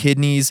support your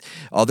kidneys,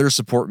 others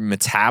support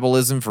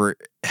metabolism for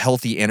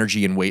healthy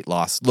energy and weight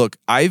loss. Look,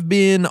 I've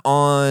been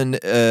on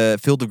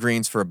Field of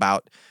Greens for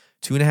about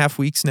 2.5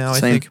 weeks now, Same.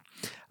 I think.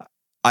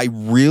 I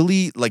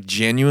really, like,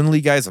 genuinely,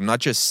 guys, I'm not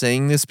just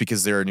saying this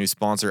because they're a new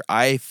sponsor.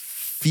 I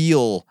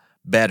feel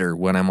better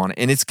when I'm on it.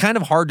 And it's kind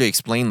of hard to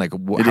explain, like,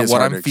 what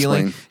I'm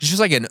feeling. It's just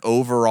like an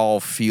overall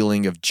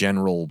feeling of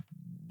general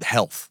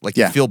health. Like,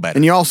 you feel better.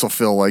 And you also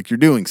feel like you're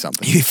doing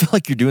something. You feel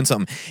like you're doing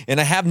something. And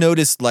I have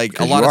noticed, like,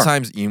 a lot of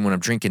times, even when I'm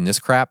drinking this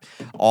crap,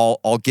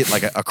 I'll get,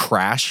 like, a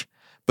crash.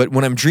 But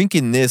when I'm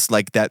drinking this,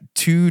 like, that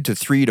 2 to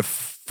 3 to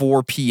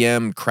 4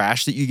 p.m.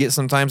 crash that you get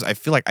sometimes, I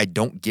feel like I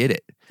don't get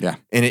it. Yeah.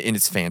 And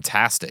it's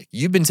fantastic.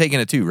 You've been taking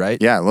it too, right?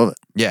 Yeah, I love it.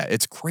 Yeah,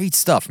 it's great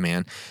stuff,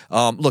 man.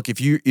 Look, if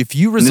you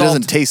And result, it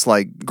doesn't taste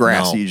like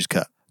grass No. that you just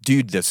cut.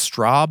 dude, the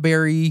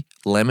strawberry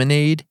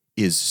lemonade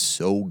is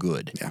so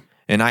good. Yeah.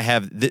 And I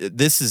have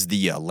this is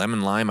the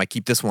lemon lime. I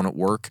keep this one at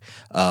work,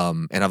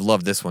 and I've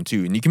loved this one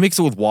too. And you can mix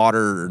it with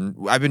water.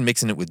 And I've been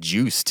mixing it with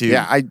juice too.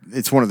 Yeah,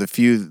 it's one of the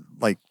few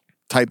like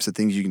types of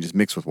things you can just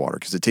mix with water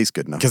because it tastes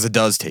good enough. Because it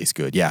does taste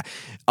good, yeah.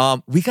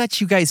 We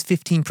got you guys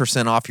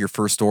 15% off your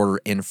first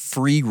order and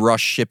free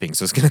rush shipping,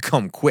 so it's going to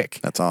come quick.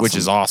 That's awesome. Which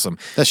is awesome.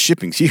 That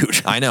shipping's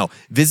huge. I know.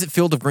 Visit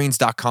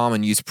fieldofgreens.com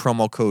and use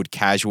promo code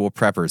Casual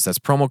Preppers. That's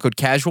promo code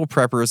Casual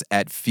Preppers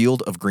at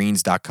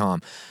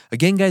fieldofgreens.com.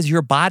 Again, guys,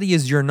 your body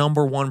is your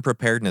number one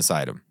preparedness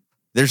item.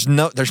 There's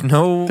no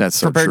That's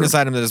so preparedness true.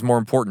 item that is more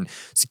important.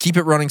 So keep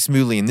it running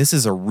smoothly, and this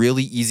is a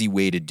really easy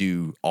way to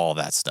do all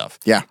that stuff.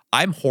 Yeah.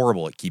 I'm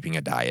horrible at keeping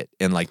a diet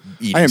and like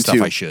I eating am stuff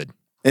too. I should.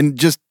 And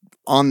just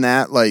on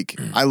that, like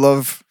I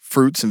love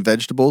fruits and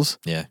vegetables.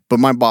 Yeah. But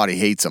my body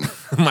hates them.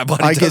 My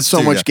body I does get so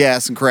too, much yeah.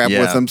 gas and crap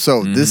Yeah. with them.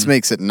 So this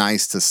makes it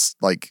nice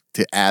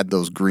to add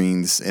those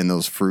greens and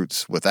those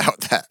fruits without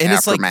that And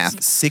aftermath. it's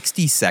like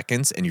 60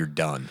 seconds and you're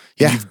done.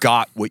 Yeah. And you've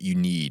got what you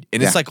need.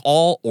 And Yeah. it's like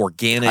all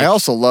organic. I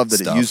also love that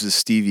stuff. it uses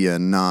stevia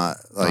and not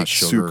like Not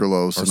sugar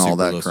sucralose or and all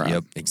that sucralose. crap.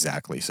 Yep,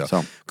 exactly. So,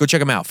 So- go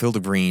check them out.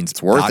 Fieldofgreens.com.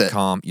 It's worth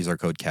it. Use our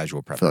code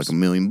Casual I feel like Preppers. $1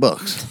 million.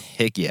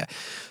 Heck yeah.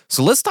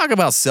 So let's talk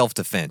about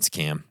self-defense,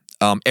 Cam.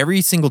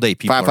 Every single day,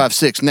 people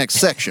 556, next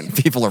section.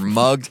 people are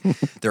mugged,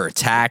 they're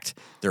attacked,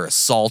 they're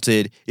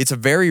assaulted. It's a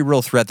very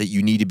real threat that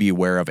you need to be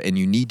aware of and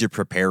you need to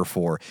prepare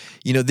for.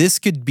 You know, this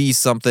could be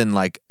something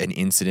like an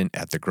incident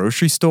at the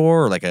grocery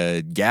store or like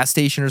a gas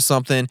station or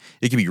something.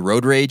 It could be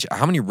road rage.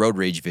 How many road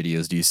rage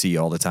videos do you see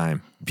all the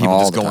time? People All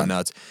just the going time.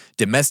 nuts.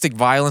 Domestic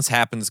violence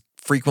happens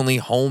frequently,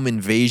 home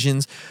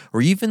invasions,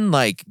 or even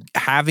like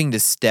having to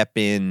step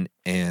in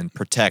and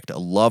protect a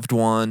loved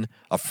one,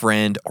 a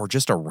friend, or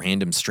just a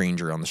random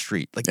stranger on the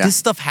street. Like Yeah. this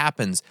stuff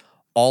happens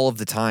all of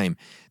the time.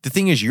 The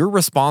thing is, you're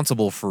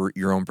responsible for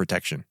your own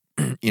protection,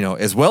 you know,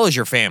 as well as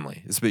your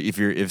family,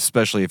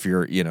 especially if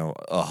you're, you know,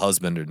 a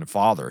husband and a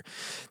father.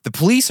 The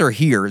police are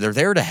here. They're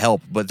there to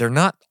help, but they're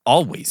not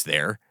always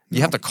there. You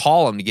have to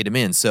call them to get them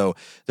in. So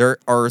there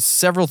are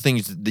several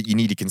things that you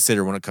need to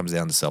consider when it comes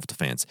down to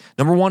self-defense.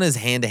 Number one is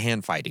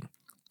hand-to-hand fighting.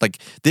 Like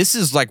this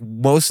is like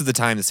most of the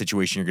time the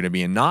situation you're going to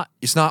be in.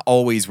 It's not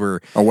always where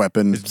A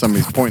weapon,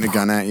 somebody's pointing a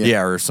gun at you.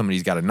 yeah, or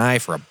somebody's got a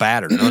knife or a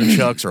bat or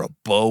nunchucks or a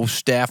bow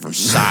staff or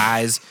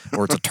size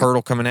or it's a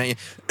turtle coming at you.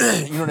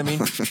 You know what I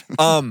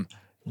mean?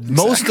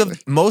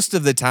 Most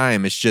of the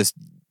time it's just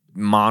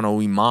mano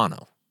y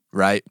mano,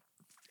 right?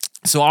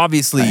 So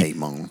obviously I hate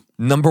Mom.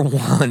 number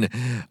one,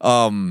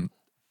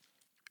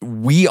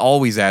 we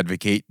always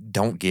advocate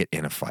don't get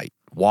in a fight.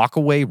 Walk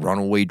away, run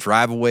away,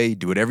 drive away,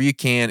 do whatever you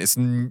can. It's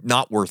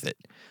not worth it.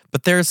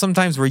 But there are some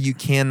times where you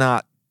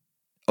cannot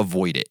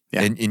avoid it,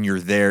 Yeah. and you're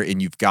there,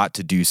 and you've got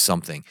to do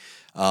something.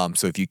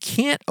 So if you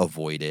can't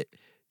avoid it,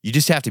 you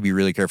just have to be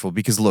really careful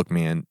because, look,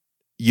 man,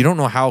 you don't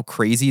know how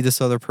crazy this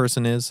other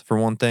person is, for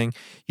one thing.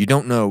 You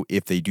don't know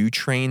if they do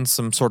train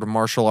some sort of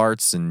martial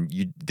arts and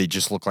they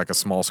just look like a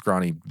small,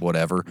 scrawny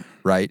whatever,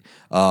 right?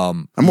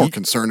 I'm more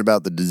concerned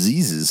about the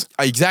diseases.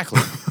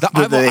 Exactly.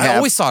 I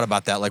always thought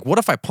about that. Like, what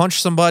if I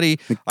punch somebody,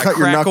 I cut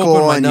your crack knuckle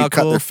open my and you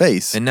knuckle, cut their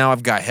face. and now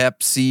I've got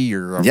Hep C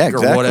or Yeah,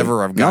 exactly.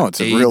 whatever. I've got No,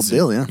 it's a AIDS real and-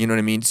 deal, yeah. You know what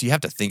I mean? So you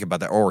have to think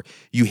about that. Or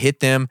you hit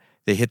them,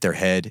 they hit their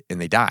head,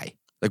 and they die.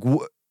 Like,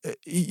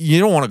 you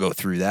don't want to go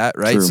through that,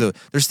 right? True. So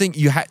there's things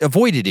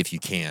avoid it if you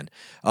can,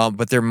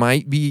 but there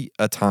might be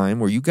a time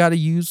where you got to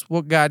use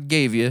what God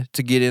gave you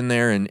to get in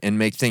there and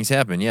make things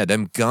happen. Yeah,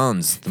 them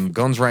guns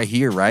right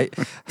here, right?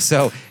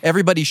 So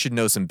everybody should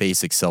know some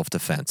basic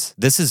self-defense.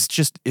 This is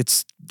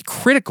it's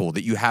critical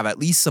that you have at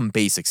least some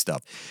basic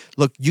stuff.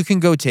 Look, you can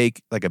go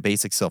take like a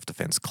basic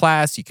self-defense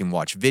class, you can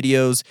watch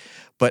videos,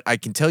 but I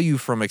can tell you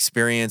from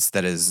experience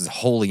that is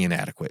wholly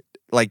inadequate.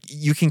 Like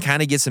you can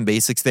kind of get some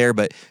basics there,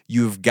 but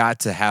you've got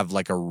to have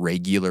like a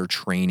regular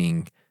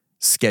training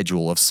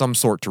schedule of some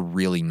sort to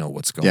really know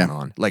what's going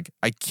on. Like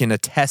I can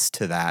attest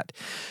to that.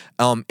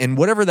 And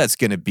whatever that's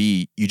going to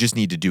be, you just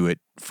need to do it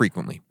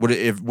frequently.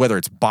 Whether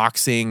it's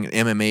boxing,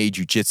 MMA,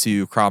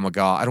 jiu-jitsu, Krav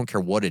Maga, I don't care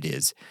what it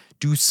is,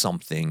 do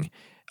something,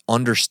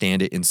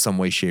 understand it in some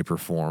way, shape, or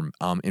form,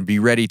 and be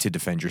ready to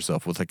defend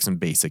yourself with like some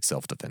basic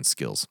self-defense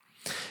skills.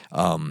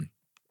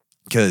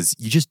 Because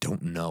you just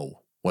don't know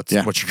what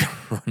you're going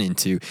to run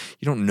into. You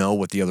don't know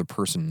what the other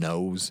person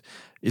knows.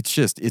 It's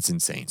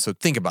insane. So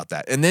think about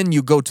that. And then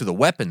you go to the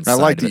weapons I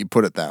side like of that it. you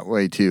put it that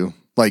way too.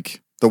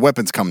 Like the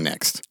weapons come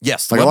next.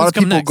 Yes, the like a lot of weapons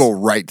come people next. go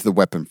right to the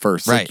weapon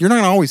first. Like, Right. you're not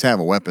going to always have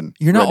a weapon.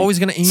 You're not ready. always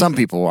going to. Some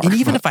people are. And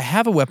even but- if I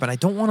have a weapon, I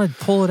don't want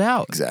to pull it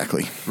out.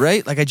 Exactly.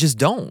 Right? Like I just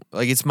don't.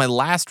 Like it's my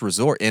last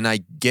resort, and I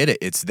get it.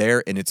 It's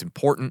there and it's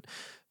important,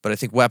 but I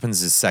think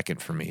weapons is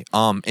second for me.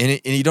 And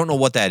you don't know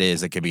what that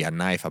is. It could be a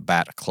knife, a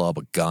bat, a club,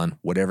 a gun,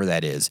 whatever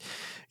that is.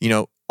 You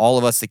know, all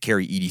of us that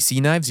carry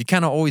EDC knives, you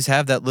kind of always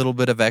have that little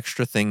bit of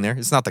extra thing there.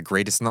 It's not the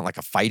greatest, it's not like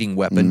a fighting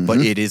weapon, but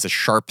it is a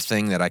sharp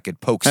thing that I could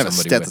poke I have a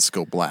somebody with.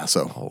 stethoscope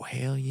lasso. Oh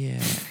hell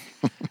yeah.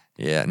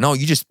 Yeah, no,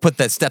 you just put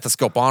that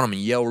stethoscope on them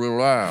and yell real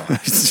loud.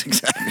 That's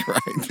exactly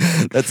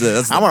right. That's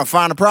I'm going to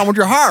find a problem with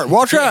your heart.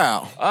 Watch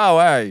out. Oh,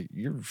 hey,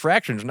 your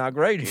fraction's not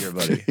great here,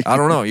 buddy. I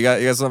don't know. You got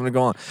something to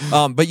go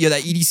on. But yeah,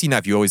 that EDC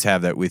knife, you always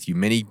have that with you.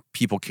 Many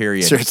people carry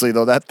it. Seriously,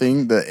 though, that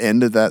thing, the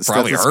end of that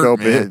Probably hurt, stethoscope,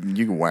 man.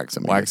 you can whack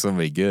somebody. Whack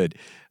somebody good.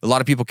 A lot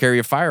of people carry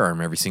a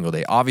firearm every single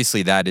day.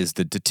 Obviously, that is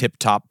the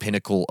tip-top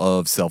pinnacle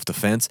of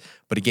self-defense.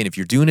 But again, if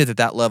you're doing it at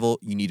that level,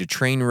 you need to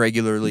train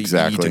regularly.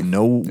 Exactly. You need to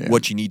know Yeah.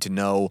 what you need to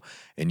know,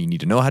 and you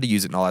need to know how to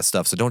use it and all that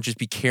stuff. So don't just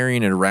be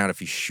carrying it around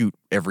if you shoot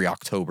every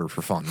October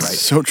for fun, right?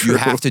 So true. You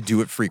have to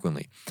do it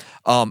frequently.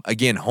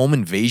 Again, home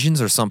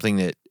invasions are something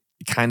that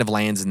kind of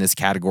lands in this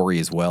category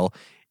as well.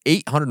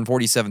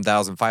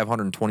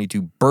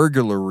 847,522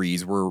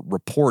 burglaries were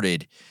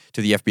reported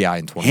to the FBI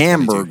in 2022.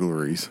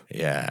 Hamburglaries.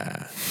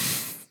 Yeah.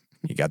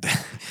 You got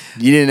that.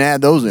 You didn't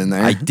add those in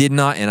there. I did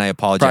not, and I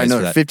apologize Probably for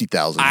another that.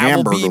 50,000 I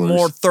will be hamburglars.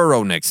 more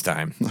thorough next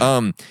time.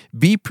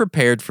 Be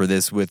prepared for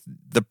this with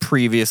the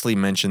previously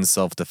mentioned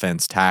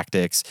self-defense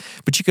tactics,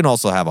 but you can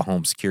also have a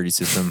home security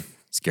system.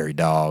 Scary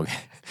dog.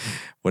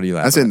 What are you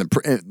laughing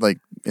That's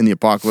in the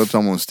apocalypse.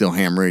 I'm gonna steal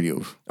ham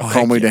radios. Oh, Call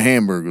heck me yeah. the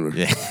Hamburglar.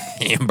 Yeah,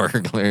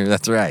 Hamburglar.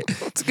 That's right.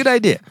 It's a good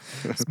idea.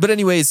 But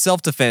anyways,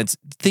 self-defense,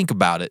 think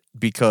about it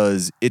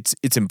because it's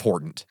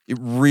important. It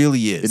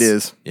really is. It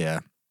is.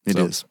 Yeah. It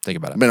So, is. Think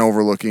about I've it. been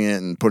overlooking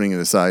it and putting it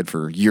aside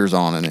for years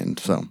on end.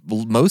 So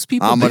Well, most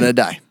people I'm do. gonna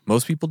die.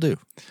 Most people do.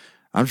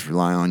 I'm just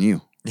relying on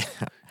you.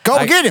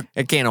 Go get him.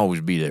 It can't always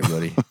be there,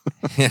 buddy.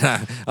 And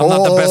I'm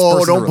not the best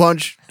person. Don't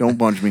punch. Don't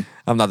punch me.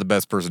 I'm not the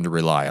best person to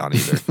rely on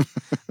either.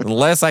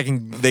 Unless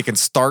they can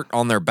start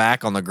on their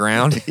back on the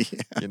ground.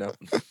 You know.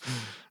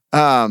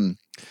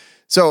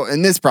 So,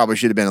 and this probably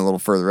should have been a little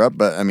further up,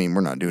 but I mean,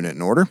 we're not doing it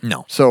in order.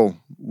 No. So,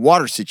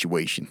 water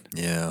situation.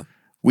 Yeah.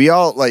 We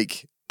all I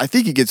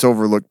think it gets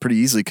overlooked pretty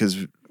easily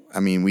because, I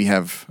mean, we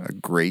have a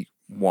great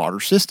water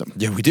system.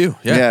 Yeah, we do.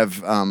 Yeah. We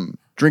have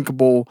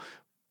drinkable,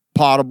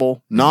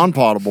 potable,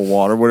 non-potable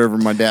water, whatever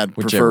my dad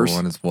Whichever prefers.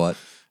 one is what.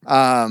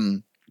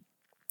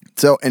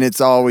 So, and it's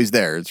always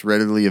there. It's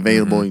readily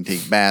available. You can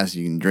take baths,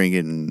 you can drink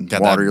it and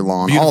Got water that your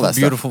lawn, beautiful, all that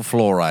beautiful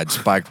fluoride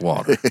spiked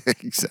water.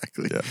 stuff.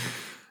 Exactly. Yeah.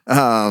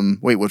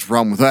 Wait, what's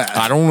wrong with that?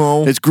 I don't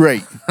know. It's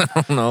great.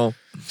 I don't know.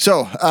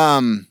 So,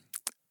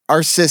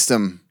 our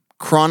system,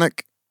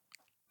 chronic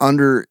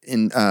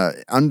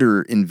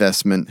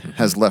under-investment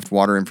has left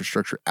water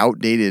infrastructure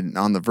outdated and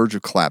on the verge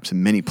of collapse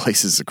in many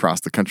places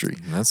across the country.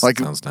 That Like,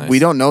 sounds nice. we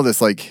don't know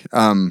this. Like,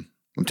 I'm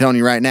telling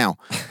you right now,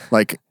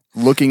 like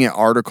looking at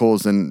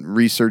articles and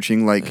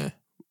researching, like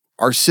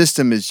our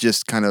system is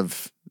just kind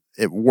of,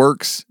 it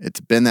works. It's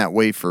been that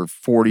way for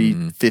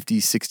 40, 50,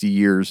 60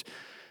 years.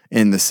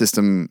 And the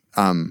system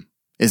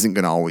isn't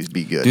going to always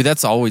be good. Dude,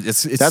 that's always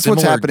it's That's similar,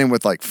 what's happening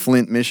with like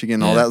Flint,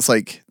 Michigan, all Yeah. that's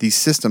like these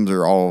systems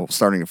are all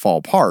starting to fall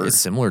apart. It's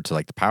similar to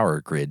like the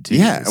power grid too.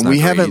 Yeah, It's and not we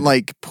great haven't either.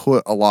 like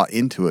put a lot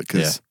into it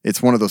because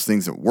it's one of those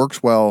things that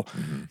works well,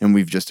 and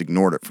we've just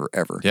ignored it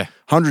forever. Yeah.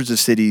 Hundreds of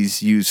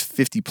cities use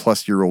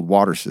 50-plus-year-old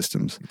water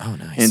systems. Oh,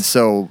 nice. And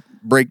so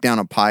breakdown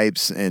of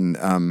pipes, and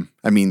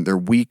I mean they're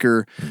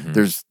weaker.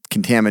 There's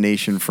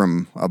contamination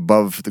from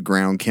above the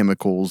ground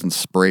chemicals and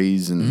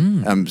sprays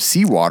and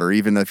seawater.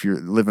 Even if you're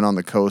living on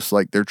the coast,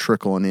 like they're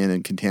trickling in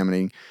and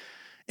contaminating.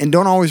 And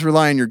don't always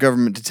rely on your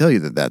government to tell you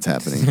that that's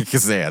happening.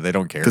 Because they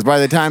don't care. Because by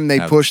the time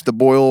they push the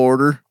boil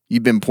order,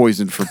 you've been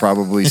poisoned for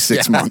probably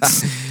 6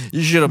 months.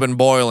 You should have been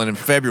boiling in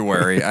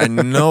February. I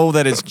know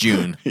that it's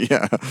June,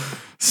 Yeah.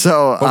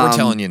 So, but we're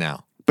telling you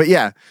now. But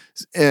yeah,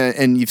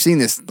 and you've seen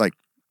this like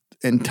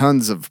in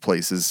tons of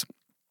places.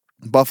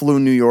 Buffalo,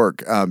 New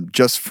York,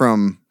 just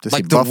from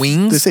Like the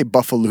wings? They say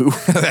Buffalo.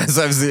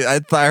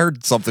 I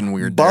heard something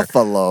weird there.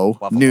 Buffalo,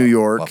 New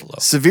York. Buffalo.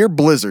 Severe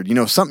blizzard. You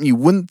know, something you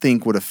wouldn't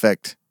think would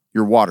affect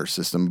your water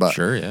system, but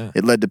Sure, yeah.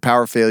 it led to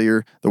power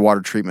failure, the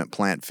water treatment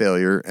plant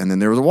failure, and then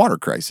there was a water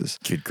crisis.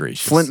 Good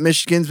gracious. Flint,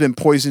 Michigan's been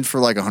poisoned for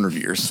like 100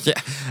 years. Yeah.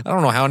 I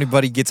don't know how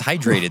anybody gets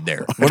hydrated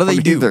there. What do I they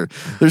don't do? either.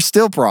 There's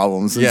still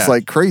problems. Yeah. It's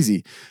like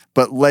crazy.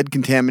 But lead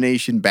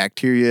contamination,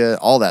 bacteria,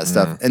 all that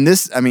stuff. Mm. And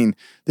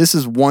this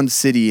is one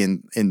city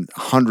in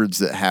hundreds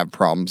that have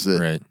problems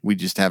that Right. we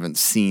just haven't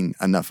seen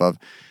enough of.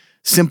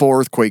 Simple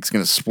earthquake's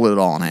going to split it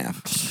all in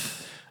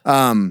half.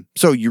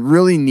 So you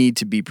really need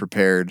to be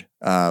prepared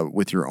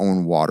with your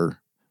own water.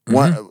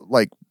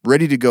 Like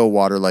ready to go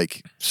water,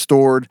 like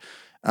stored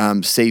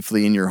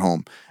safely in your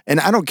home. And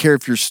I don't care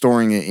if you're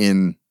storing it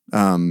in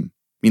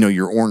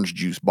your orange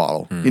juice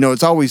bottle.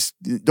 It's always,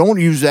 don't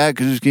use that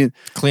because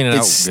Clean it out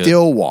it's good.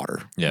 still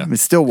water. Yeah.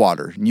 It's still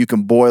water. You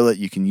can boil it.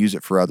 You can use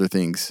it for other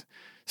things.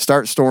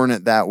 Start storing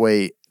it that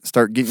way.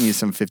 Start getting you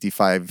some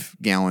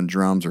 55-gallon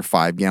drums or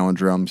 5-gallon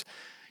drums.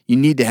 You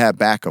need to have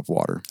backup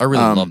water. I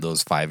really love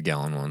those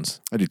 5-gallon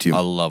ones. I do too. I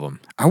love them.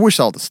 I wish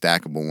all the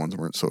stackable ones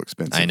weren't so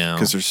expensive. I know.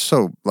 Because they're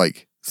so,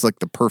 it's like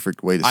the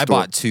perfect way to store. I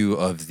bought 2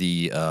 of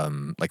the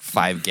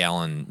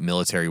 5-gallon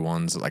military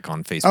ones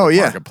on Facebook Oh,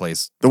 yeah.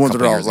 Marketplace. The a ones that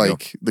couple are all years ago.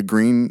 like the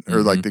green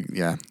or like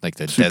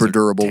the super desert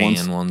durable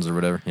tan ones. or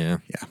whatever. Yeah.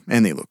 Yeah,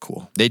 and they look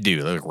cool. They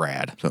do. They look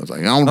rad. So I was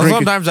like, I'm drinking.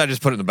 Sometimes I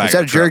just put it in the back Is that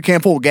of a the jerry truck. can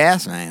full of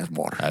gas? Nah, it's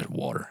water. Add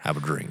water. Have a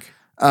drink.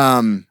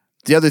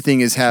 The other thing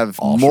is have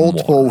Awesome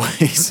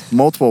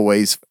multiple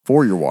ways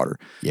for your water.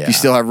 Yeah. If you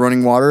still have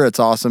running water, it's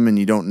awesome, and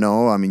you don't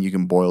know. I mean, you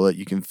can boil it,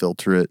 you can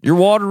filter it. Your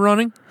water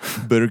running?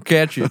 Better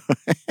catch it.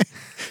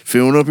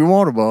 Filling up your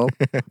water, Bob.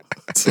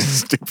 It's a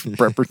stupid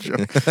prepper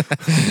joke.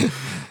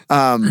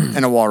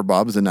 And a water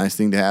bob is a nice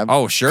thing to have.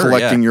 Oh, sure,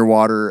 Collecting yeah. your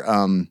water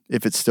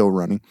if it's still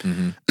running.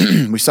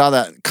 We saw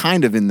that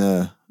kind of in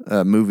the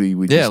movie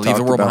we just Leave talked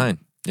the world about. behind.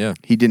 Yeah.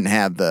 He didn't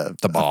have the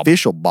bob.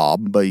 official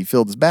bob, but he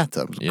filled his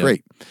bathtub. It was Yeah.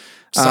 great.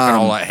 Sucking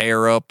all that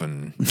hair up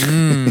and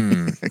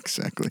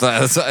Exactly.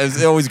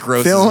 it always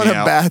grosses Filling me a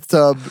out.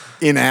 bathtub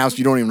in a house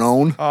you don't even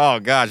own. Oh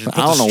gosh, just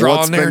put I don't the know straw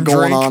what's in there been and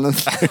going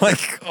drink. on.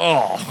 Like,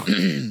 oh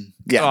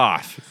Yeah.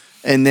 gosh.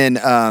 And then,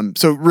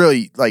 so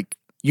really,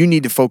 you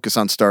need to focus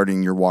on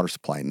starting your water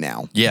supply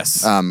now.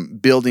 Yes.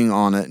 Building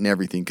on it and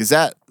everything, because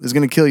that is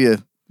going to kill you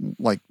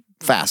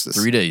fastest.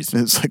 3 days.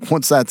 It's like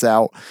once that's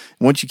out,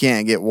 once you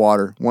can't get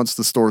water, once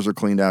the stores are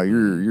cleaned out,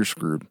 you're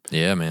screwed.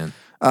 Yeah, man.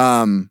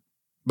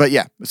 But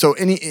yeah, so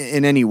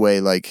in any way,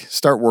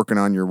 start working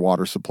on your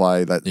water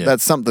supply.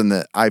 That's something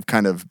that I've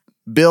kind of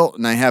built,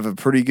 and I have a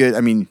pretty good. I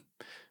mean,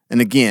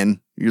 and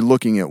again, you're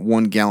looking at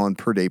 1 gallon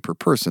per day per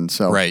person.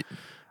 So Right.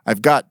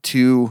 I've got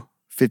 2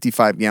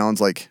 55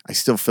 gallons. I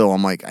still feel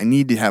I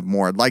need to have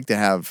more. I'd like to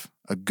have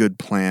a good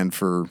plan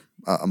for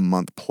a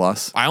month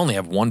plus. I only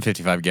have 1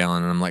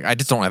 55-gallon, and I'm like, I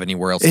just don't have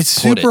anywhere else It's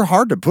to put super it.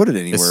 hard to put it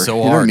anywhere. It's so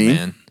you know hard, what I mean?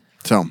 man.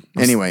 So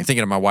anyway,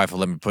 Thinking of my wife would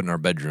let me put it in our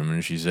bedroom,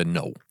 and she said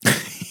no.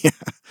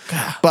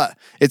 but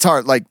it's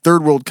hard.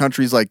 Third world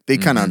countries, they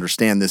kind of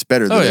understand this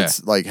better. That yeah.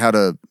 it's how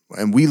to,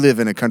 and we live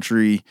in a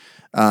country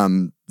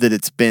that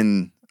it's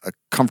been a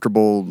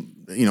comfortable,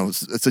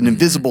 it's an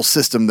invisible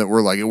system that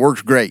we're it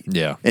works great.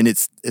 Yeah. And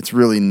it's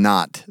really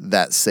not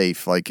that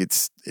safe.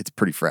 It's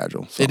pretty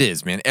fragile. So. It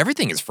is, man.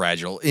 Everything is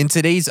fragile. In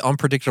today's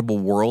unpredictable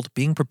world,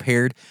 being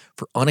prepared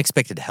for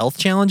unexpected health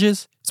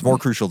challenges is more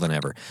crucial than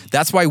ever.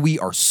 That's why we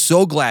are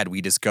so glad we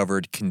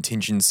discovered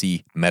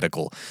Contingency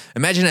Medical.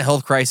 Imagine a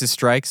health crisis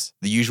strikes.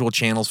 The usual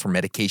channels for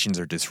medications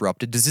are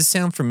disrupted. Does this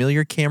sound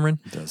familiar, Cameron?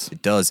 It does.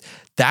 It does.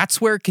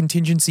 That's where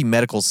Contingency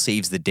Medical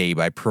saves the day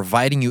by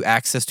providing you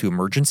access to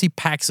emergency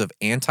packs of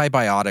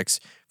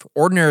antibiotics for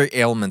ordinary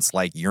ailments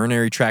like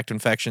urinary tract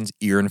infections,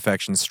 ear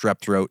infections, strep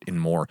throat, and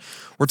more.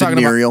 We're talking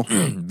Venereal.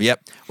 about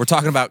Yep. We're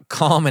talking about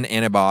common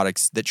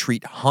antibiotics that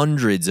treat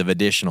hundreds of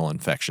additional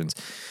infections.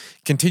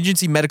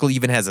 Contingency Medical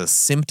even has a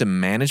symptom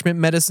management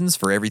medicines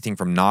for everything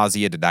from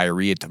nausea to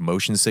diarrhea to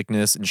motion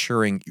sickness,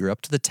 ensuring you're up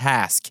to the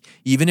task,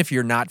 even if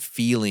you're not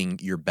feeling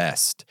your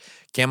best.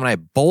 Cam and I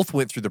both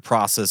went through the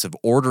process of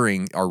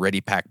ordering our Ready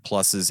Pack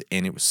Pluses,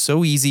 and it was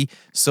so easy,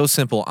 so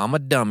simple. I'm a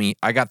dummy.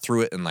 I got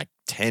through it in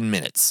 10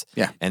 minutes.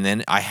 Yeah. And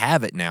then I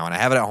have it now, and I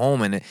have it at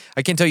home, and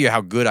I can't tell you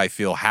how good I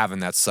feel having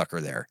that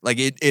sucker there.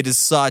 It is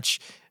such...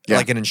 Yeah.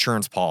 like an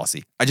insurance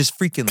policy. I just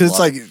freaking Because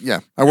love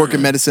it's I work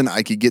in medicine.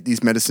 I could get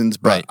these medicines,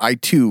 but Right. I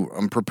too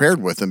am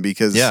prepared with them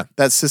because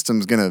that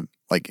system's gonna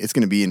it's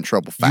gonna be in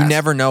trouble fast. You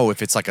never know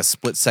if it's a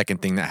split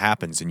second thing that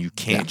happens and you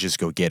can't just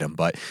go get them.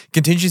 But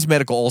Contingency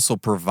Medical also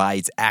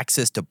provides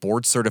access to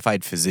board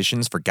certified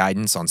physicians for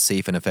guidance on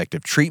safe and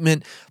effective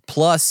treatment.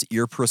 Plus,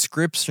 your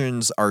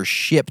prescriptions are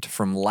shipped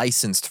from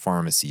licensed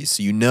pharmacies,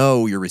 so you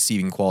know you're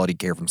receiving quality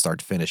care from start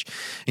to finish.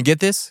 And get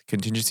this,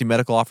 Contingency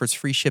Medical offers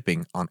free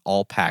shipping on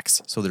all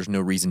packs, so there's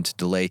no reason to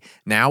delay.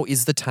 Now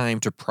is the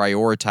time to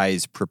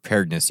prioritize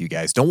preparedness, you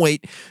guys. Don't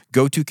wait.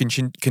 Go to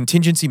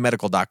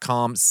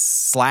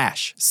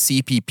contingencymedical.com/CPP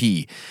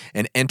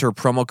and enter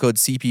promo code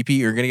CPP.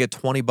 You're going to get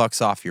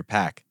 $20 off your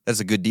pack. That's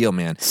a good deal,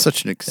 man.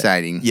 Such an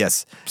exciting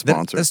Yes.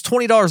 sponsor. That's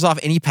 $20 off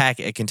any pack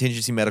at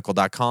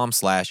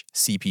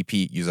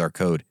contingencymedical.com/CPP. Use our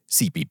code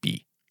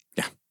CPP.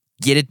 Yeah.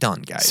 Get it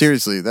done, guys.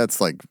 Seriously,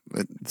 that's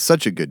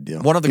such a good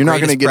deal. One of the You're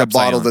not going to greatest get a preps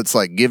I bottle own. that's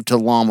give to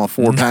llama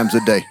 4 times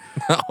a day.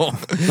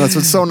 That's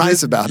what's so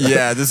nice about that.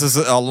 Yeah, this is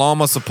a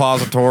llama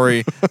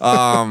suppository.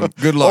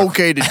 Good luck.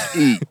 Okay to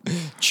eat.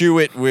 Chew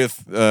it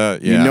with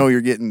You know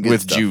you're getting good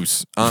with stuff.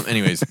 juice.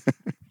 Anyways.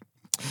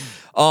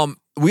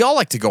 We all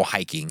like to go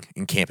hiking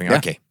and camping. Yeah.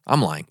 Okay,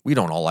 I'm lying. We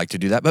don't all like to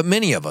do that, but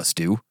many of us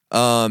do.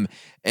 And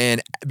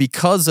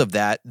because of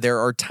that, there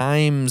are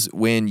times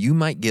when you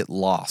might get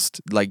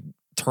lost,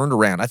 turned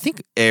around. I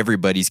think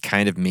everybody's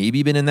kind of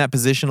maybe been in that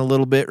position a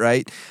little bit,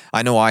 right?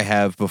 I know I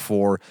have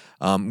before.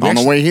 On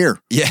the way here.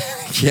 Yeah,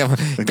 got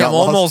I've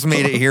almost lost.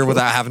 made it here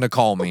without having to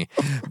call me.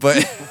 But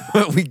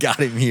we got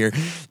him here.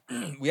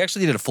 We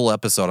actually did a full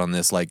episode on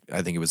this, like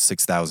I think it was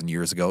 6,000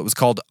 years ago. It was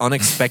called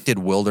Unexpected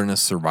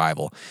Wilderness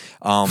Survival.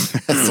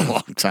 That's a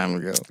long time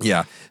ago.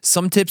 Yeah.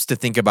 Some tips to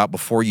think about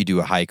before you do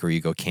a hike or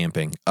you go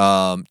camping.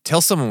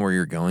 Tell someone where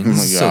you're going. Oh This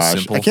my is gosh. so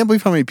simple. I can't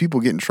believe how many people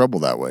get in trouble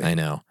that way. I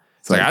know.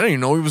 It's like, I didn't even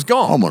know he was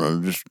gone. I'm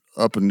going to just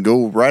up and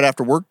go right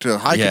after work to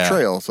hike Yeah. a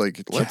trail. It's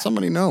like, let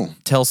somebody know.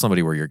 Tell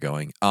somebody where you're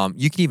going.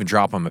 You can even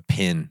drop them a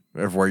pin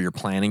of where you're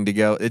planning to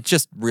go. It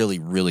just really,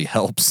 really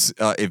helps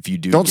if you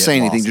do. Don't get say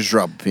anything, lost. just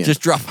drop a pin.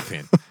 Just drop a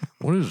pin.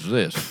 What is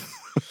this?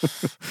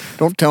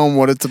 Don't tell them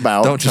what it's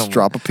about. Don't just tell 'em.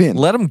 drop a pin.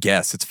 Let them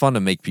guess. It's fun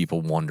to make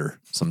people wonder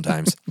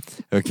sometimes.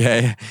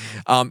 Okay.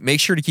 Make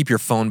sure to keep your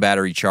phone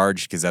battery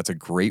charged because that's a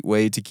great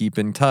way to keep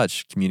in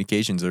touch.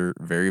 Communications are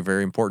very,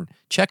 very important.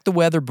 Check the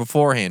weather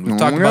beforehand. We've Oh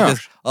talked my about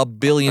gosh. this a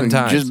billion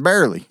times. Just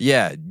barely.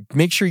 Yeah,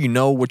 make sure you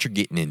know what you're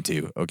getting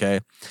into, okay?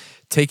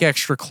 Take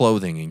extra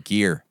clothing and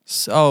gear.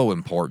 So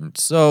important.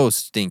 So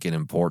stinking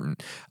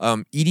important.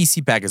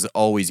 EDC pack is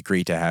always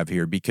great to have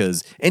here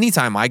because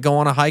anytime I go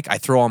on a hike, I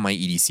throw on my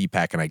EDC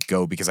pack and I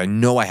go because I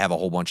know I have a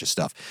whole bunch of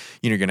stuff.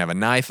 You're going to have a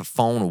knife, a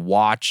phone, a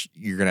watch.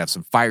 You're going to have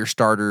some fire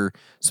starter,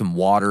 some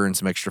water and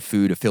some extra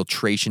food, a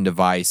filtration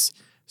device,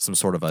 some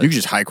sort of a... You can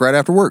just hike right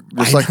after work,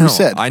 just I like we know,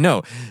 said. I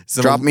know.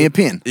 Drop me a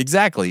pin.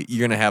 Exactly.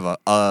 You're gonna have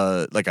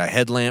a like a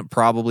headlamp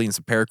probably and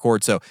some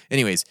paracord. So,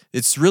 anyways,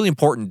 it's really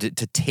important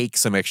to take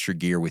some extra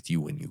gear with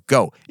you when you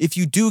go. If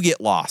you do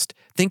get lost,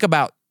 think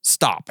about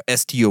STOP.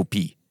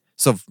 S-T-O-P.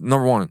 So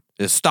number one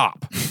is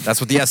stop. That's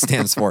what the S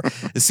stands for.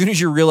 As soon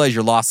as you realize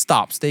you're lost,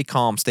 stop. Stay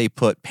calm. Stay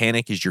put.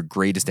 Panic is your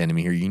greatest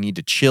enemy here. You need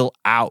to chill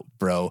out,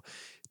 bro.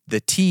 The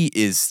T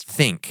is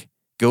think.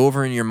 Go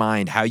over in your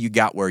mind how you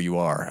got where you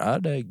are. How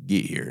did I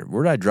get here?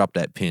 Where did I drop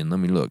that pin?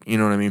 Let me look. You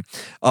know what I mean?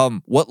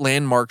 What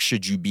landmarks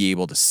should you be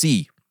able to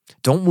see?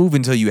 Don't move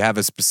until you have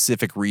a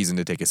specific reason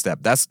to take a step.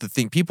 That's the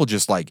thing. People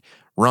just like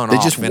run They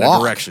off just in walk.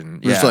 a direction.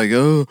 They're just like,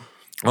 oh,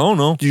 oh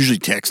no. usually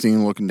texting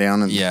and looking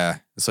down. And Yeah.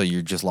 So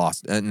you're just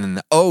lost. And then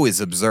the O is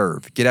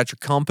observe. Get out your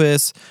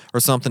compass or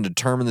something to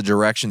determine the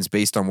directions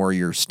based on where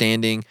you're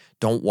standing.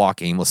 Don't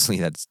walk aimlessly.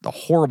 That's a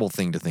horrible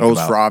thing to think O's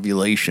about. for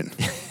ovulation.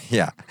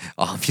 Yeah,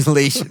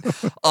 ovulation.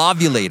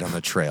 Ovulate on the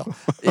trail.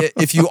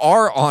 If you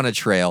are on a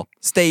trail,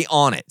 stay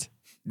on it.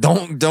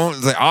 Don't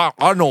say,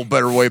 I know a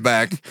better way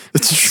back.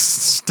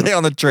 Stay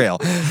on the trail.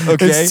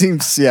 Okay. It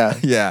seems, yeah.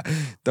 Yeah.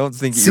 Don't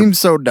think you're, Seems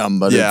so dumb,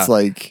 but Yeah. it's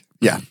like,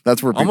 yeah,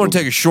 that's where people. I'm going to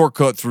take a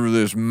shortcut through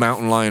this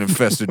mountain lion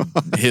infested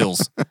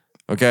hills.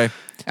 Okay.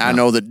 I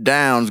know that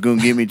down's going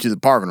to get me to the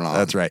parking lot.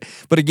 That's right.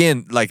 But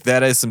again, like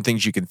that is some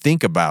things you can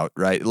think about,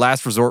 right?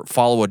 Last resort,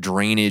 follow a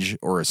drainage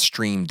or a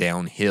stream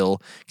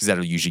downhill because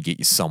that'll usually get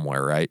you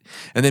somewhere, right?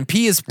 And then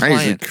P is I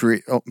usually plant.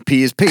 create. Oh,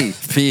 P is P.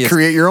 P is,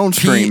 create your own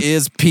stream. P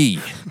is P.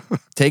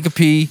 Take a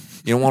P.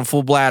 You don't want a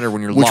full bladder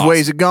when you're Which lost. way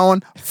is it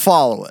going?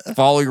 Follow it.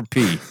 Follow your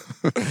P.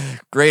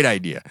 Great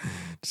idea.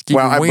 Just keep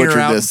Wow, I your wiener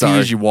butchered out this, and pee sorry.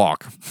 as you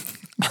walk.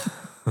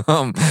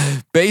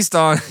 Based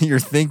on your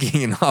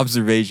thinking and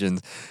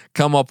observations,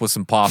 come up with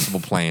some possible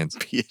plans.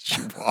 P as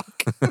you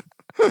walk.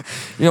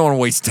 You don't want to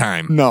waste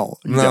time. No,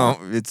 you No,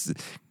 don't. it's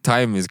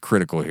time is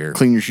critical here.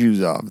 Clean your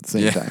shoes off at the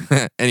same time.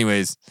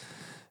 Anyways,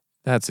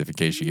 that's if in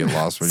case you get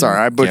lost. when Sorry,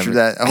 you're I butchered camping.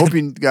 that. I hope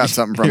you got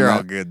something from You're that.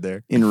 all good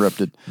there.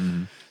 Interrupted.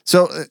 Mm-hmm.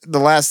 So the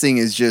last thing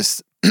is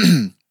just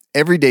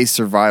everyday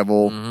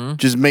survival. Mm-hmm.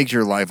 Just makes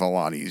your life a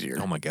lot easier.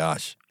 Oh my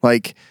gosh.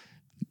 Like,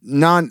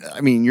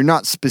 you're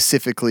not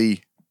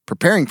specifically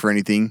preparing for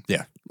anything.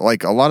 Yeah.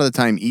 Like a lot of the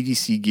time,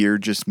 EDC gear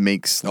just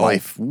makes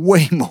life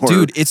way more.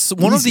 Dude, it's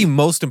one of easy. the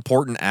most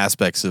important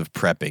aspects of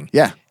prepping.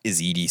 Yeah.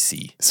 Is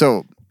EDC.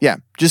 So yeah,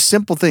 just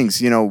simple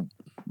things. You know,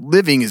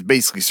 living is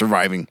basically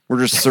surviving. We're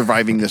just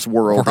surviving this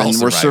world, We're all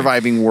and we're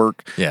surviving. surviving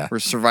work. Yeah. We're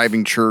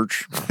surviving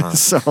church.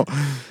 So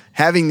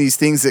having these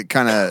things that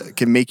kind of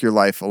can make your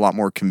life a lot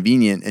more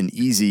convenient and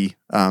easy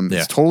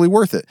is totally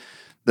worth it.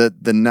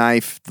 The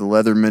knife, the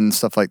Leatherman,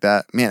 stuff like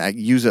that. Man, I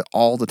use it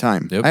all the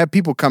time. Yep. I have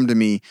people come to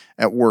me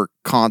at work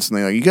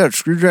constantly like, you got a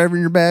screwdriver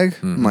in your bag?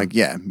 I'm like,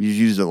 yeah, you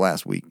used it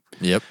last week.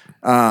 Yep.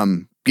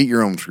 Get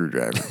your own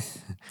screwdriver.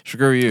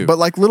 Screw you. But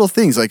like little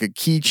things like a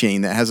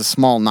keychain that has a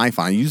small knife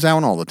on it, use that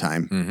one all the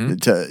time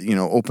to,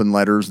 open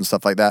letters and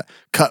stuff like that.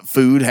 Cut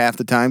food half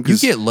the time. you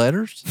get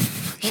letters?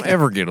 I don't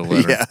ever get a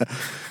letter. Yeah.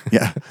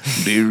 Yeah.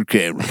 Dear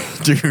Cameron,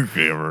 Dear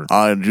Cameron,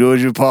 I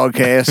enjoyed your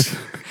podcast.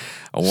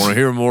 I want to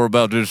hear more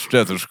about this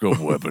stethoscope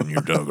weapon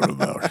you're talking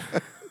about.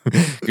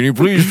 Can you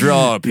please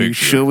draw a You picture?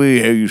 show me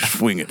how you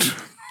swing it.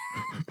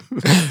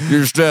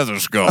 Your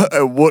stethoscope.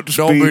 At what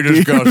Don't speed be do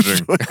you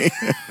disgusting. swing?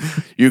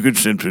 You can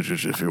send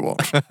pictures if you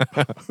want.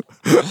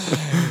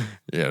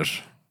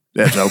 Yes.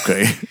 That's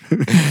okay.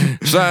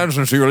 Signed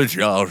sincerely,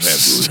 Charles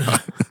Edwards.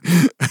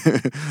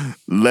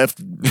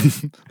 Left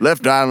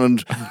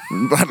Island,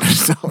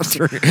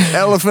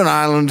 Elephant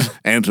Island,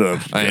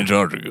 Antarctica.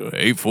 Antarctica.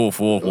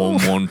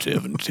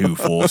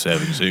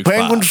 844-117-2476.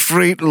 Penguin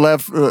Street,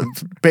 left.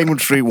 Penguin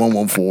Street,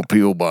 114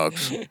 P.O.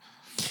 Box.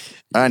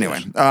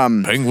 Anyway,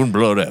 Penguin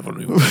Blood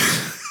Avenue.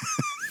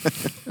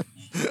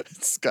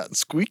 it's got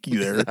squeaky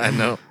there. I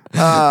know.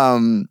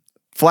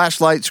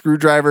 flashlight,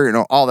 screwdriver,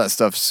 all that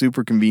stuff.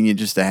 Super convenient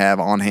just to have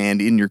on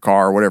hand in your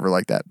car or whatever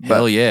like that.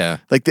 Hell yeah.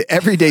 Like the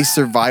everyday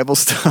survival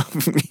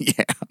stuff.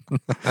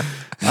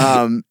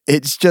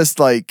 It's just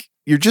like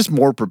you're just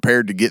more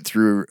prepared to get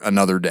through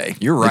another day.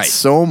 You're right. It's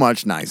so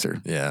much nicer.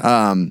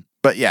 Yeah.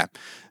 But yeah,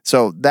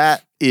 so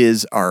that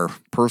is our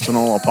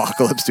personal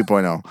Apocalypse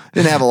 2.0.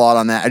 Didn't have a lot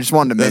on that. I just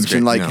wanted to That's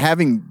mention, great,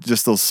 having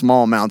just those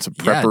small amounts of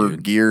prepper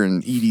dude. gear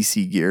and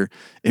EDC gear,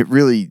 it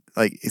really,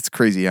 it's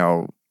crazy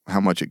how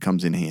much it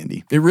comes in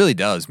handy. It really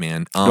does,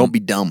 man. Don't be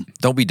dumb.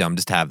 Don't be dumb.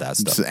 Just have that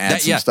stuff. Just add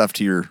some stuff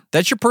to your...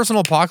 That's your personal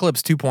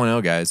Apocalypse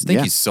 2.0, guys. Thank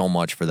Yeah. you so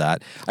much for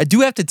that. I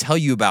do have to tell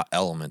you about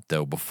Element,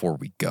 though, before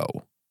we go,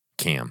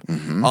 Cam.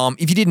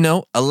 If you didn't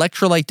know,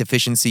 electrolyte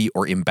deficiency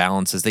or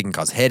imbalances, they can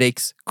cause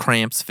headaches,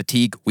 cramps,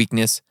 fatigue,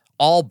 weakness,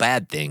 all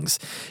bad things.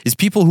 Is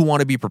people who want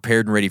to be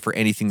prepared and ready for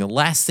anything, the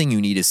last thing you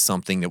need is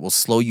something that will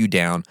slow you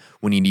down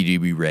when you need to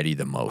be ready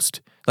the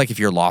most. Like if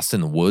you're lost in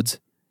the woods,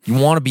 you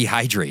want to be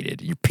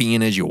hydrated. You're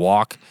peeing as you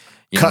walk.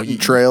 Cutting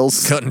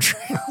trails. Cutting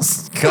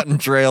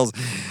trails.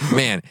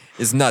 Man,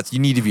 it's nuts. You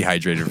need to be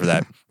hydrated for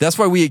that. That's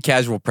why we at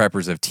Casual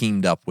Preppers have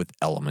teamed up with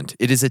Element.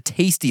 It is a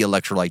tasty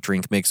electrolyte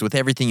drink mix with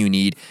everything you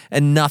need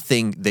and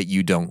nothing that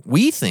you don't.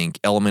 We think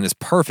Element is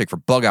perfect for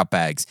bug-out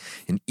bags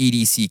and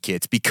EDC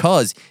kits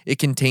because it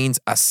contains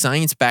a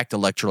science-backed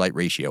electrolyte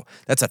ratio.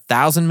 That's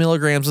 1,000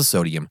 milligrams of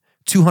sodium,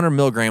 200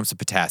 milligrams of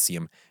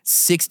potassium,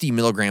 60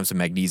 milligrams of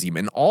magnesium,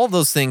 and all of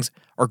those things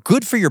are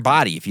good for your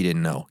body, if you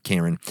didn't know,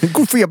 Cameron.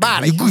 Good for your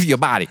body. Good for your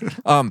body.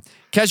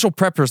 Casual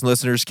Preppers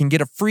listeners can get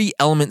a free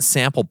Element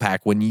sample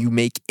pack when you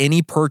make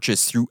any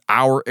purchase through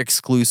our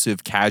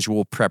exclusive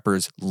Casual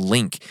Preppers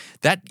link.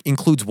 That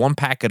includes 1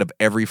 packet of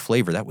every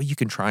flavor. That way you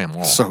can try them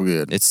all. So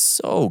good. It's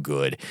so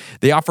good.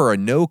 They offer a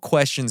no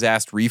questions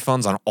asked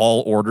refunds on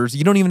all orders.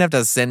 You don't even have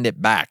to send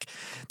it back.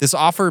 This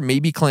offer may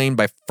be claimed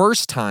by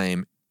first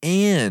time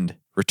and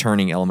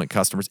returning Element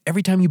customers.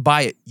 Every time you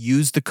buy it,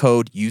 use the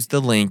code, use the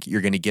link.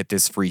 You're going to get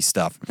this free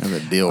stuff. That's a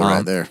deal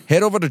right there.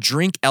 Head over to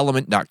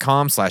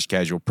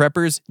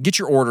drinkelement.com/casualpreppers. Get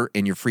your order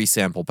and your free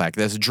sample pack.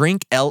 That's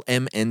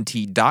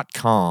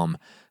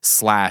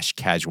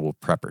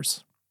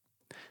drinklmnt.com/casualpreppers.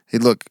 Hey,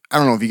 look, I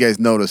don't know if you guys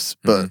noticed,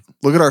 but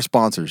look at our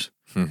sponsors.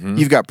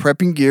 You've got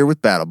prepping gear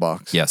with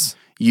BattleBox. Yes.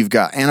 You've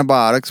got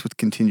antibiotics with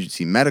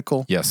Contingency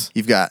Medical. Yes.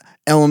 You've got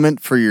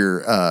Element for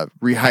your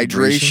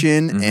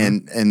rehydration,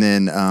 and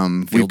then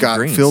we've got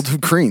Greens. Field of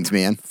Greens,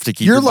 man. To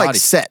keep You're your like body-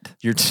 set.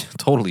 You're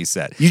totally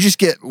set. You just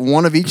get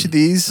one of each of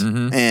these,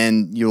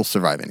 and you'll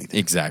survive anything.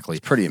 Exactly.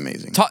 It's pretty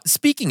amazing.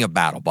 Speaking of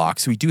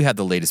BattleBox, we do have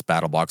the latest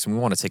BattleBox, and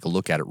we want to take a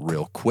look at it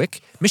real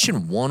quick.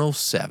 Mission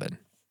 107,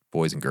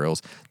 boys and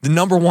girls. The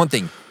number one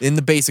thing in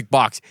the basic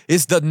box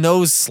is the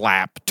Nose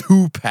Slap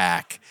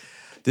 2-pack.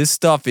 This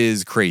stuff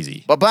is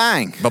crazy.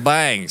 Ba-bang.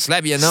 Ba-bang.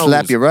 Slap your nose.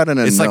 Slap you right in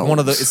the It's like nose. one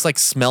of the, it's like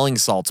smelling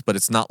salts, but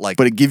it's not like.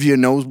 But it gives you a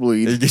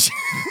nosebleed,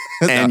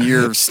 and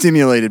you're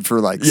stimulated for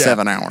like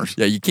 7 hours.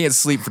 Yeah, you can't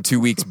sleep for 2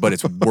 weeks, but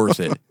it's worth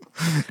it.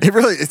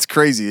 It's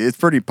crazy. It's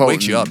pretty potent,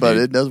 Wakes you up, but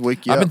dude. it does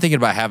wake you I've up. been thinking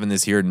about having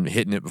this here and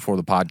hitting it before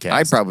the podcast.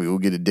 I probably will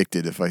get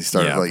addicted if I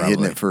start Yeah, hitting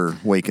probably. it for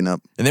waking up.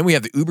 And then we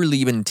have the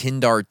Uberleben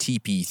Tindar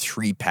TP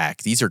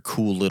 3-pack. These are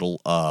cool little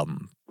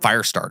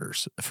fire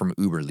starters from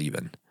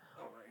Uberleben.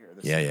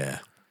 Yeah.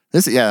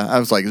 I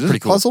was like, is this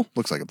Pretty a cool. puzzle?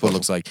 Looks like a What puzzle. it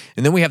looks like.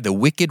 And then we have the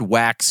Wicked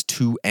Wax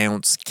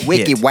 2-ounce kit.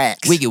 Wicked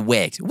Wax. Wicked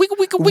Wax. Wicked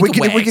Wax.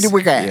 Wicked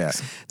Wax. Yeah.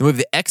 Then we have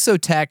the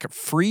Exotech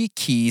Free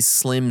Key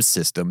Slim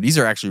System. These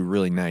are actually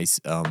really nice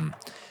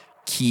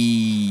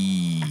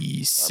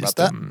key about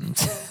that?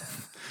 systems.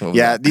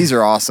 Yeah, these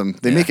are awesome.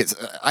 They make it.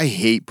 I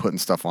hate putting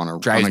stuff on a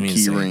Drives key me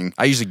insane. ring.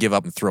 I usually give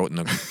up and throw it in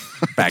the Me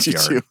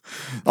backyard. too.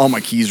 All my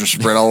keys are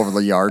spread all over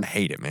the yard. I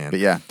hate it, man. But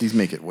yeah, these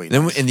make it way.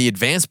 Then nice. in the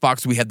advanced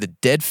box, we have the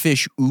Dead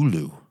Fish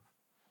Ulu.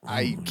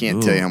 I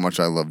can't tell you how much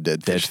I love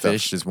dead Dead fish stuff.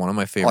 Fish is one of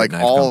my favorite Like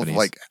knife all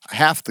companies. of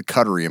half the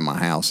cuttery in my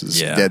house is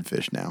Yeah. dead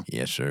fish now.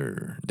 Yes,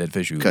 sir. Dead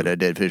Fish Ulu. Cut a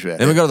dead fish.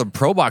 Then we go to the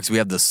Pro Box. We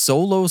have the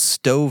Solo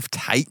Stove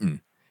Titan.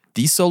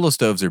 These Solo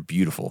stoves are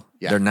beautiful.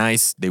 Yeah. They're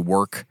nice. They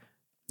work.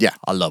 Yeah.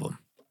 I love them.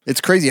 It's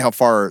crazy how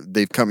far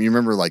they've come. You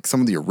remember like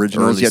some of the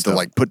originals Early you had stuff. to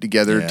like put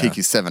together, Yeah. take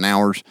you 7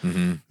 hours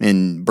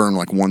and burn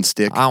like one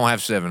stick. I don't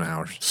have 7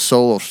 hours.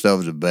 Solo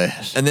stove's the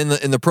best. And then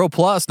in the Pro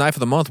Plus Knife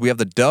of the Month, we have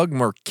the Doug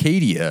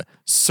Mercadia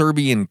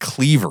Serbian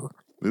Cleaver.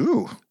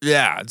 Ooh.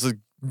 Yeah, it's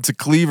a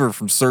cleaver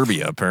from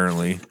Serbia,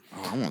 apparently.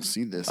 Oh, I want to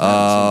see this.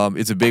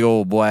 It's a big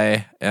old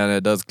boy, and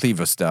it does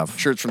cleaver stuff.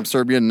 Shirts from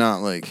Serbia,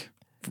 not like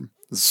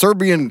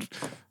Serbian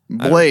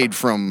blade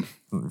from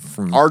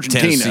From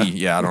Argentina. Tennessee.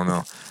 Yeah, I don't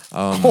know.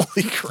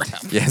 holy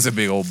crap. Yeah, it's a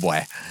big old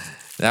boy.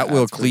 That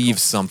will cleave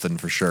something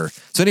for sure.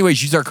 So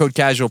anyways, use our code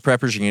Casual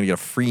Preppers. You're going to get a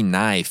free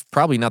knife.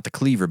 Probably not the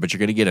cleaver, but you're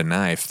going to get a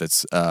knife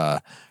that's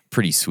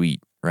pretty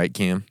sweet. Right,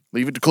 Cam?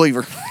 Leave it to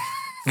Cleaver.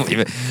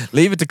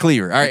 Leave it to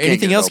cleaver. All right, can't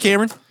anything get it else, open.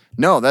 Cameron?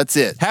 No, that's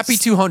it. Happy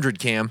 200,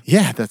 Cam.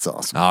 Yeah, that's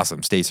awesome.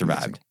 Awesome. Stay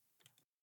survived.